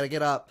 everybody gotta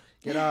get up.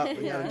 We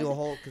gotta do a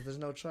whole, because there's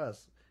no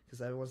trust.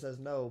 Because everyone says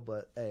no,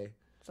 but hey,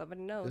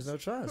 Somebody knows. there's no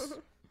trust.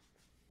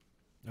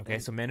 Okay,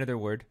 so men are their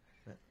word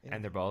Yeah.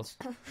 and their balls.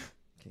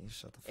 Can you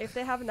shut the fuck If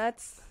they have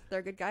nuts, they're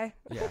a good guy.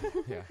 Yeah,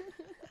 yeah.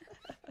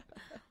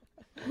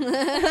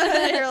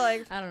 You're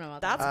like, I don't know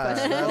about That's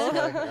that. questionable.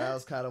 that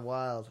was kind of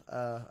wild.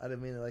 I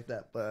didn't mean it like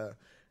that, but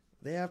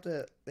they have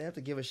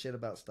to give a shit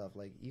about stuff.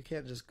 Like, you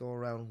can't just go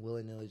around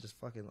willy nilly just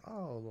fucking,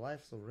 oh,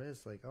 life's a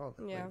risk. Like, oh,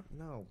 Yeah. like,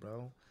 no,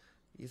 bro,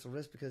 it's a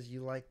risk because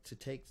you like to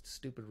take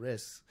stupid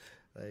risks.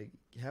 Like,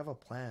 you have a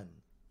plan,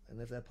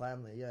 and if that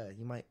plan, yeah,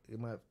 you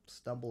might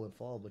stumble and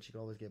fall, but you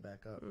can always get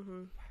back up.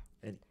 mm-hmm.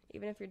 And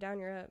Even if you're down,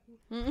 you're up.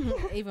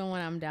 Even when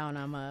I'm down,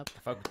 I'm up.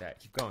 Fuck with that.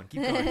 Keep going.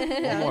 Keep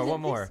going.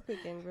 One more.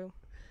 Speaking, bro.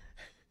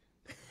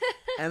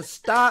 and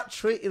stop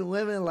treating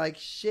women like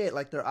shit,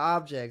 like they're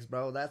objects,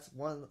 bro. That's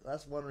one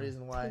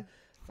reason why.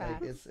 Like,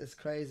 Facts. it's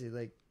crazy.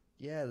 Like,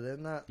 yeah, they're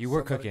not. You were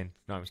somebody- cooking.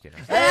 No, I'm just kidding.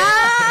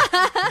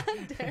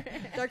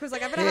 Derek was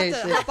like, I'm gonna Hey,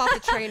 have to shit. hop off the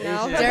train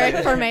now. Hey, shit.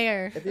 Derek for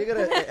mayor. If you're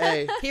gonna,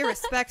 hey, He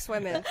respects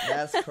women.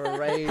 that's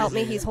crazy. Help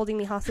me, he's holding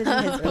me hostage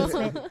in his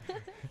basement.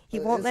 He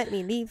won't let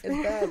me leave. It's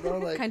bad, bro.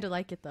 Like, Kind of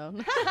like it though.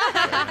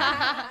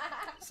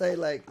 say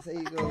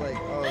you go like,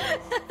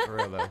 oh, For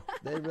real though.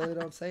 they really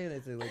don't say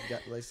anything.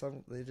 Like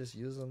some, they just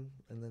use them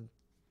and then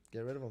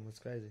get rid of them. It's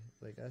crazy.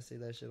 Like, I see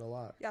that shit a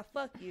lot. Yeah,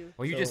 fuck you.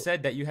 Well, you So- just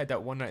said that you had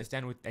that one night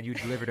stand with, and you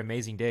delivered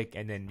amazing dick,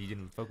 and then you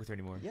didn't fuck with her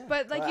anymore. Yeah,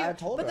 But, like, well, you- I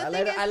told but her. the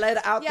I thing laid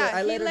it out there. Yeah,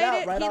 I laid it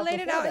out right he off laid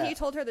it before out and that. he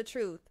told her the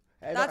truth.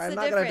 And That's I'm the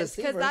not gonna difference.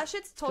 deceive Because her. that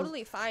shit's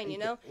totally fine, you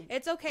know?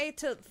 It's okay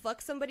to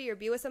fuck somebody or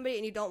be with somebody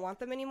and you don't want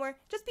them anymore.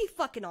 Just be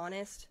fucking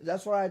honest.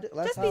 That's what I do.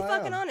 That's Just how be I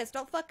fucking am. honest.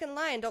 Don't fucking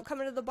lie and don't come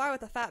into the bar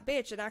with a fat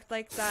bitch and act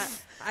like that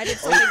I did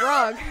something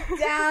wrong.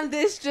 Damn,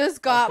 this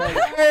just got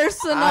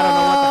personal. I don't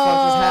know what the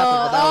fuck just happened,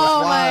 but that was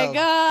Oh my wild.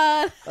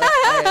 god.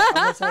 Hey, I'm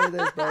gonna tell you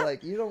this, bro.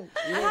 Like, you don't.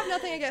 I have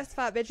nothing against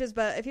fat bitches,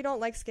 but if you don't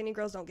like skinny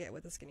girls, don't get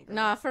with a skinny girl.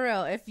 Nah, for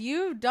real. If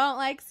you don't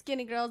like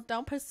skinny girls,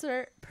 don't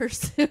pursue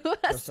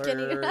a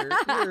skinny girl.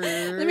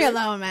 Leave me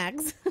alone,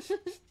 Max.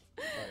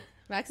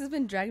 Max has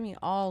been dragging me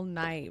all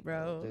night,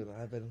 bro. Dude,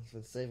 I've been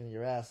saving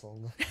your ass all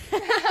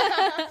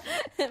night.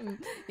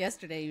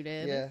 Yesterday you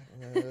did. Yeah,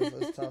 it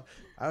was tough.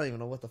 I don't even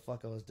know what the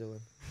fuck I was doing.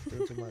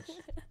 Doing too much.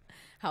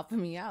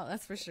 Helping me out,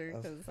 that's for sure.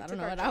 Because I don't took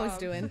know our what I was jobs.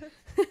 doing.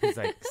 He's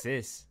like,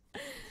 sis,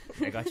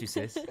 I got you,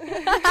 sis.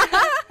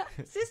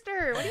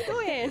 Sister, what are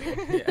you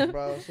doing?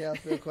 Bro, she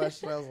asked me a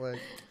question. I was like,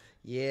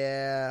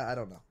 yeah, I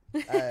don't know.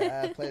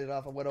 I played it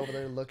off. I went over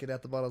there looking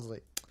at the bottle. I was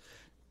like,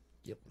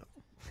 yep, no.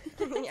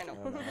 Yeah, I no.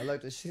 don't know. I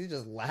looked at she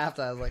just laughed.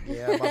 I was like,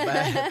 yeah, my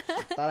bad.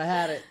 Thought I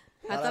had it.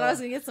 I thought I was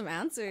going to get some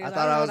answers. I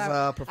thought I was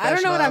a professional I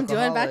don't know what I'm doing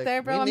alcoholic. back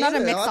there, bro. Me I'm not a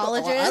neither.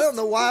 mixologist. I don't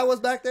know why I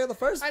was back there in the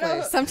first I know.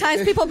 place.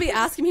 Sometimes people be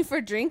asking me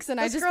for drinks and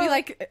I This just girl- be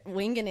like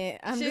winging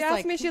it. I'm She just asked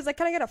like, me, she was like,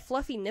 can I get a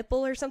fluffy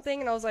nipple or something?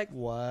 And I was like,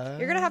 What?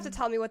 you're going to have to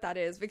tell me what that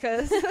is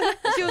because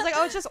she was like,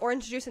 oh, it's just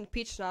orange juice and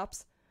peach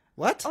schnapps.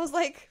 What? I was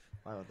like,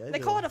 Why would they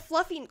do call that? it a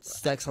fluffy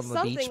Sex on the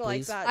something beach, like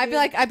please. that. I'd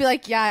dude. be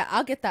like, yeah,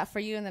 I'll get that for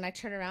you. And then I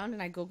turn around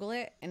and I Google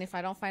it. And if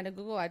I don't find a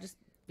Google, I just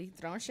be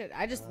throwing shit.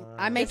 I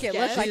make it look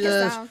Yes. like She it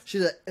does. sounds.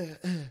 She's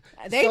like,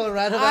 They, throwing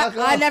random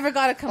alcohol. I never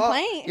got a oh,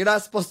 complaint. you're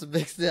not supposed to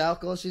mix the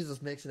alcohol. She's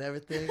just mixing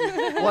everything.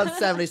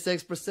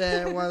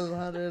 176%,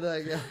 100.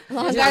 Like, yeah.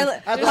 Long Yeah,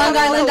 Island, I thought- Long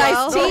Island no,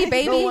 iced no, tea,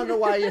 baby. No wonder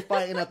why you're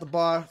fighting at the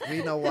bar.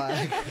 We know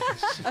why.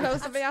 I know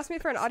somebody asked me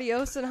for an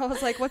adios, and I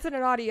was like, "What's in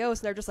an adios?"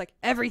 And they're just like,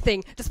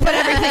 "Everything. Just put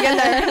everything in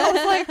there." And I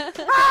was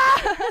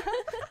like,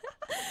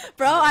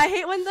 Bro, I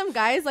hate when them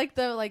guys like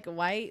the like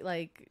white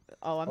like.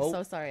 Oh, I'm Oh.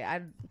 so sorry.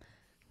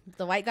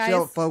 The white She guys.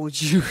 don't fuck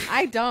with you.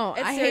 I don't.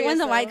 It's I hate when serious,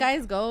 the white though.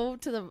 guys go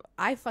to the.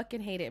 I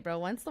fucking hate it, bro.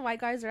 Once the white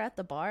guys are at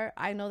the bar,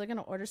 I know they're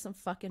gonna order some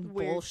fucking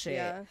Weird, bullshit.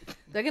 yeah.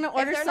 They're gonna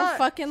order they're some not-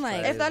 fucking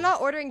like if they're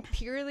not ordering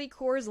purely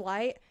Coors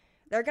Light,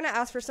 they're gonna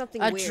ask for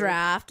something a weird.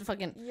 draft.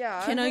 Fucking.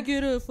 Yeah. Can I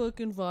get a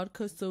fucking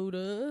vodka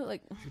soda?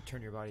 Like. You should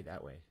turn your body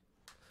that way,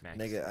 Max.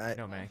 Nigga,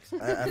 no, Max.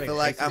 I Like, feel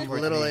like face I'm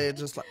towards literally me.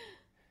 just like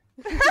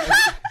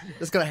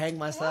just gonna hang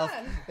myself.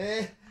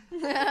 Eh.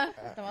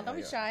 Don't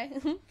be shy.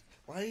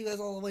 Why are you guys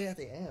all the way at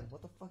the end?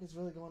 What the fuck is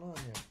really going on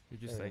here?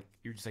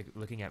 You're just like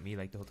looking at me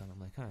like the whole time. I'm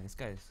like, huh, this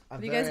guy's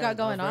I'm do you guys got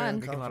going very on?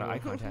 making a lot of eye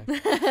uncomfortable.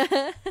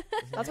 contact.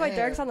 That's why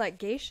Derek's on that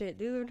gay shit,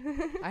 dude.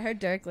 I heard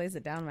Derek lays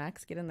it down.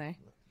 Max, get in there.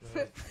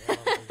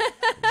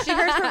 She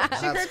heard from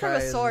That's a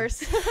crazy. source.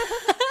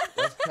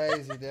 That's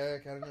crazy,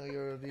 Derek. I didn't know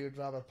you were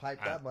dropping a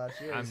pipe that much.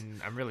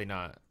 I'm really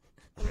not.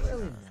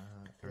 really not.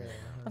 Yeah.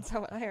 That's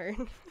not what I heard.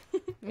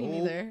 Me Oh.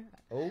 neither.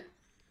 Oh,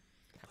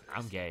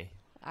 I'm gay.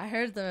 I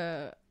heard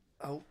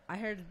oh. I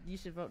heard you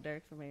should vote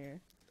Derek for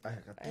mayor.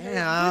 Damn. Damn,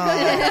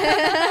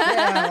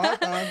 I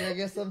thought I was gonna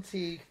get some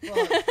tea. Fuck.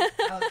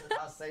 I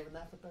was saving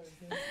that for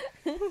Thursday.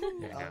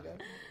 Yeah, Okay.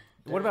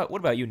 no. What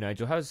about you,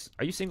 Nigel?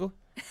 Are you single?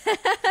 Well,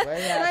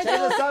 yeah, change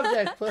the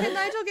subject, Can please.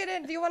 Nigel get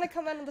in? Do you want to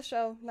come on the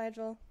show,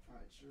 Nigel?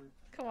 Alright, sure.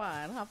 Come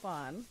on, hop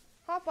on.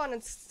 Hop on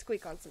and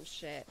squeak on some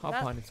shit.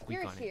 Hop on and squeak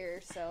you're on it.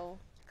 here, so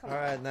come All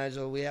on. right,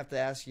 Nigel, we have to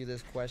ask you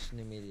this question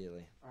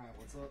immediately. Alright,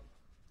 what's up?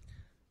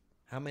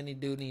 How many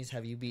doonies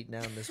have you beat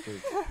down this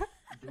week?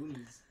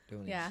 Doonies.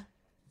 Doonies. Yeah.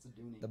 It's a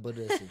doonie. The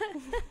Budussy.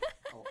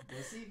 Oh,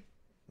 bussy?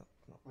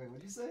 Wait,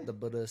 what'd you say? The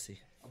Budussy.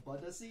 A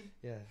budussy?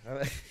 Yeah.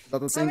 Not the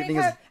How same many, thing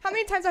as... how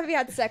many times have you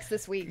had sex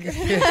this week?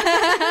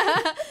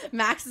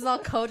 Max is all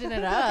coding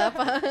it up.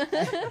 I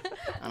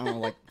don't know,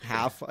 like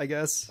half, I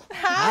guess.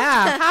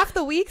 half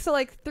the week, so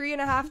like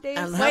 3.5 days.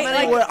 And Wait, how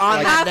many like, were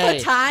on half that day?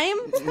 the time?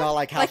 No,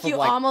 like half Like you of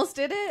like, almost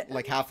did it?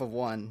 like half of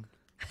one.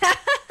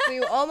 So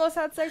you almost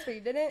had sex, but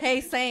you didn't.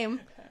 Hey,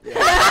 same.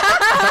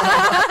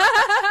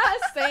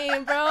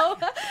 Same, bro.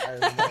 That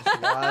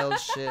is wild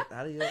shit.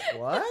 How do you...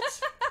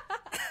 What?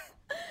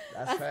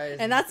 That's crazy.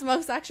 And that's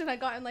most action I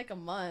got in like a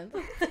month.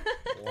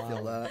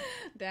 Feel that.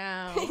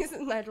 Damn.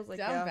 Nigel's like,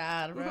 Down yeah.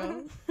 bad, bro.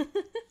 What the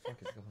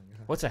fuck is going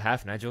on? What's a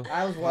half, Nigel?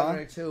 I was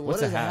wondering too. What's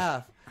What a is a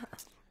half?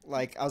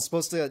 Like, I was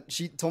supposed to...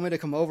 She told me to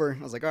come over.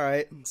 I was like,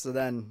 alright. So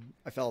then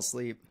I fell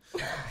asleep. So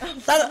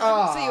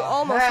you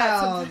almost had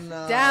hell some.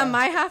 no. Damn,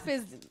 my half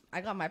is I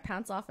got my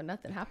pants off and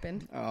nothing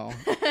happened. Oh.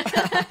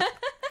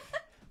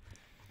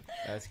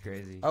 That's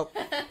crazy. Oh,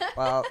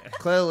 well,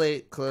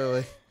 clearly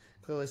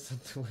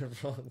something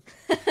went wrong.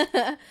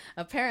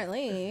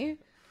 Apparently.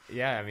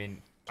 Yeah, I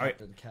mean, all right.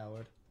 Captain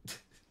Coward.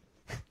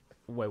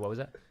 Wait, what was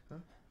that? Huh?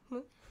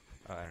 Oh,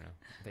 I don't know.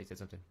 I thought you said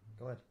something.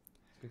 Go ahead.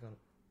 Speak on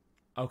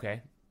it.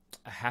 Okay,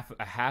 a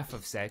half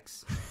of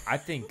sex. I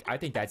think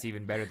that's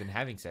even better than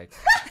having sex.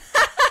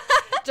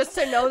 Just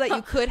to know that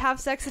you could have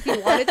sex if you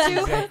wanted to.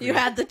 Exactly. You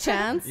had the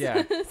chance.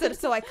 Yeah.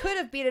 So I could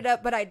have beat it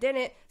up, but I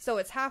didn't. So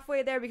it's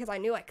halfway there because I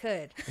knew I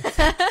could.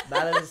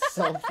 That is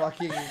so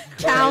fucking crazy.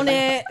 Count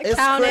it. It's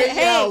Count it. crazy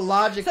how Hey,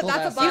 logical so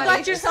that's a you body.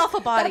 got yourself a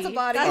body. That's a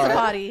body. That's a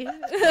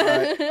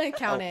Alright. body.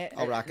 Count it.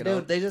 I'll rock it Dude,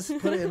 up. they just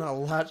put it in a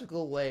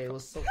logical way. It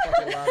was so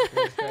fucking logical.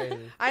 It's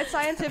crazy. I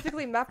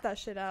scientifically mapped that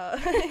shit out.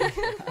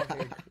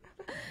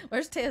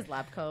 Where's Taya's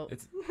lab coat?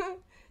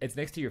 It's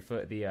next to your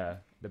foot.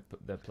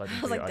 The plug.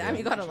 I was like, damn,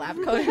 you got. got a lab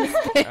coat in this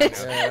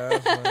bitch. Yeah,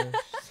 that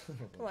was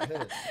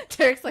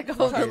Derek's like,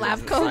 hold the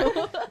lab coat.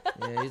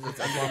 Yeah, he's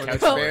performing Bro,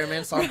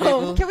 experiments on bro,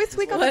 people. Can we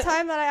tweak on the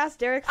time that I asked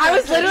Derek? I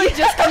was literally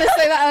just gonna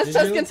say that. I was Did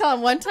just you? gonna tell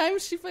him one time.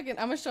 I'm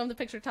gonna show him the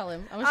picture. Tell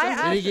him. I'm gonna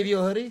show him. Did he give you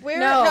a hoodie? We're,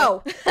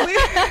 No. no.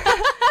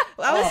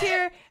 I was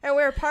here and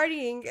we were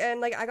partying and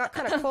like I got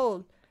kind of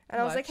cold. And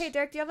I was like, Much. hey,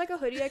 Derek, do you have like a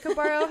hoodie I could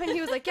borrow? And he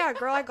was like, yeah,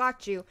 girl, I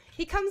got you.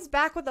 He comes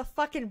back with a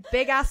fucking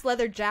big ass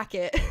leather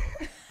jacket.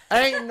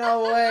 Ain't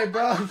no way,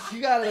 bro.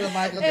 You got it,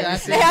 Michael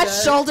Jackson. They had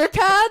guys. shoulder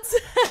pads.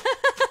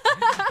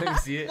 Let me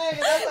see it. Nigga,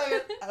 that's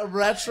like a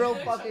retro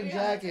fucking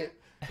jacket.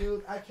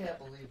 Dude, I can't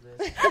believe this.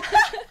 I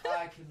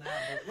cannot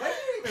believe. Why did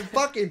you even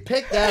fucking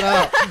pick that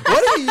up?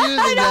 What are you using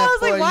I know, that I was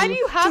for? like, why do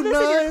you have this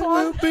in your Tonight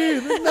closet? will be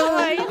the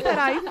Night night. that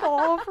I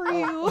fall for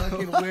you.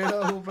 Fucking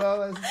weirdo,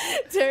 bro.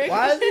 Derek,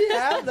 Why does he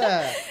have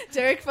that?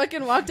 Derek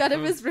fucking walked out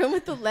of his room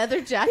with the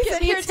leather jacket. He said,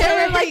 Me here, and Taylor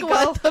Taylor, were like, here you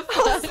what go. the fuck?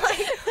 I was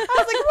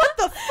like, what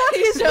the fuck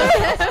He is showed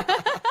this?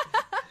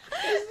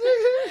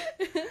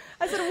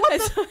 I said,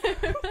 what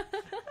the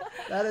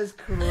That is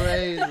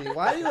crazy.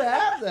 Why do you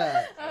have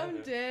that?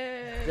 I'm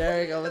dead.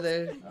 Derek over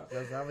there.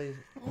 That's how we.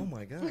 Oh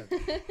my god.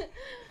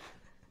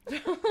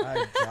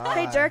 I died.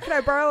 Hey, Derek, can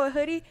I borrow a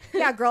hoodie?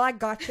 Yeah, girl, I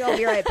got you. I'll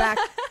be right back.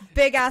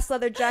 Big ass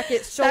leather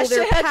jacket, That shoulder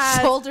shit had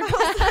pads. shoulder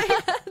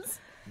pads.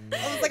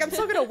 I was like, I'm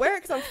still gonna wear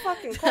it because I'm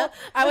fucking cold.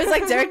 I was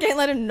like, Derek ain't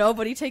letting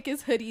nobody take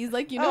his hoodies.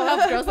 Like, you know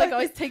how girls like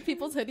always take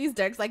people's hoodies.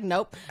 Derek's like,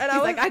 nope. And He's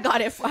I like, was- I got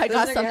it. I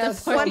got nigga something has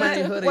for so when, you.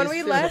 many I, hoodies, when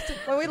we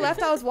too.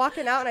 left, I was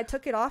walking out and I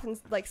took it off and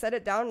like set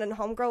it down. And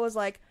homegirl was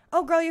like,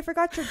 "Oh, girl, you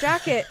forgot your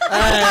jacket."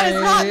 That is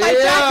not my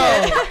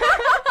jacket.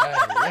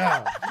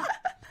 Yeah.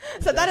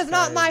 So that is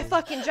not my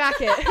fucking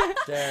jacket.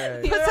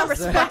 Derek. Put some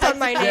respect on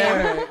my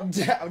name.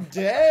 Derek.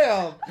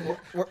 Damn.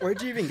 Where'd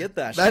you even get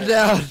that That shit?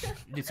 down.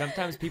 Dude,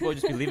 sometimes people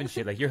just be leaving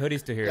shit. Like, your hoodie's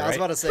still here, Yeah, I was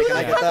right? about to say, can I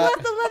Like, get I that?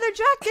 left the leather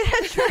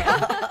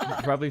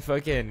jacket. Probably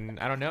fucking,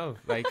 I don't know,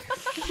 like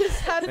Just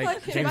had like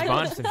fucking James my-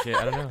 Bond or some shit.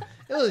 I don't know.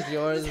 It was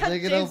yours. had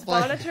Nigga, James don't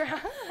Bond play. at your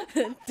house.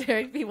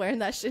 Derek be wearing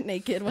that shit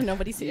naked when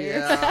nobody's here.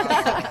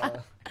 Yeah.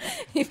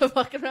 He be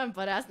walking around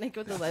butt ass naked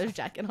with the leather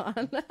jacket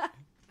on.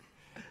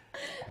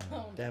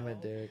 Damn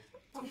it, Derek.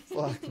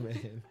 Fuck,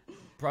 man.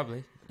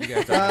 Probably. You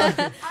guys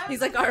are.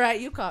 He's like, all right,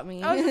 you caught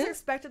me. I was just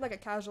expecting like a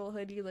casual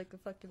hoodie, like a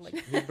fucking like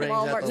He brings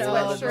out Walmart the No,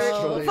 leather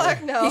sweatshirt. destroyer.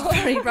 Fuck no.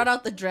 he brought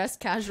out the dress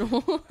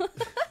casual.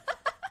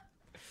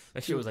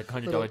 That shit was like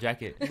 $100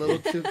 jacket. Little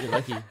too You're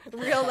lucky.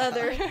 Real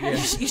leather.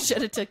 You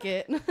should have took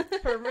it.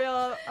 For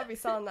real, I'll be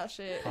selling that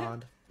shit.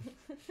 pond.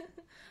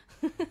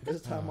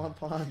 This time on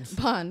ponds.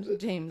 Bond,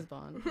 James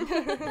Bond.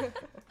 Fucking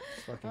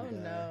Oh guy.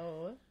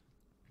 no.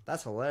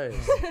 That's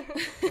hilarious. What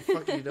the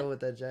fuck do you know with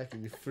that jacket,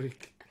 you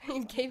freak?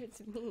 You gave it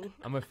to me.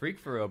 I'm a freak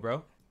for real,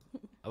 bro.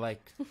 I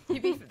like,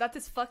 That's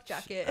his fuck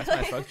jacket. that's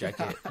my fuck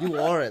jacket. You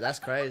wore it. That's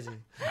crazy.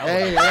 I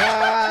Hey,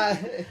 yeah.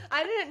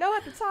 I didn't know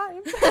at the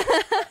time.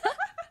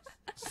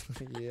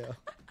 Yeah.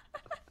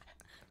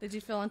 Did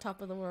you feel on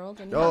top of the world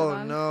when you had it Oh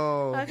on?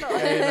 no. I felt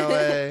Hey, no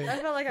way. I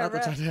felt like Not the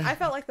Titanic. I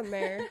felt like the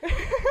mayor.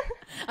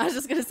 I was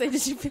just gonna say,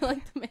 did you feel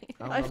like the mayor?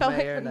 I'm I the felt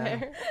like mayor the now.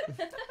 mayor.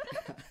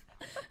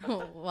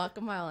 Walk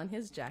a mile in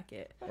his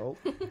jacket. Oh.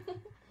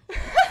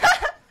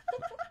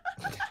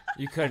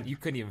 You couldn't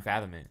even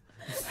fathom it.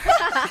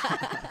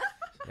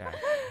 Yeah,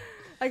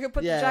 I could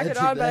put Yeah, the jacket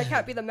true on, but I that.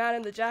 can't be the man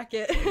in the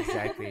jacket.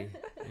 exactly.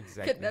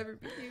 Exactly. Could never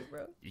be you,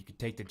 bro. You could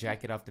take the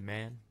jacket off the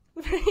man.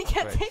 You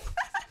can't But take.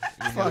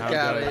 you know Fuck how it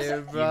out of goes. here,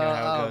 You bro. know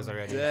how it I'm goes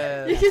already.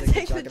 dead. You can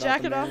take the jacket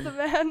jacket off off the the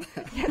man.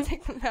 You can't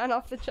take the man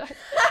off the jacket.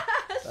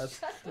 That's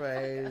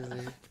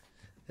crazy.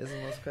 This is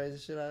the most crazy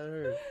shit I've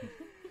heard.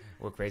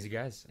 We're crazy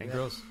guys and Yeah.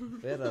 girls.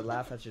 We had a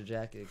laugh at your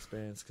jacket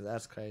experience because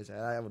that's crazy.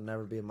 That would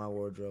never be in my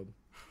wardrobe.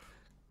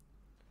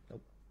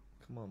 Nope.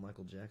 Come on,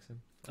 Michael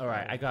Jackson. All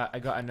right, I got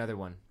another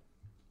one.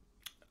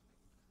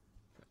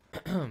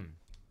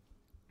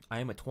 I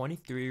am a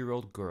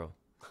 23-year-old girl.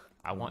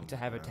 I want to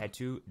have a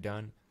tattoo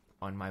done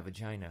on my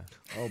vagina.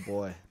 Oh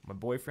boy. My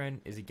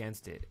boyfriend is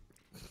against it.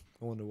 I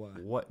wonder why.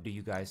 What do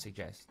you guys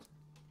suggest?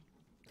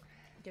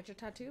 Get your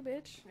tattoo,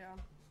 bitch. Yeah.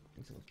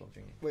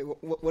 Wait,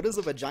 what is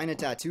a vagina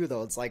tattoo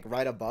though? It's like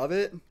right above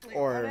it,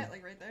 or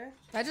like right there.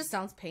 That just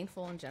sounds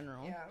painful in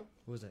general. Yeah.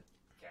 Who is it?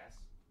 Cass.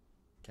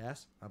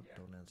 Cass?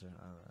 Don't answer.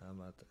 I'm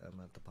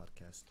at the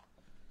podcast.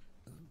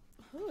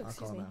 Ooh, I'll excuse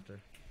call him me. after.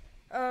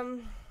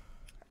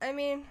 I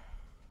mean,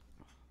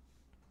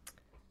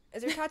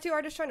 is your tattoo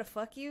artist trying to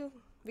fuck you?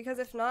 Because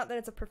if not, then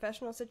it's a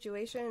professional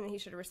situation, and he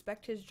should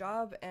respect his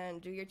job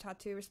and do your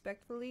tattoo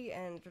respectfully,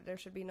 and there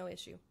should be no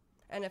issue.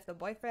 And if the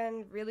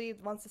boyfriend really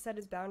wants to set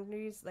his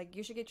boundaries, like,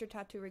 you should get your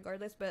tattoo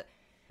regardless. But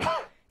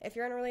if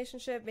you're in a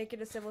relationship, make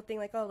it a civil thing,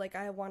 like, oh, like,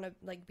 I want to,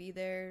 like, be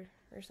there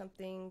or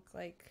something,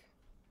 like,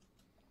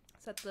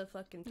 set the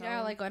fucking tone.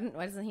 Yeah, like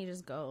why doesn't he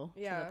just go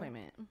to Yeah. the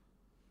appointment?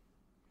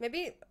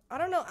 Maybe, I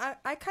don't know,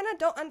 I kind of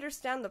don't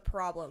understand the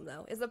problem,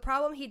 though. Is the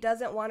problem he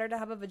doesn't want her to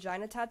have a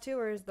vagina tattoo,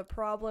 or is the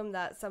problem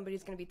that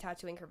somebody's going to be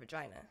tattooing her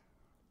vagina?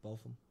 Both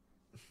of them.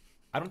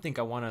 I don't think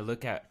I want to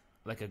look at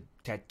like a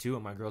tattoo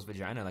on my girl's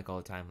vagina like all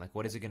the time. Like,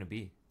 what is it gonna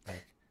be?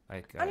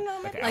 Like I don't know,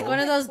 like, maybe an Like owl? one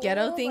of those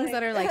ghetto Cool, things like-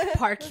 that are like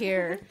park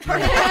here.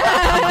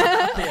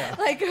 Yeah.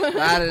 Like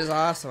That is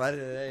awesome. I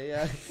did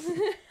yeah.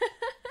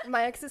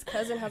 My ex's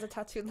cousin has a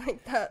tattoo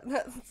like that.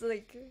 That's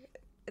like,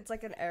 it's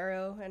like an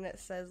arrow, and it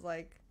says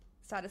like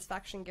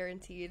satisfaction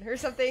guaranteed or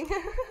something.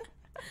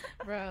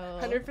 bro.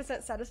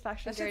 100%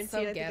 satisfaction That shit's guaranteed. so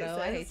I think it ghetto.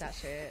 I hate says. that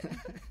shit.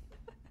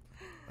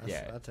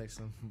 Yeah. That takes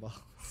some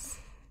balls.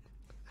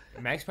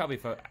 Max probably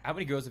fucked. How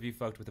many girls have you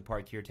fucked with a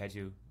part here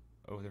tattoo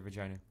over their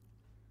vagina?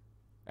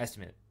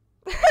 Estimate.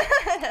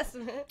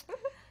 Estimate.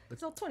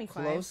 Still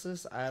 25.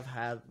 Closest I've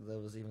had that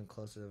was even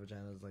closer to the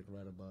vagina was like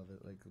right above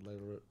it. Like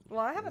Well,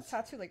 I have a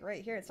tattoo like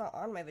right here. It's not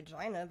on my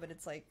vagina, but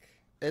it's like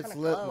it's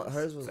kinda close.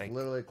 hers was It's like-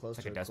 literally close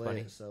it's to like her a dust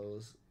bunny. clit, so it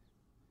was,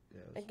 yeah.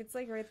 It was, like it's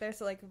like right there.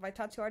 So like my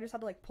tattoo artist had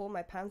to like pull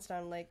my pants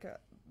down, like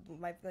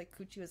my like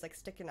coochie was like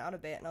sticking out a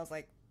bit, and I was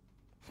like,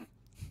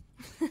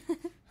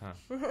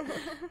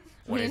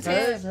 What Me is too.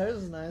 it? hers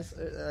was nice.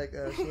 Like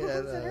she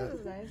had. "Hers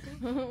was nice."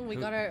 when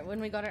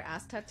we got our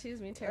ass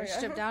tattoos, me and Tara Oh, yeah.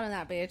 stripped down in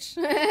that bitch.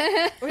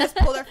 We just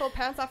pulled our full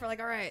pants off. We're like,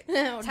 all right, Do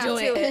tattoo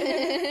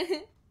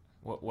it.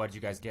 What did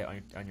you guys get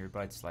on your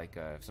butts? Like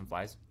some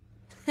flies?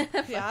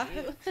 yeah.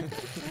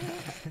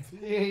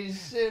 Yeah,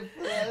 shit,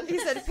 bro. He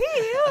said,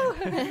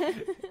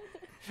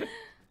 "Pee."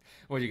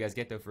 What did you guys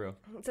get though, for real?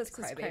 It says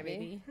This is crybaby.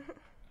 crybaby.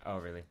 Oh,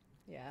 really?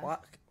 Yeah.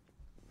 What?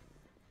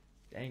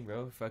 Dang,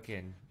 bro.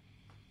 Fucking.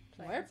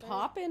 We're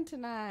popping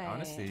tonight.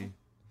 Honestly,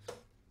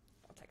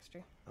 I'll text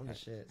you. I'm the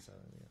shit. So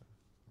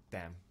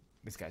damn.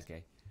 This guy's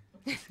gay.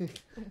 Derek,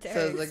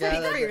 the speak guy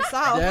for that-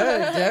 yourself.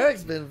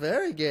 Derek's been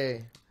very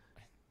gay.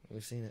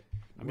 We've seen it.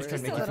 I'm just Where trying to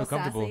He's make a you feel little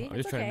comfortable. sassy. I'm just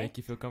It's trying to okay. make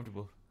you feel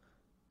comfortable.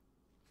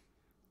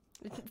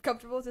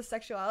 Comfortable with his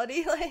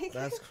sexuality, like.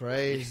 That's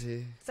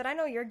crazy. Said I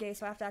know you're gay,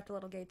 so I have to act a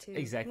little gay too.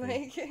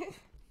 Exactly. Like,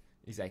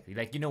 Exactly.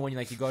 Like, you know, when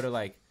you go to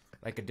like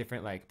a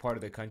different like part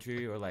of the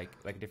country or like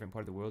a different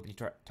part of the world, and you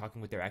start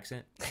talking with their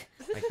accent.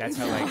 Like that's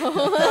how like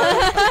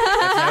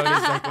that's how it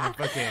is like when I'm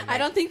fucking. I like,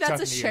 don't think that's a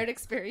talking to you. shared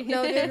experience.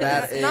 no, dude,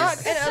 That it's not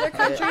is- in other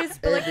countries.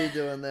 But It'd like be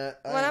doing that.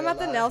 I when ain't I'm at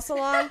the gonna nail lie.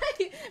 salon,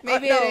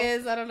 Maybe no. it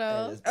is. I don't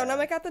know. It is when I'm bad.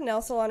 like at the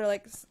nail salon, or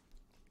like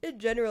in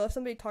general, if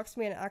somebody talks to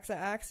me in an accent,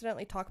 I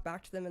accidentally talk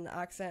back to them in the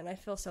accent, and I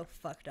feel so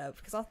fucked up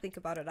because I'll think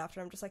about it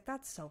after. I'm just like,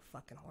 that's so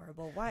fucking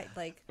horrible. Why?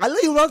 Like, I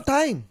let you wrong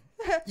time.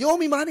 You owe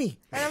me money.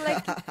 and I'm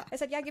like, I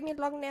said, yeah, give me a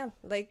long nail.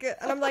 Like,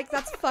 and I'm like,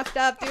 that's fucked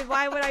up, dude.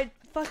 Why would I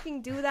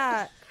fucking do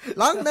that?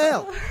 Long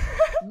nail.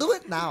 Do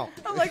it now.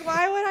 I'm like,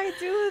 why would I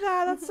do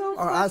that? That's so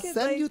Or I'll fucking,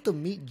 send like, you to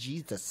meet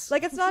Jesus.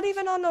 like, it's not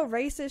even on no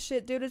racist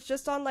shit, dude. It's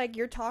just on, like,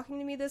 you're talking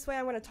to me this way,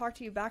 I'm gonna talk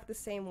to you back the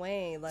same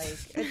way. Like,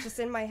 it's just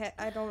in my head.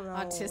 I don't know.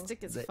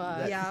 Autistic as That-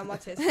 fuck. Yeah, I'm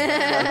autistic.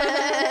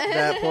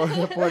 that poor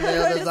I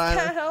nail just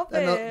designer. can't help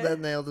That, it. that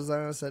nail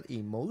designer said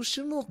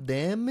emotional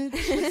damage.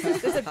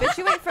 There's a bitch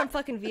you ain't from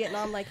fucking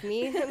Vietnam like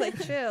me. Like,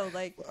 chill.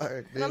 Like,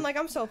 Alright, and I'm dude. like,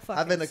 I'm so fucking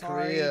I've been to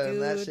sorry, Korea dude.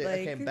 and that shit. Like,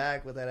 I came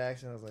back with that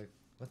accent. I was like,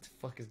 what the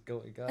fuck is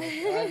going on?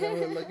 I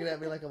remember looking at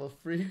me like I'm a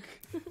freak.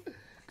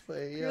 It's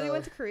like, you really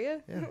went to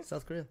Korea? yeah,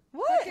 South Korea.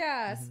 What?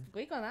 Yeah,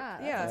 speak on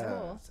that. Yeah. That's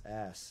cool. It's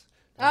ass.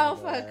 Oh,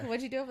 And, fuck.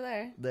 What'd you do over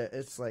there?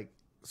 It's like,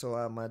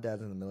 so my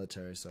dad's in the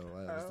military, so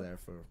I was Oh. there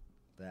for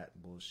that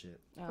bullshit.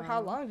 For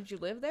how long did you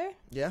live there?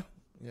 Yeah.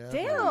 Yeah.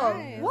 Damn.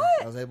 Nice.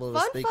 What? I was able to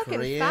Fun speak fucking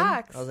Korean.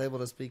 facts. I was able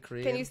to speak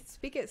Korean. Can you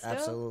speak it still?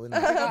 Absolutely I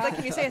not. was like,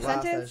 can you say a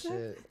Lost sentence? that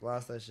shit.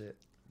 Lost that shit.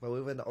 But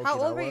we went to Okinawa.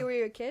 How old were you? Were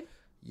you a kid?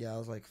 Yeah, I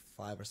was like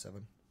 5 or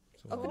 7.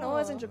 So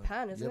Okinawa's in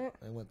Japan, isn't yep,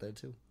 it? I went there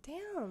too.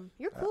 Damn,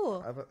 you're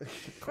cool.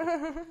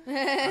 You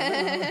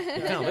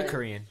kind of look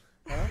Korean.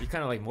 Huh? You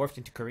kind of like morphed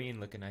into Korean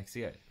looking. I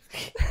see it.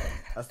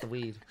 That's the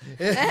weed.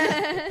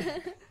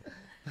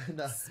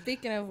 No.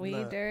 Speaking of weed,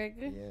 No. Derek.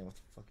 Yeah, what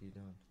the fuck are you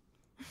doing?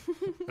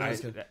 I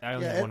was good.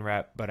 only Yeah, have it- one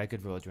rap, but I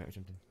could roll a joint or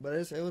something. But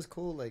it was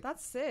cool. Like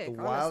That's sick.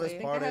 the wildest honestly.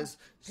 part I have is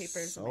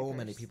papers in so my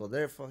many purse. people.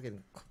 They're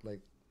fucking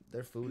like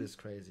their food is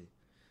crazy.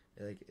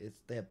 Like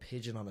they have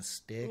pigeon on a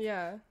stick.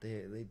 Yeah.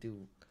 They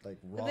do like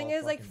raw. The thing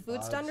is, like, fucking food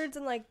bugs. standards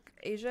in like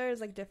Asia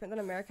is like different than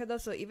America, though.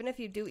 So even if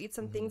you do eat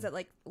some things that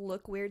like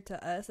look weird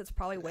to us, it's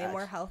probably way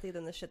more Actually, healthy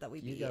than the shit that we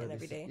be gotta eating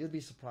every day. You'd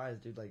be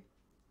surprised, dude. Like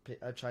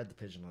I tried the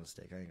pigeon on a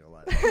stick. I ain't gonna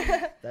lie.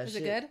 That Is it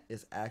shit good?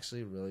 is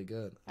actually really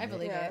good. I And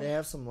believe Yeah. it. They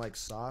have some like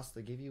sauce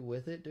they give you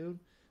with it, dude.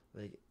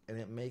 Like, and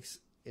it makes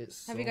it.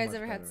 So Have you guys much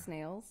ever had better.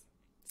 snails?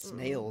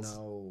 Snails.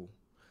 No.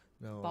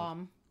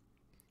 Bomb.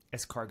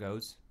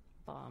 Escargots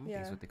Bomb.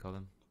 Yeah. is what they call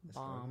them.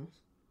 Bomb.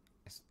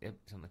 Yep,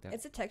 something like that.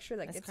 It's a texture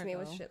that gets me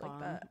with Escargot, shit like bomb.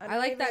 that. I don't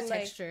like that even,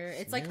 texture.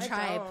 It's like Yeah. I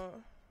tribe. don't.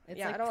 It's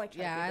Yeah, I don't like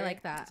tribe Yeah, I either.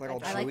 like that. It's like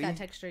all I like that chewy.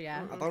 texture.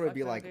 Yeah. I thought it would be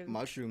Fuck no, like dude.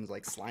 mushrooms,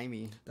 like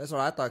slimy. That's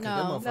what I thought. 'Cause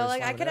them No. motherfuckers No,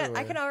 like I find can it I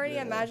everywhere. can already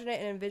Yeah. imagine it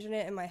and envision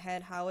it in my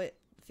head how it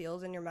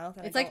feels in your mouth.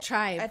 And It's I like don't-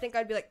 tribe. I think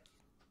I'd be like,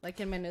 Like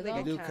in menudo.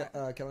 Like You do cat.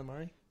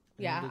 calamari?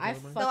 Yeah, You I do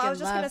calamari? fucking No, I was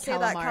just gonna love say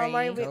that calamari.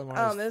 Calamari is It was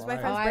my fire.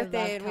 friend's Oh, I birthday,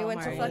 love and we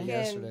went to calamari. fucking,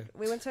 Yesterday.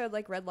 we went to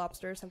like Red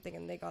Lobster or something,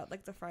 and they got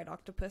like the fried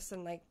octopus,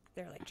 and like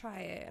they're like, try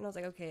it, and I was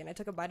like, okay, and I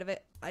took a bite of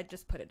it. I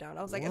just put it down.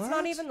 I was like, it's not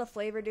What? even the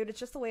flavor, dude. It's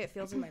just the way it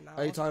feels in my mouth.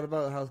 Are you talking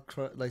about how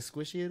like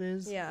squishy it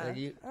is? Yeah, Like,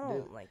 I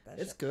don't dude, like that.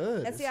 it's shit.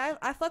 good. And see,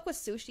 I fuck with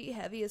sushi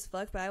heavy as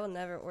fuck, but I will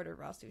never order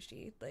raw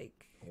sushi.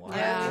 Like, What?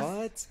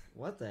 Yeah.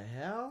 What the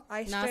hell?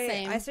 I Nah, straight,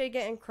 same. I straight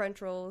getting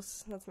crunch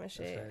rolls. That's my That's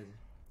shit. crazy.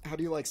 How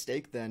do you like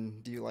steak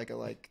then? Do you like it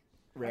like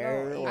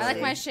rare? eat Or I like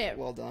my shit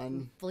well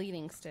done.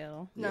 bleeding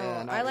still. No,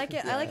 Yeah, I like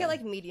it. I like yeah. it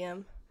like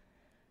medium.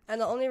 And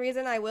the only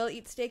reason I will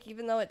eat steak,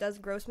 even though it does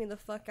gross me the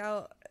fuck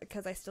out,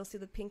 because I still see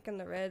the pink and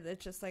the red.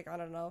 It's just like, I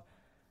don't know.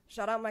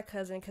 Shout out my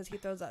cousin because he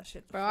throws that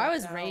shit. The Bro, fuck I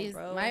was down, raised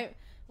bro. I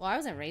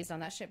wasn't raised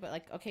on that shit, but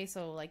like, okay,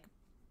 so like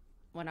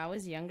when I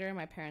was younger,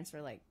 my parents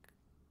were like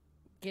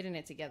getting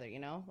it together, you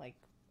know, like.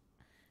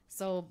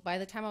 So by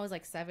the time I was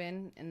like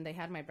 7 and they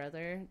had my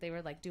brother, they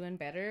were like doing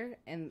better,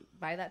 and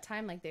by that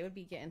time, like they would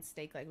be getting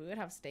steak. Like we would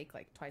have steak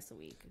like twice a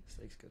week.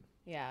 Steak's good.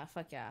 Yeah,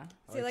 fuck yeah.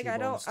 See, like I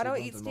T-bones, don't T-bones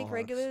eat and steak Mohawks.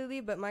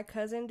 regularly, but my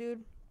cousin,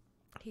 dude,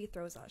 he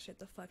throws that shit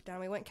the fuck down.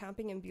 We went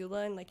camping in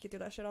Beulah, and like he threw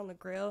that shit on the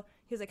grill.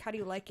 He was like, "How do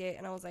you like it?"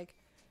 And I was like,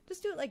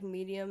 "Just do it like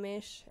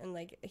medium-ish." And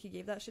like he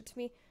gave that shit to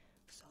me.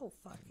 So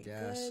fucking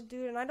Gas. good,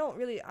 dude. And I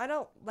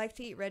don't like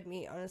to eat red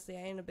meat. Honestly,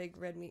 I ain't a big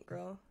red meat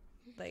girl.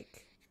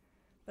 Like,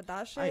 but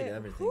that shit. I eat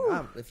everything.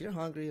 whew. If you're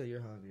hungry or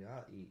you're hungry,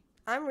 I'll eat.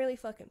 I'm really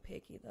fucking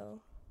picky though.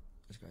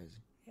 That's crazy.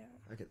 Yeah.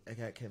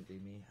 That can't be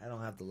me. I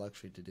don't have the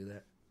luxury to do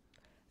that.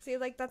 See,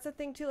 like that's the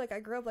thing too. Like I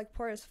grew up like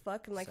poor as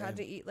fuck, and like had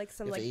to Same. eat like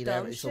some You have like to eat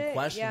dumb some shit.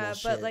 questionable Yeah,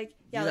 shit. but like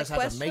You like just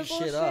have to make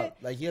questionable shit up.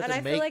 Like you have And to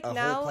I feel make like a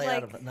now, whole plate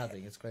out like, of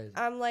nothing. It's crazy.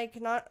 I'm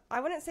like not. I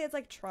wouldn't say it's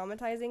like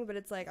traumatizing, but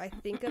it's like I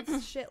think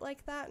of shit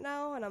like that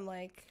now, and I'm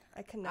like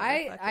I can never.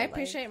 I fucking,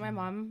 appreciate my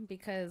mom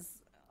because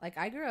like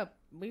I grew up,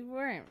 we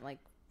weren't like,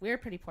 we were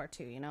pretty poor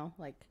too, you know,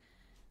 like,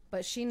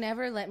 but she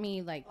never let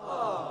me like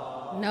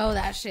know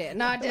that shit.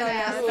 Not dead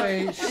ass.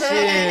 Wait,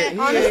 shit.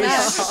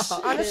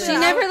 Honestly, She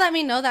never let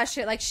me know that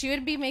shit. Like she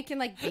would be making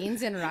like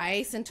beans and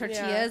rice and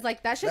tortillas. Yeah.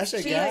 Like that shit's That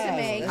shit cheap gas. to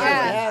make. That shit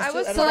Yeah. gas, I too.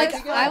 was And So it like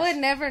makes I gas. would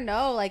never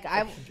know. Like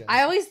I gas.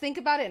 always think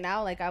about it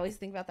now. Like I always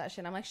think about that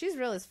shit. I'm like, she's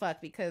real as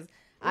fuck because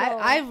No.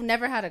 I've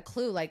never had a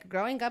clue. Like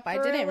growing up, I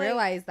For, didn't like,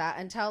 realize that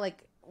until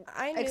like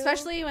I knew,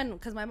 especially when,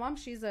 because my mom,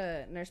 she's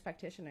a nurse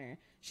practitioner.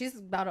 She's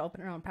about to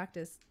open her own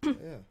practice. Yeah.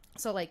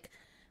 So like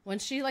when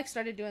she like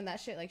started doing that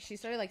shit, like she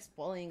started like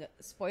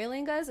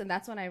spoiling us, and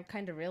that's when I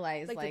kind of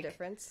realized like, like the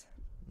difference.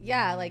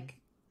 yeah, like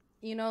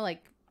you know,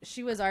 like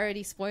she was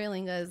already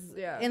spoiling us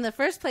Yeah. in the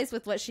first place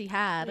with what she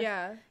had.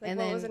 Yeah, like and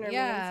what then was in her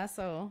yeah, means.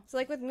 so So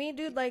like with me,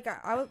 dude, like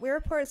we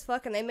were poor as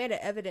fuck, and they made it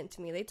evident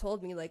to me. They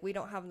told me like we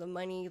don't have the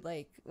money,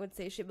 like would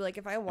say shit, but like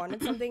if I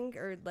wanted something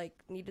or like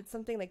needed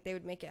something, like they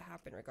would make it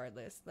happen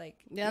regardless. Like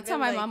yeah, that's even,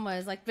 how my like, mom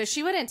was. Like, but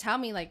she wouldn't tell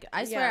me. Like,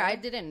 I swear Yeah. I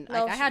didn't.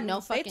 Like, I had no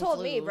fucking They told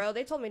clue. me, bro.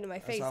 They told me to my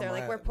face. how They're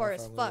like, my- we're poor my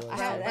as family fuck. was.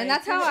 bro. I- Like, and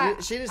that's how I.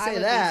 She didn't I say would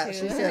be that. too.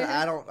 She said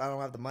I don't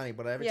have the money.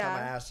 But every time Yeah.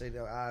 I asked, she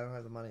I don't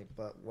have the money.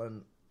 But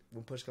when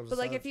push comes But to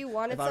like shove, if you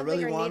wanted if I something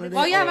really or wanted needed, it,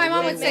 Well, yeah, or my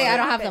mom really would say wanted I it,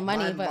 don't have the my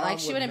money, but like mom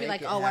she would wouldn't be make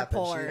like, it oh, we're happen.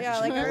 poor. She, Yeah,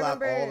 she'd like, I pull up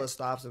remember- all the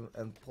stops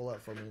and pull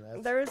up for me.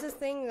 That's, there was this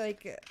thing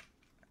like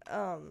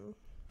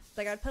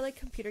I'd play like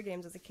computer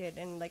games as a kid,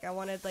 and like I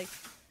wanted like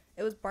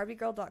it was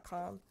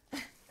BarbieGirl.com,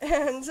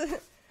 and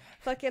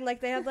fucking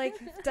like they had like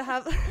to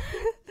have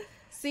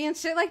Seeing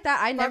shit like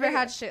that, I never Barbie-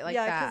 had shit like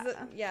yeah,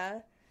 that. yeah.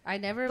 I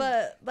never.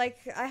 But like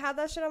I had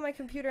that shit on my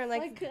computer, and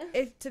like, Like-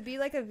 if to be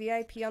like a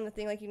VIP on the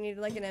thing, like you needed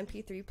like an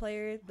MP3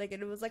 player. Like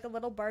it was like a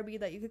little Barbie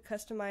that you could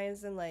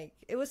customize, and like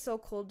it was so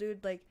cool,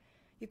 dude. Like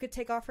you could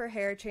take off her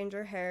hair, change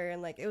her hair,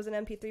 and like it was an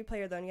MP3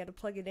 player though, and you had to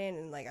plug it in,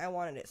 and like I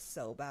wanted it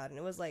so bad, and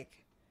it was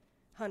like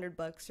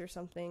 $100 or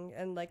something,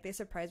 and like they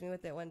surprised me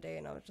with it one day,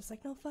 and I was just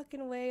like, no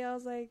fucking way. I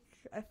was like,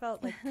 I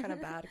felt like kind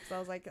of bad because I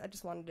was like, I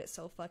just wanted it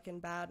so fucking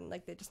bad, and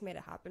like they just made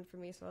it happen for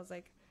me, so I was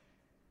like,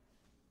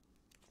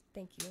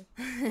 thank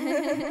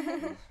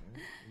you.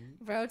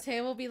 Bro,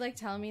 Tay will be like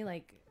telling me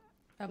like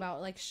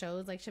about like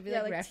shows, like she'll be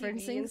Yeah, like, like TV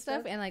referencing and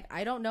stuff, stuff. and like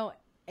I don't know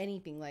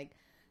anything. Like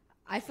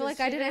I feel 'Cause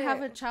like I she didn't have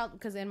a didn't- child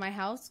because in my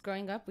house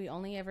growing up, we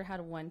only ever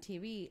had one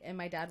TV, and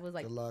my dad was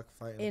like good luck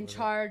fighting in with it.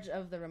 charge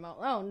of the remote.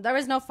 Oh, there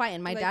was no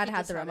fighting. My Like, dad you had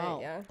just the it,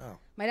 remote. yeah. Oh,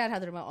 My dad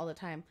had the remote all the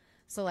time.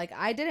 So like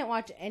I didn't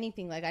watch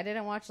anything. Like I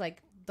didn't watch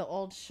like the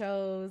old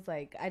shows.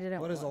 Like I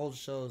didn't. what is wa- old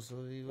shows?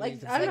 What do you Like,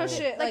 consider I don't know old?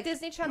 shit. Like Like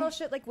Disney Channel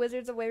shit, like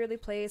Wizards of Waverly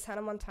Place,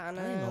 Hannah I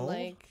Montana, know.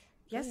 like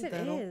yes, ain't it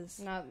that old. is.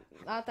 Not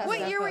that. What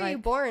stuff, year but, were you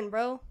like, born,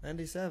 bro?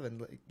 97.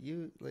 Like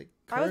you, like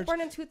I was Courage?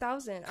 born in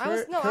 2000. I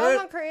Courage- was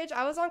on Courage.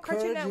 I was on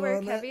Cartoon Courage, you Network,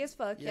 on that? heavy as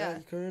fuck. Yeah,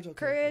 Courage. Okay.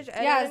 Courage.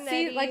 Ed, Yeah, and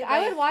see, Eddie, like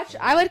I would watch,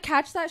 I would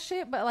catch that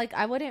shit, but like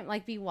I wouldn't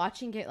like be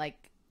watching it like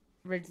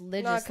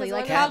religiously, No,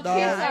 like 'cause how when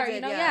kids I- are,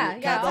 you know? Yeah,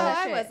 That's all how that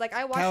I shit. was. Like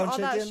I watched Cow all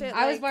that Chicken? shit.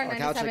 I was like- born Oh, in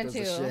Cow 97 Chicken's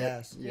the too. shit,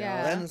 yes.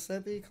 Yeah. Ren and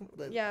Stimpy, come-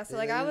 like, Yeah, so they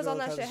like I use was all on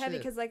that kinds shit of heavy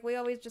because like we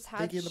always just had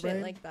Pinky in the shit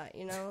Brain? like that,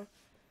 you know.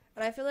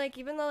 And I feel like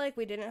even though like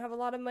we didn't have a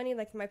lot of money,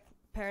 like my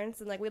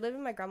parents and like we lived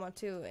with my grandma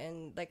too,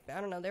 and like I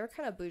don't know, they were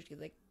kind of bougie,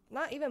 like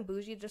not even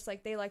bougie, just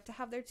like they like to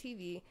have their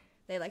TV.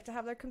 They like to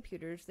have their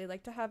computers. They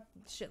like to have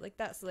shit like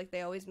that. So like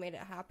they always made it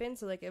happen.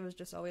 So like it was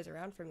just always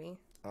around for me.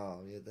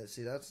 Oh yeah,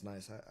 that's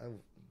nice. I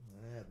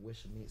had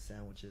wish of meat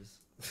sandwiches.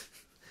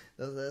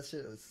 that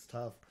shit was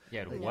tough.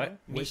 Yeah, Like, what?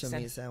 Wish of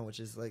meat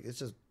sandwiches, like it's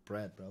just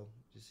bread, bro.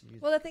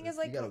 Well, the thing is,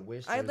 you like, gotta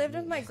wish I there's lived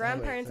with meat my in the sandwich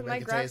grandparents, to and my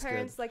make it taste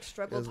grandparents good. like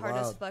struggled was hard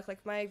as wild. fuck.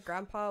 Like my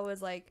grandpa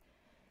was like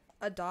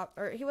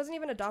he wasn't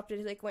even adopted.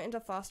 He like went into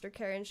foster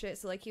care and shit.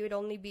 So like he would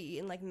only be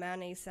eating like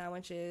mayonnaise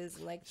sandwiches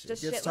and like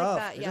just It gets shit tough. like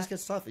that. It Yeah. just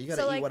gets tough. You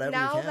gotta So eat like whatever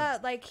now you can.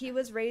 that like he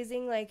was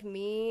raising like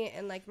me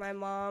and like my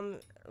mom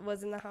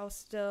was in the house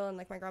still and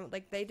like my grandma,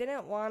 like they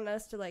didn't want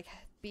us to like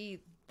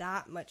be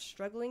that much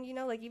struggling, you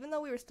know, like even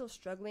though we were still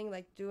struggling,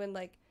 like doing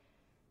like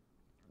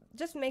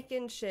just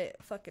making shit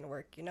fucking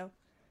work, you know,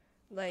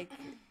 like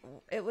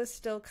it was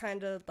still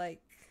kind of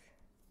like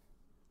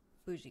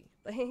bougie.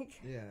 Like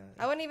Yeah.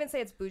 I wouldn't even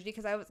say it's bougie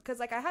because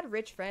I had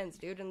rich friends,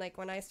 dude, and like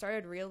when I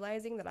started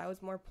realizing that I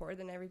was more poor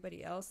than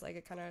everybody else, like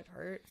it kind of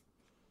hurt.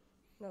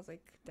 And I was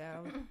like,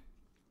 damn. I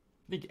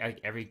think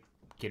like, every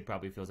kid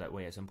probably feels that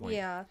way at some point.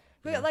 Yeah.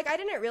 But Yeah. like I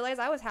didn't realize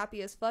I was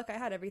happy as fuck. I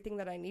had everything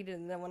that I needed,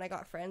 and then when I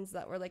got friends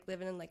that were like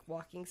living in like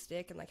walking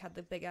stick and like had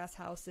the big ass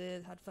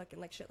houses, had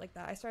fucking like shit like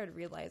that, I started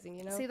realizing,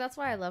 you know. See, that's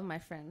why I love my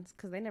friends,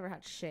 because they never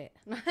had shit.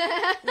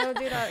 No,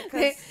 dude,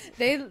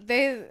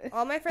 they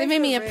all my they friends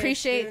made me were rich,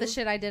 appreciate dude. the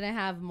shit I didn't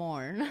have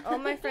more. All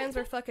my friends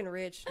were fucking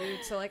rich,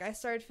 dude. So like I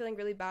started feeling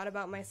really bad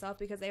about myself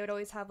because they would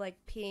always have like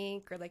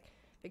Pink or like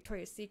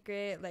Victoria's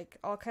Secret, like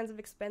all kinds of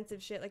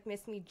expensive shit, like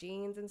Miss Me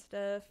jeans and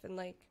stuff, and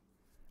like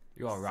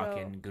You're all So-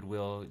 rocking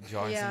Goodwill,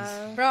 Johnson's.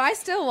 yeah. Bro, I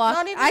still walk.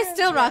 Not even- I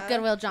still rock yeah.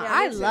 Goodwill, John. Yeah,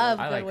 me I too. love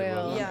I like Goodwill.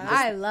 Goodwill. Yeah.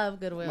 I love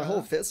Goodwill. My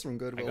whole fist from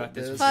Goodwill. I got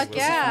this Biz. from Fuck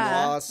Goodwill.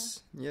 yeah. Floss.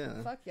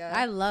 Yeah. Fuck yeah.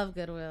 I love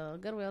Goodwill.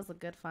 Goodwill's a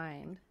good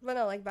find. But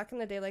no, like back in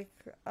the day, like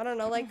I don't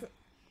know, like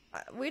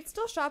we'd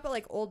still shop at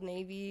like Old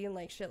Navy and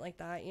like shit like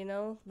that, you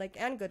know, like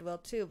and Goodwill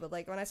too. But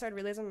like when I started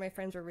realizing my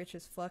friends were rich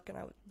as fuck and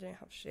I didn't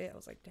have shit, I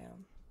was like,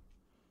 damn.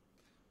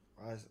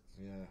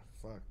 Yeah,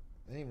 fuck.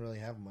 I didn't really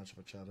have much of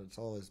a childhood. It's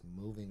always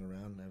moving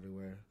around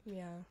everywhere.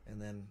 Yeah.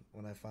 And then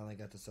when I finally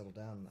got to settle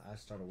down, I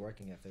started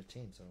working at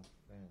 15. So,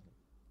 man,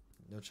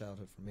 no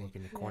childhood for me. Work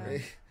in the corner. Yeah.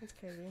 That's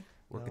crazy.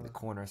 Work in the No.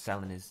 corner,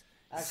 selling his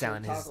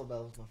Actually, Taco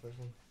Bell was my first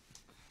one.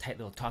 tight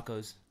little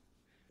tacos.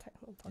 Tight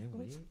little You're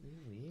tacos.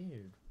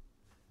 weird.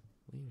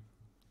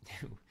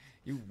 Weird.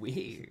 You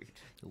weird.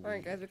 All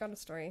right, guys, we got a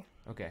story.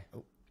 Okay.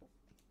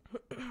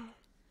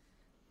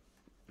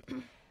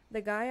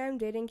 The guy I'm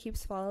dating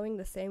keeps following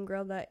the same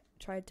girl that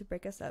tried to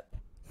break us up.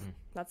 Mm.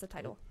 That's the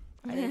title.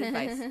 I need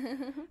advice.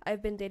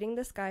 I've been dating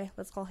this guy,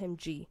 let's call him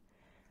G,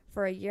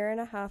 for a year and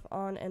a half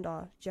on and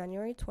off.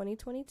 January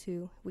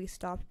 2022, we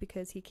stopped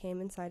because he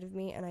came inside of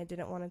me and I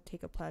didn't want to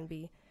take a plan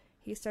B.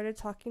 He started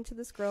talking to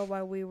this girl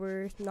while we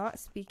were not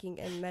speaking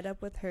and met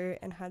up with her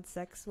and had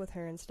sex with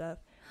her and stuff.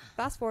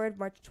 Fast forward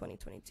March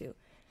 2022.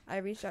 I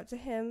reached out to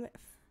him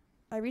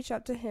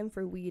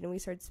for weed and we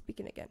started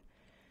speaking again.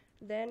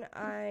 Then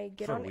I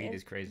get For on weed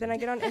is crazy. Then I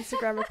get on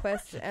Instagram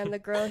requests and the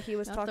girl he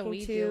was Not the talking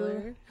weed to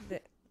dealer.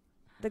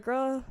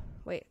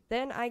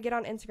 Then I get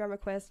on Instagram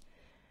requests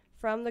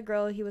from the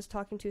girl he was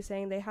talking to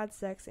saying they had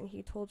sex and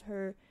he told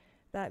her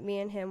that me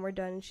and him were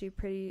done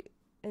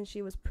and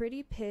she was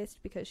pretty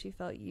pissed because she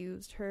felt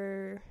used.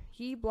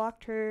 He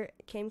blocked her,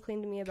 came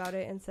clean to me about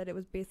it and said it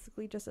was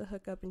basically just a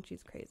hookup and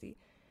she's crazy.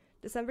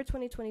 December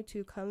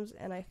 2022 comes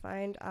and I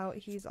find out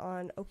he's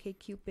on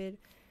OkCupid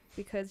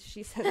because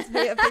she sends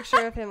me a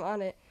picture of him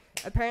on it.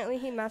 Apparently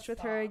he matched with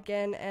her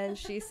again and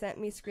she sent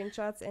me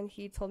screenshots and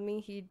he told me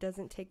he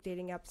doesn't take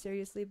dating apps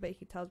seriously, but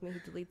he tells me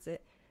he deletes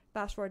it.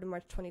 Fast forward to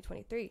March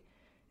 2023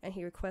 and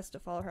he requests to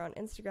follow her on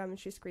Instagram and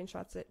she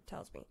screenshots it,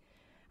 tells me.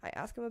 I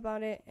ask him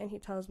about it and he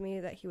tells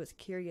me that he was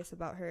curious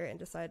about her and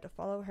decided to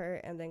follow her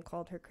and then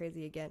called her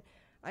crazy again.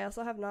 I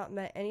also have not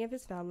met any of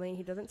his family.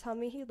 He doesn't tell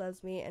me he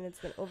loves me and it's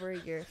been over a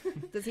year.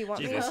 Does he want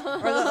me Jesus. or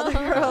the other That's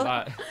a girl?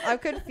 lot. I'm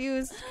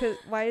confused because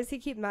why does he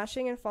keep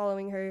matching and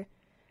following her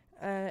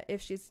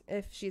if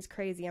she's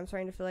crazy? I'm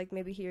starting to feel like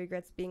maybe he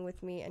regrets being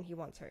with me and he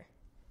wants her.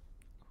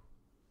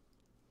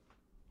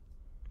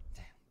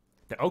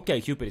 The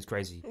OkCupid is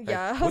crazy.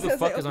 Yeah, I Who was the gonna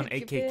fuck say is on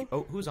OkCupid. AK?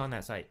 Oh, who's on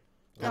that site?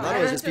 I Oh, thought I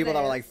it was heard just people that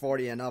it were is. like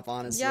 40 and up,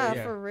 honestly. Yeah,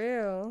 Yeah. for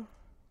real.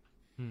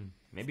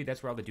 Maybe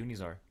that's where all the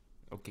Doonies are.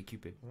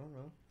 OkCupid. I don't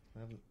know. I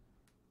haven't.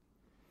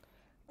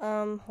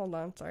 Hold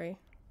on, sorry.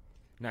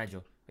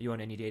 Nigel, are you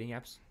on any dating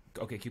apps?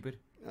 OkCupid?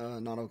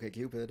 Not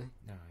Cupid.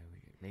 No,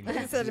 maybe.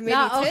 I said maybe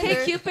No, Tinder.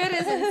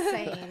 OkCupid is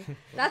insane.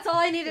 That's all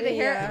I needed to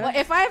hear. Yeah. Well,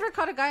 if I ever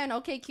caught a guy on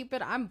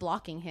OkCupid, I'm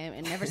blocking him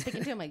and never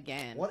speaking to him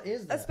again. What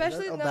is that?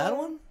 Especially is that a no- bad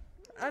one?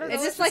 I don't know.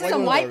 It's just what like Like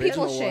some one of white the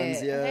people original ones,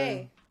 shit. yeah.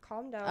 Hey,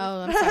 calm down.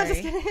 Oh, I'm Just sorry.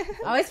 kidding.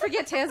 I always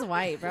forget Taya's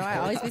white, bro. I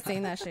always be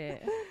saying that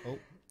shit.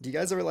 Do you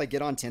guys ever like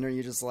get on Tinder and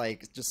you just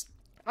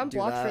I'm do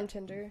blocked that? from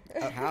Tinder.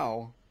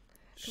 How?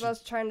 Because I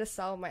was trying to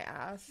sell my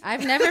ass.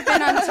 I've never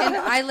been on Tinder.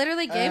 I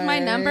literally gave my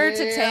number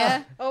to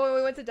Taya. Oh, when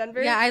we went to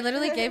Denver? Yeah, I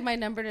literally gave my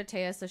number to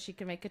Taya so she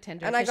could make a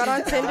Tinder. And I got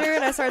on Tinder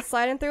and I started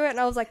sliding through it and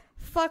I was like,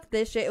 fuck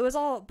this shit. It was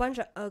all a bunch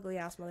of ugly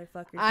ass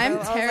motherfuckers. I'm I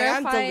was like,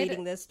 terrified. I'm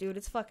deleting this, dude.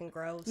 It's fucking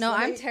gross. No,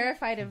 Like, I'm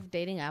terrified of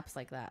dating apps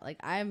like that. Like,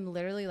 I'm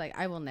literally like,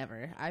 I will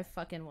never. I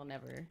fucking will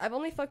never. I've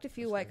only fucked a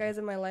few white guys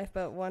in my life,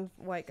 but one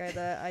white guy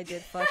that I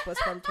did fuck was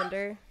from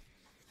Tinder.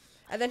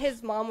 And then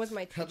his mom was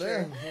my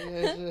teacher.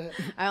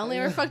 I only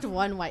ever fucked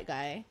one white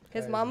guy.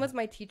 His mom was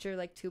my teacher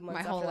like 2 months My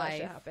after whole that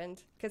shit life.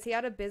 happened. Because he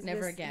had a business.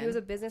 Never again. He was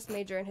a business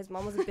major and his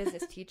mom was a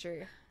business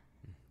teacher.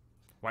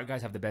 White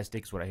guys have the best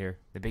dicks, what I hear.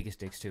 The biggest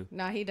dicks, too.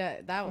 Nah, he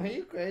does. That Are one.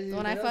 you crazy? The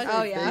one I They fucked? don't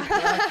Oh, say yeah. big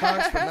black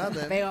cocks for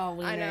nothing. Big ol'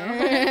 wiener. I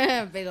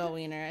know. Big ol'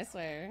 wiener, I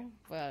swear.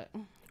 But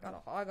Got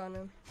a hog on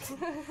him.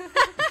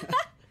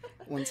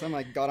 One time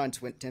I got on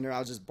Tinder, I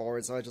was just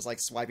bored, so I was just like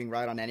swiping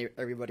right on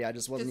everybody. I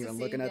just wasn't Just to even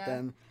see, looking at yeah.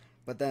 them.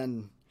 But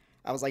then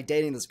I was like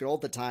dating this girl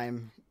at the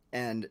time,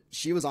 and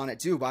she was on it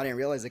too, but I didn't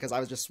realize it because I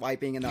was just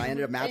swiping, and then I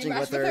ended up matching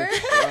with matched her. with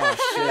her?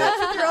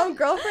 Oh With your own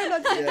girlfriend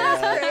on Tinder?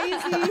 Yeah.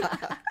 That's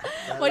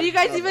crazy. what do you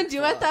guys What even the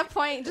do at fuck? that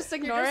point? Just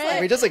ignore just it?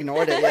 shit. We just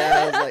ignored it. Yeah,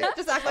 I was like,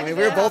 Just act I like mean, it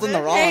we were didn't both in the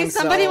happen. wrong. Hey,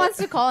 somebody so... wants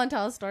to call and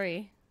tell a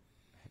story.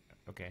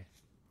 Okay.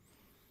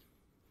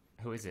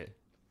 Who is it?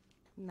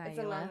 It's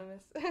Naila.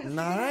 anonymous.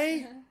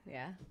 Nye?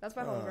 Yeah. That's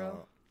my homegirl.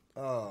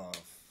 Oh,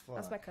 fuck.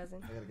 That's my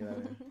cousin. I gotta get out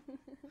of here.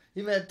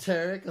 You met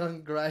Tarek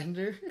on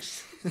Grindr?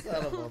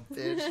 Son of a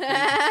bitch.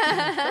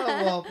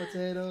 Come on,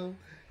 potato.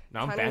 No,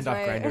 I'm Tanner's banned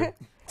off right. Grindr.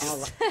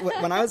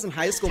 When I was in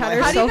high school,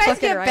 Tanner's How do so you guys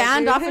fucking get right,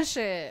 banned dude. off of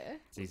shit?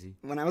 It's easy.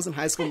 when I was in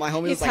high school, my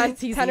homie was like,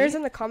 Tanner's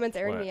in the comments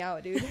airing What? me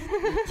out, dude.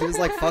 he was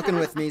like fucking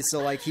with me,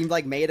 so like he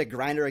like made a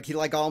Grinder. Like, he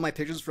like got all my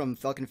pictures from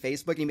fucking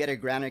Facebook. And he made a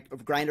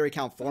Grinder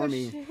account for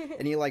me,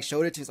 and he like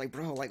showed it to me. He's like,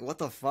 bro, like what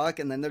the fuck?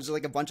 And then there's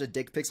like a bunch of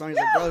dick pics on it. He's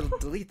like, bro,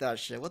 delete that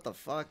shit. What the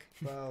fuck?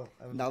 Bro,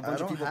 Now a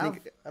bunch of people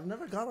think. I've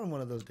never gone on one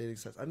of those dating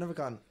sites. I've never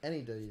gotten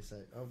any dating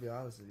site. I'll be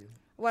honest with you.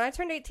 When I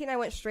turned 18, I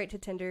went straight to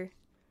Tinder.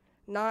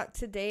 Not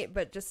to date,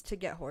 but just to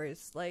get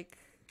whores. Like,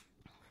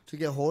 To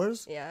get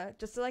whores? yeah,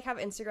 just to like have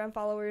Instagram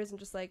followers and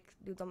just like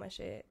dudes on my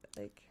shit.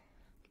 Like,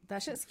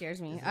 That shit scares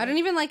me. I don't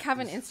even like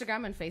having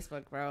Instagram and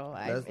Facebook, bro.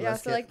 Yeah,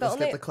 so, like, the let's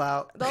only- get the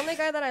clout. the only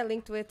guy that I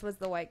linked with was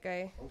the white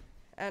guy,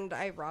 and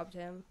I robbed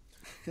him.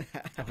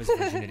 That was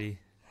Virginity.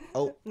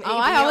 Oh, Maybe,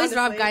 I always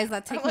rob honestly. guys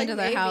that take I'm me like, to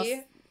their maybe. house.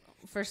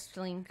 First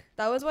link.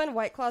 That was when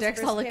White Claws Derek's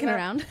first all came looking out.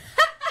 around.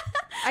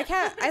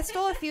 I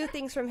stole a few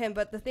things from him,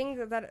 but the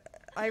thing that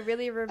I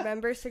really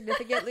remember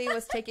significantly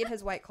was taking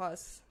his White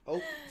Claws.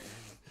 oh.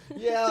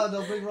 Yeah,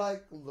 don't bring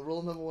the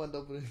rule number 1,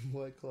 don't bring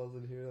white claws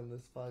in here on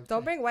this podcast.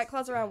 Don't bring White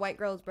Claws around white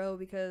girls, bro,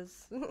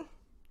 because They're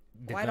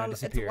white gonna on it's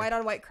disappear. white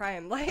on white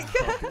crime. Like,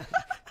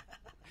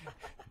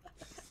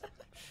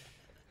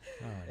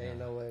 Oh, Ain't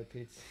no. no way,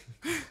 Pete.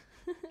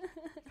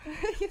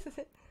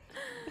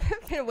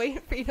 I've been waiting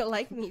for you to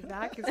like me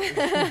back.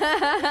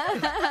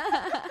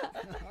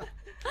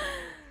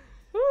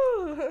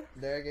 Woo.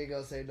 Derek ain't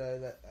gonna say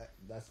no.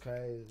 That's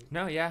crazy.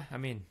 No, yeah, I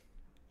mean,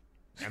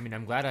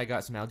 I'm glad I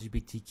got some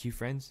LGBTQ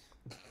friends.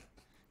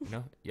 You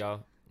know,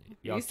 y'all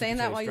You keep saying each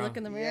that other while you strong. look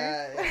in the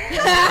mirror?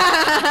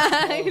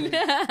 Yeah.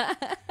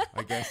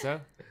 I guess so.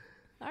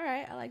 All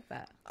right, I like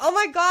that. Oh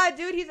my god,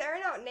 dude, he's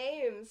airing out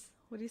names.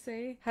 What do you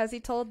say? Has he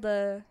told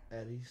the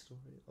Eddie story.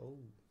 Oh.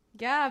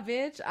 Yeah,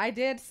 bitch, I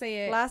did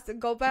say it. last?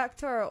 Go back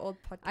to our old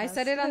podcast. I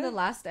said it on the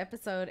last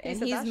episode, He and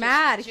said that he's shit's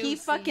mad. He juicy.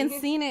 fucking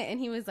seen it, and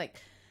he was like,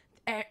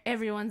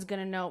 everyone's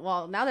gonna know.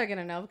 Well, now they're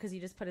gonna know because you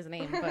just put his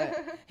name. But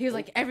he was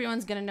like,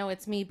 everyone's gonna know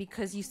it's me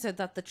because you said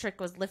that the trick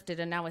was lifted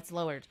and now it's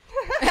lowered.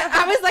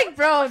 I was like,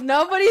 bro,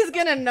 nobody's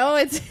gonna know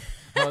it's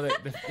Oh,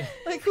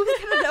 Like, who's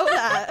gonna know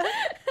that?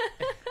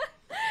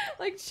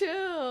 like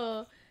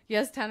chill.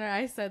 Yes, Tanner,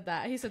 I said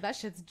that. He said that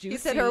shit's juicy. He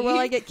said, "Or will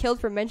I get killed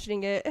for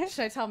mentioning it?"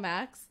 Should I tell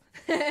Max?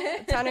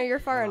 Tanner, you're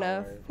far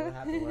enough. What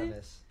happened when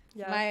this?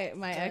 Yeah. My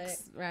Right.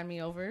 ex ran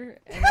me over,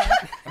 and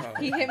then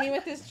he hit me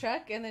with his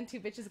truck, and then 2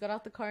 bitches got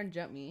out the car and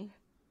jumped me.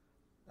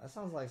 That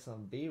sounds like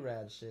some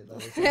B-Rad shit. Though.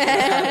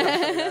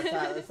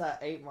 That's that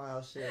 8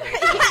 Mile shit.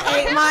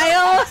 8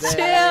 Mile, chill.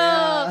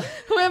 Yeah.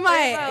 Who am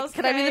That I? was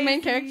Could I be the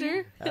main crazy.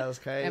 character? That was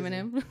crazy.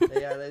 Eminem.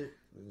 Yeah, they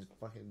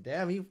fucking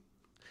damn you.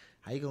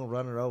 How you gonna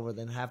run her over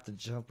then have to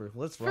jump her?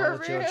 What's For wrong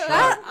with your real?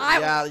 truck?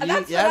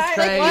 That's That's what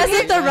crazy.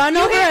 Wasn't the run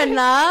over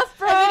enough,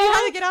 bro? And then you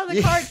had to get out of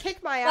the car and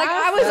kick my ass. Like,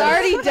 I was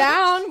already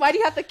down. Why do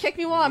you have to kick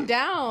me while I'm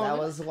down? That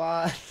was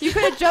why. You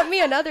could have jumped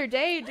me another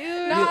day,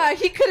 dude. Nah,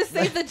 he could have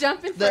saved the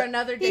jumping for The-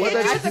 another He day. hit you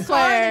I with the car and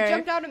swear. then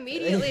jumped out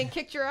immediately and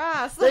kicked your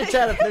ass. They Like,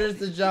 try to finish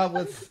the job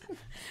with.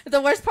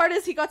 The worst part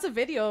is he got a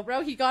video,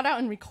 bro. He got out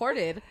and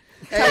recorded.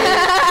 Hey,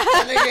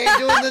 that nigga ain't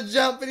doing the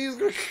jump, and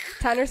he's.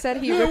 Tanner said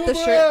he ripped the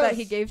shirt that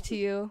he gave to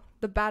you,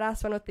 the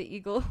badass one with the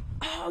eagle.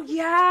 Oh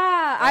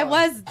yeah, I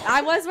was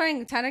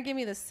wearing. Tanner gave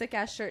me this sick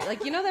ass shirt.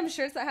 Like, you know them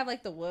shirts that have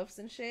like the woofs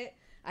and shit.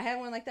 I had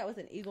one like that with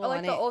an eagle Oh, like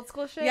on the it. old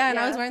school shit. Yeah, and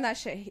I was wearing that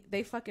shit.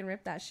 They fucking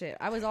ripped that shit.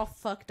 I was all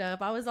fucked up.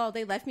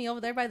 They left me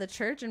over there by the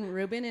church, and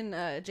Ruben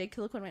and Jake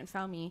Killiquin went and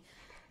found me.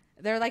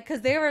 They're like,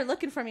 because they were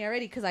looking for me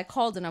already because I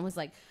called and I was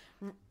like,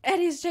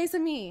 Eddie's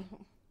chasing me.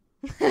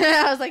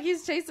 I was like,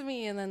 he's chasing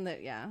me. And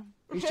then,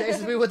 He's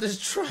chasing me with his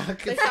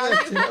truck. They It's found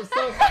lifted. I'm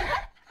so...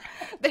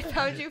 They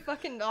found you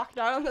fucking knocked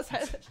out on the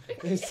side of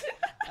the street.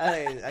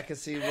 I can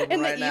see Ruben In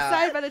the right east now.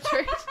 side by the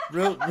church.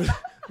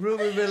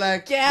 Ruben be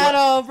like,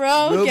 Ghetto,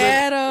 bro. Ruben-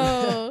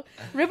 Ghetto.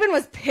 Ruben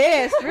was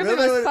pissed. Ruben Ruben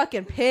was was-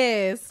 fucking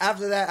pissed.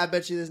 After that, I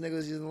bet you this nigga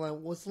was using the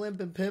line, what's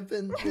limping,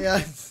 pimping? Yeah,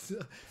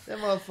 that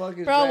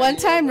motherfucker. Bro, one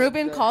time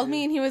Ruben called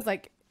me and he was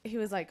like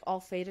all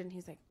faded and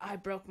he's like, I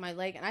broke my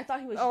leg. And I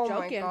thought he was Oh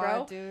joking, my bro.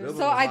 god, dude. Ruben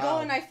So was I go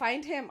wild. and I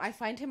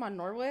find him on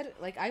Norwood.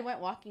 Like, I went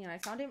walking and I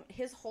found him.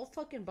 His whole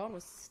fucking bone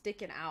was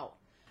sticking out.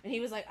 And he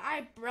was like,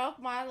 I broke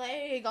my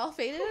leg, all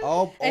faded.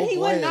 And he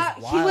would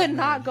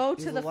not go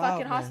to the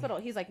fucking hospital.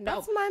 He's like, no,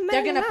 That's my man.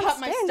 they're gonna I'm put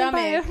my standing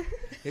by stomach. him.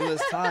 He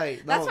was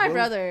tight. That's my Ruben-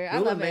 brother. I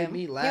Ruben love made him.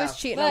 me laugh. He was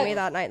cheating Look. on me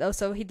that night though,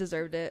 so he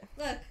deserved it.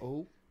 Look,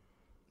 Oh.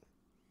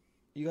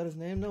 You got his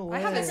name? No way.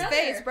 I have his brother.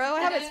 face, bro.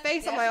 I have his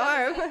face on my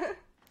arm.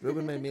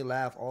 Ruben made me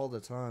laugh all the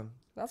time.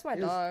 That's my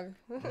He was-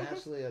 dog.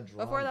 Naturally a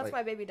drama. Before that's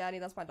my baby daddy,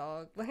 that's my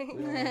dog. We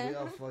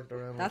all fucked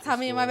around. that's with how the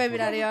me and my story. baby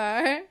daddy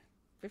are.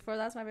 Before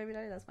that's my baby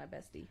daddy, that's my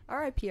bestie.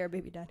 R.I.P. our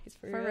baby daddies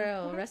for For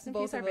real. Rest in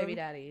Both peace, our of baby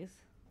them. daddies.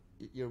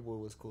 Your boy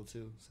was cool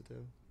too. Sit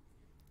down.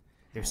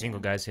 They're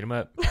single guys. Hit them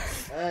up.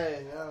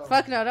 Hey, no.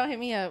 Fuck no, don't hit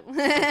me up.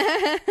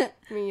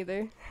 Me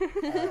either.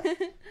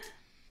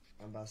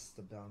 I'm about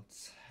to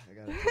bounce. I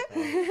gotta take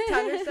that.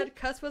 Tanner said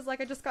cuss was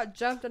like I just got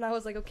jumped and I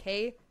was like,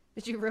 okay,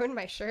 did you ruin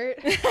my shirt?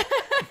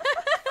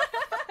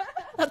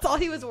 That's all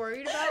he was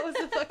worried about was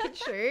the fucking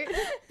shirt.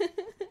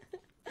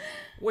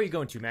 Where you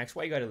going to, Max?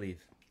 Why you gotta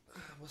leave?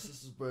 What's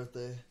this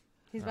birthday?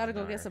 He's about to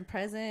go Alright. get some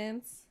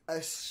presents.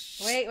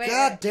 Wait,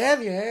 God wait.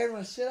 damn, you're airing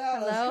my shit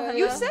out. That's Hello, crazy.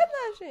 You hello? said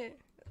that shit.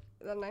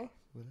 Is that nice?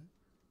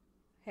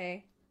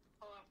 Hey.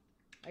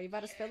 Are you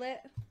about to spill it?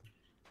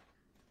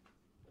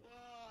 Well,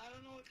 I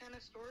don't know what kind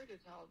of story to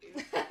tell,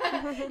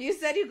 dude. You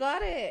said you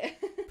got it.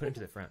 Put him to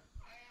the front.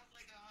 I have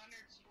like 100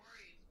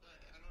 stories, but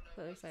I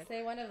don't know. So excited.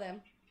 Say one of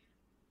them.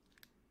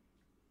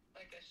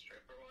 Like a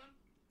stripper one?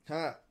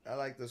 Huh? I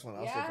like this one.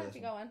 I'll Yeah, sit for if this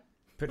you one. go on.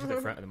 Put it to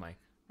the front of the mic.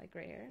 Like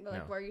right here. Like, No.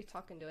 where are you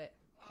talking to it?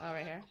 Oh,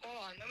 right here.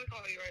 Hold on, let me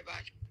call you right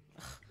back.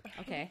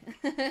 Okay.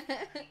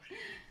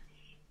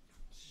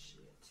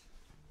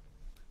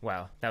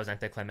 Wow, that was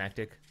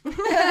anticlimactic.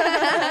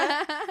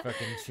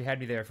 Fucking, she had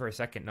me there for a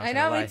second. Not I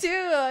gonna know, lie. me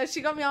too. She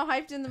got me all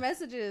hyped in the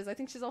messages. I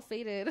think she's all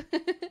faded.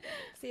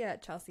 See you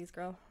at Chelsea's,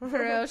 girl. For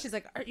real. She's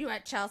like, are you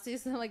at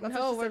Chelsea's? And I'm like, That's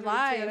no, what she we're said to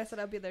me, too, and I live. said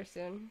I'll be there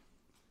soon.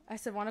 I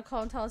said, want to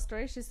call and tell a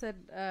story? She said,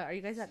 are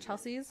you guys at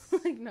Chelsea's?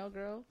 Like, no,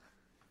 girl.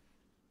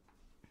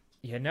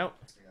 Yeah, no.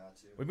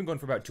 We've been going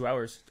for about 2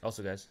 hours.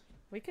 Also, guys.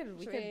 We could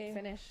Should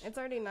finish. It's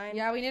already 9.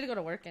 Yeah, we need to go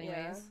to work anyways.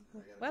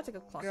 Yeah. We'll have to go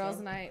clock Girls'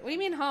 in. night. What do you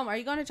mean home? Are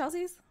you going to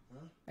Chelsea's? Huh?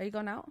 Are you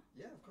going out?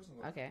 Yeah, of course I'm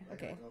going. Okay. I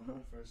Okay. gotta go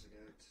home first. I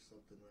gotta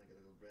something I gotta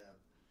go grab.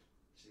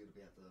 She's gonna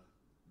be at the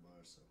bar,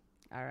 so.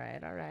 All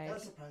right, all I right. gotta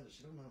surprise her.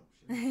 She don't know.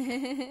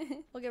 She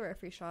don't, We'll give her a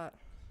free shot.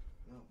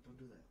 no, don't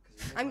do that. 'cause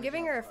you make I'm my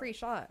giving job her a hard. free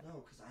shot. No,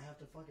 because I have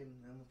to fucking.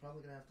 I'm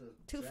probably gonna have to.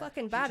 Too drag-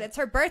 fucking she bad. just- It's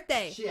her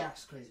birthday. She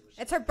acts crazy. when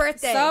she It's her does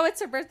birthday. So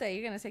it's her birthday.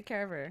 You're going to take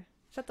care of her.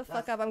 Shut the That's-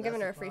 fuck up. I'm that's giving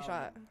the her a free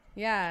shot. problem.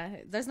 Yeah,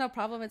 there's no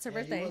problem. It's her that.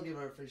 Yeah, birthday. you will give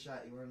her a free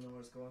shot. You wanna know where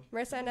it's going?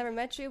 Marissa, I never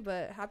met you,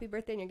 but happy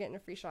birthday and you're getting a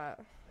free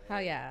shot.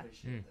 Hell yeah.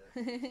 Appreciate that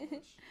so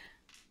much.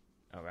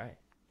 All right.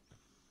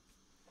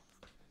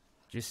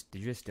 Did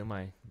you just steal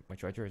my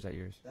charger, or is that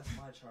yours? That's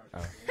my charge.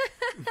 Oh.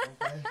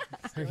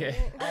 Okay.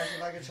 Okay. I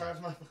actually like a charge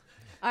my.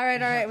 All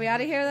right. We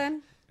out of here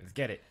then? Let's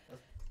get it.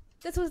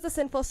 This was the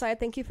Sinful Side.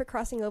 Thank you for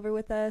crossing over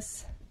with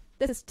us.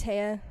 This is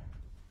Taya.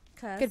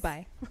 Cuss.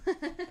 Goodbye.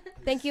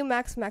 Thank you,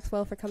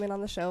 Maxwell, for coming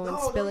on the show and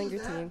No, spilling don't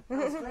your use tea. that.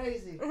 That was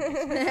crazy.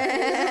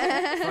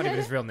 It's not even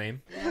his real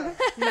name. Yeah.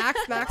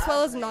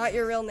 Maxwell is not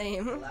your real The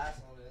name.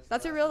 last one is.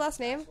 That's your real last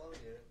name? Maxwell,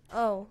 yeah.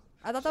 Oh,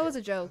 I thought that was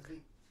a joke.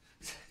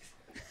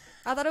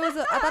 I thought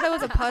it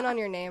was a pun on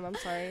your name. I'm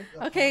sorry.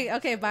 Okay.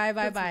 Bye.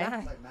 It's Max.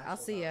 Like I'll Maxwell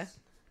see ya. House.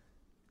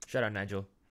 Shout out, Nigel.